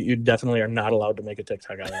told me you definitely are not allowed to make a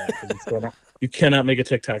TikTok out of that, because you cannot make a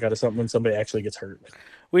TikTok out of something when somebody actually gets hurt.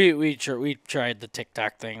 We tried the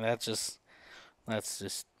TikTok thing. That's just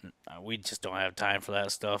we just don't have time for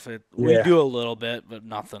that stuff. We do a little bit, but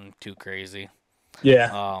nothing too crazy.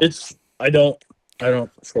 Yeah, I don't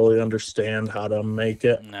fully understand how to make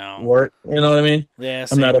it work. You know what I mean? Yeah,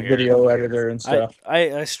 I'm not a video editor and stuff.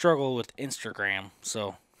 I struggle with Instagram,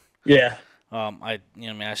 so yeah. I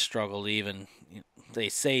struggle to even. They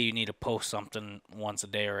say you need to post something once a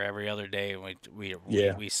day or every other day, and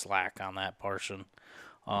we slack on that portion.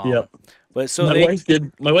 Yep. But so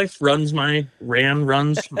my wife runs my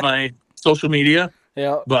social media.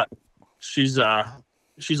 Yeah. But she's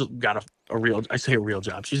got a real, I say a real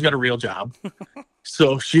job. She's got a real job.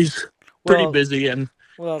 So she's pretty busy, and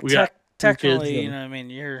we got technically,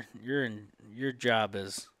 your job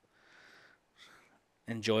is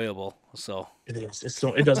enjoyable. So it is.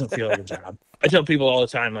 It doesn't feel like a job. I tell people all the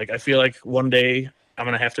time, like, I feel like one day I'm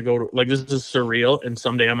gonna have to go to, like, this is surreal, and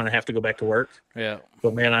someday I'm gonna have to go back to work. Yeah.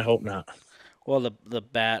 But man, I hope not. Well, the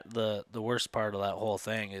worst part of that whole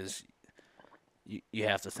thing is you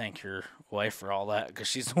have to thank your wife for all that, because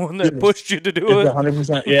she's the one that pushed you to do it.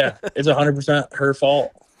 100%. Yeah, it's 100% her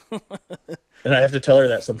fault. And I have to tell her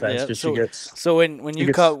that sometimes, because she gets. So when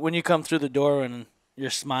you come through the door and you're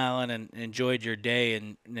smiling and enjoyed your day,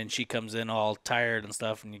 and then she comes in all tired and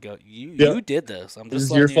stuff, and you go, you did this. I'm just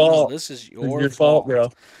letting you know this is your fault, bro.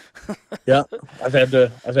 Yeah, I've had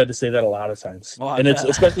to say that a lot of times, and it's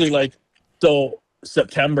especially like, so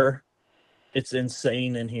September, it's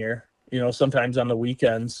insane in here. Sometimes on the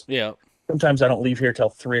weekends. Yeah. Sometimes I don't leave here till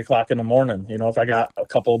 3:00 in the morning. If I got a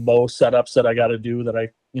couple of bow setups that I got to do,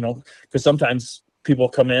 that because sometimes people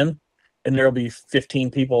come in and there'll be 15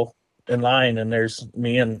 people in line, and there's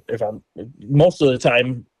me, and most of the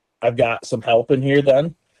time I've got some help in here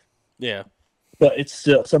then. Yeah. But it's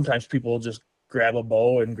still, sometimes people just grab a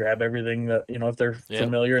bow and grab everything that, if they're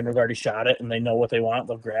familiar and they've already shot it and they know what they want,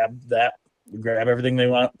 they'll grab everything they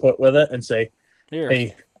want, put with it, and say,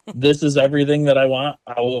 hey, this is everything that I want.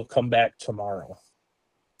 I will come back tomorrow.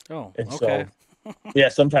 Oh, and okay. So,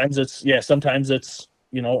 sometimes it's a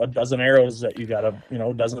dozen arrows that you got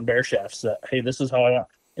a dozen bear shafts that, hey, this is how I want.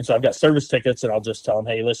 And so I've got service tickets, and I'll just tell them,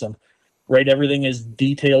 hey, listen, write everything as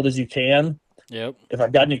detailed as you can. Yep. If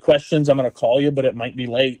I've got any questions, I'm going to call you, but it might be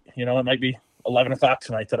late. It might be 11 o'clock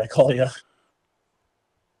tonight that I call you.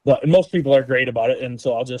 But most people are great about it, and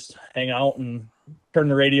so I'll just hang out and turn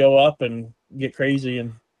the radio up and get crazy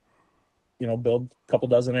and, build a couple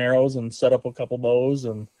dozen arrows and set up a couple bows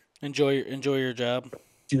and enjoy your job.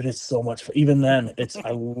 Dude, it's so much fun. Even then,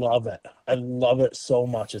 I love it. I love it so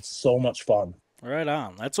much. It's so much fun. Right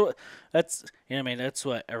on. That's what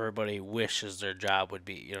everybody wishes their job would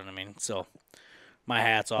be. You know what I mean? So my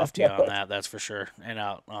hat's off to you on that. That's for sure. And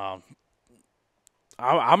I'm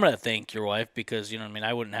gonna thank your wife, because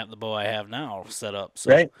I wouldn't have the bow I have now set up. So,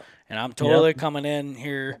 right. And I'm totally coming in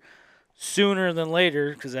here sooner than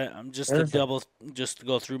later, because I'm just to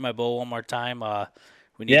go through my bow one more time.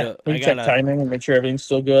 We need to check timing and make sure everything's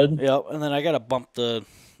still good. Yep. And then I gotta bump the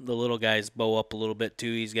little guy's bow up a little bit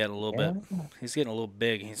too. He's getting a little bit. He's getting a little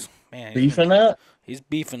big. He's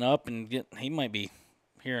beefing up, and he might be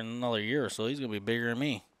here in another year or so. He's gonna be bigger than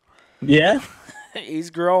me. Yeah. He's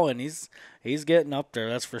growing. He's getting up there.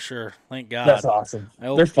 That's for sure. Thank God. That's awesome.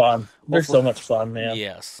 They're fun. They're so much fun, man.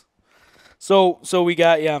 Yes. So we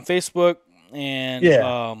got on Facebook, and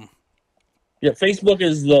Facebook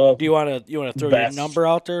is the. Do you want to throw your number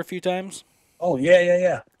out there a few times? Oh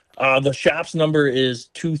yeah. The shop's number is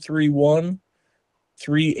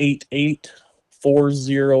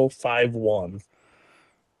 231-388-4051.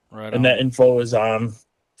 Right. And that info is on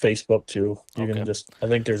Facebook too. You can I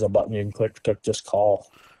think there's a button you can click to just call.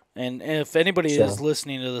 And if anybody is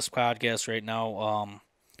listening to this podcast right now,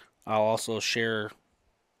 I'll also share,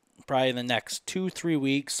 probably in the next 2-3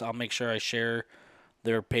 weeks, I'll make sure I share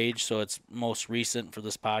their page so it's most recent for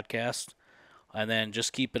this podcast. And then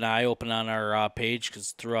just keep an eye open on our page,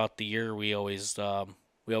 because throughout the year we always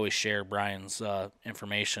share Brian's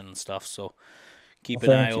information and stuff. So keep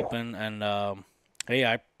an eye open. And hey,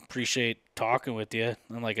 I appreciate talking with you.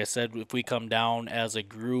 And like I said, if we come down as a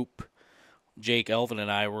group, Jake, Elvin,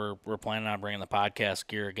 and I, we're planning on bringing the podcast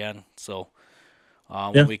gear again. So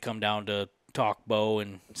When we come down to talk bow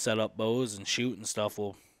and set up bows and shoot and stuff,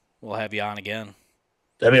 we'll have you on again.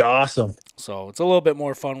 That'd be awesome. So it's a little bit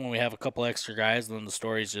more fun when we have a couple extra guys, and then the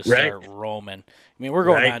stories just start roaming. I mean, we're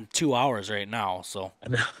going on 2 hours right now, so.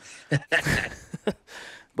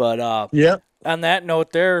 But on that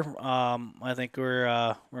note, there, I think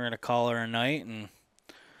we're gonna call her a night, and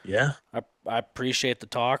I appreciate the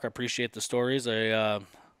talk. I appreciate the stories.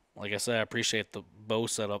 Like I said, I appreciate the bow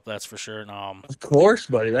setup. That's for sure. And, of course,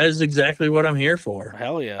 buddy. That is exactly what I'm here for.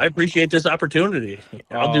 Hell yeah! I appreciate this opportunity.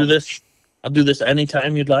 I'll do this. I'll do this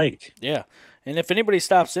anytime you'd like. Yeah, and if anybody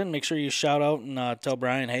stops in, make sure you shout out and tell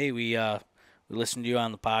Brian, hey, we listened to you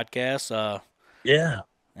on the podcast. Yeah.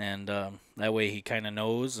 And that way he kind of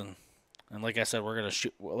knows. And like I said, we're gonna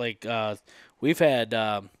shoot. Like we've had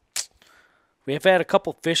a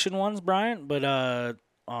couple fishing ones, Brian, but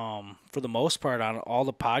for the most part, on all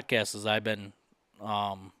the podcasts I've been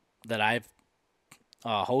that I've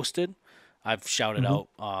hosted, I've shouted out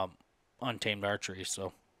Untamed Archery.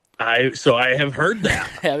 So I have heard that.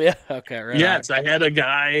 Have you? Okay, right. Yes, I had a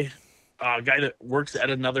guy that works at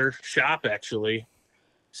another shop actually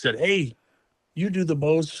said, "Hey, you do the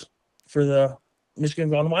bows for the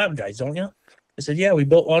Michigan Gone Wild guys, don't you?" I said, "Yeah, we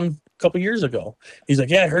built one a couple years ago." He's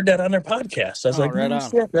like, "Yeah, I heard that on their podcast." I was like, right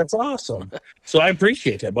on. Shit, that's awesome. So I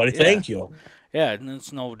appreciate that, buddy. Yeah. Thank you. Yeah, and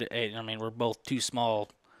it's I mean, we're both two small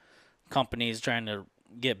companies trying to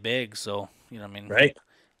get big, so Right.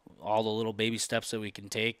 All the little baby steps that we can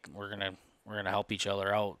take, we're gonna help each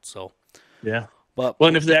other out. So yeah. But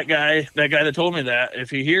and if that guy that told me that,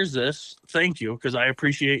 if he hears this, thank you, because I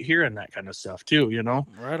appreciate hearing that kind of stuff too.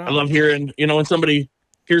 Right on. I love hearing when somebody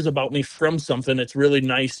hears about me from something. It's really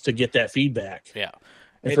nice to get that feedback. Yeah,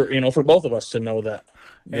 and for both of us to know that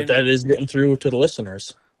is getting through to the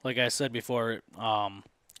listeners. Like I said before,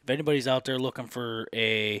 if anybody's out there looking for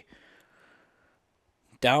a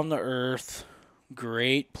down to earth,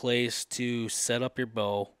 great place to set up your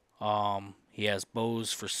bow. He has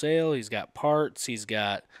bows for sale. He's got parts. He's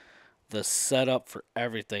got the setup for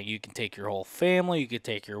everything. You can take your whole family. You can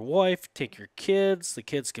take your wife, take your kids. The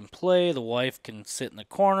kids can play. The wife can sit in the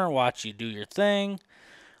corner, watch you do your thing.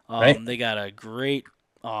 Right. They got a great,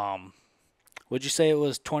 would you say it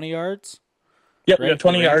was 20 yards? Yep, we got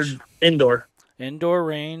 20 yards indoor. Indoor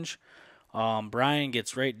range. Brian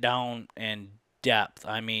gets right down in depth.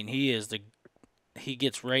 I mean, he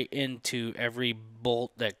gets right into every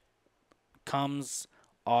bolt that comes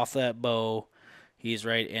off that bow. He's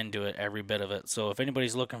right into it, every bit of it. So if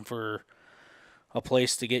anybody's looking for a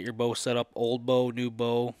place to get your bow set up, old bow, new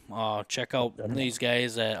bow, check out these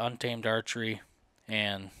guys at Untamed Archery,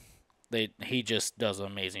 and he just does an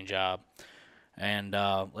amazing job. And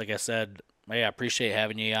like I said, I appreciate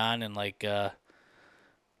having you on, and like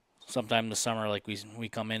sometime this summer, like we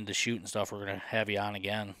come in to shoot and stuff, we're gonna have you on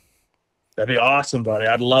again. That'd be awesome, buddy.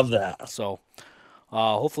 I'd love that. So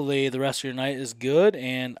hopefully the rest of your night is good,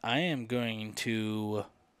 and I am going to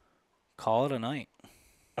call it a night.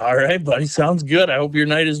 All right, buddy. Sounds good. I hope your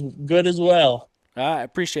night is good as well. I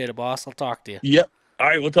appreciate it, boss. I'll talk to you. Yep. All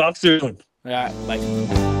right, we'll talk soon. All right, bye.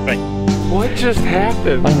 Bye. What just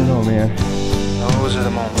happened? I don't know, man. Those are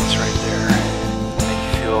the moments right there that make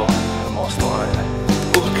you feel the most alive.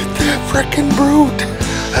 Look at that frickin' brute.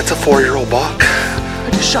 That's a 4-year-old buck. I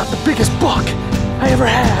just shot the biggest buck I ever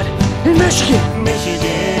had in Michigan.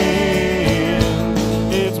 Michigan,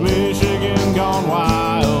 it's Michigan gone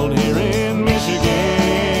wild here in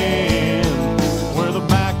Michigan, where the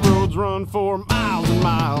back roads run for miles and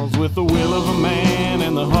miles with the will of a man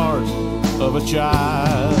and the heart of a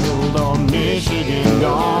child on Michigan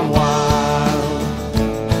gone wild.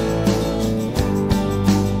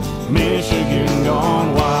 Michigan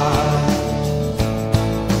gone wild.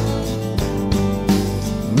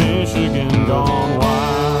 Michigan gone wild.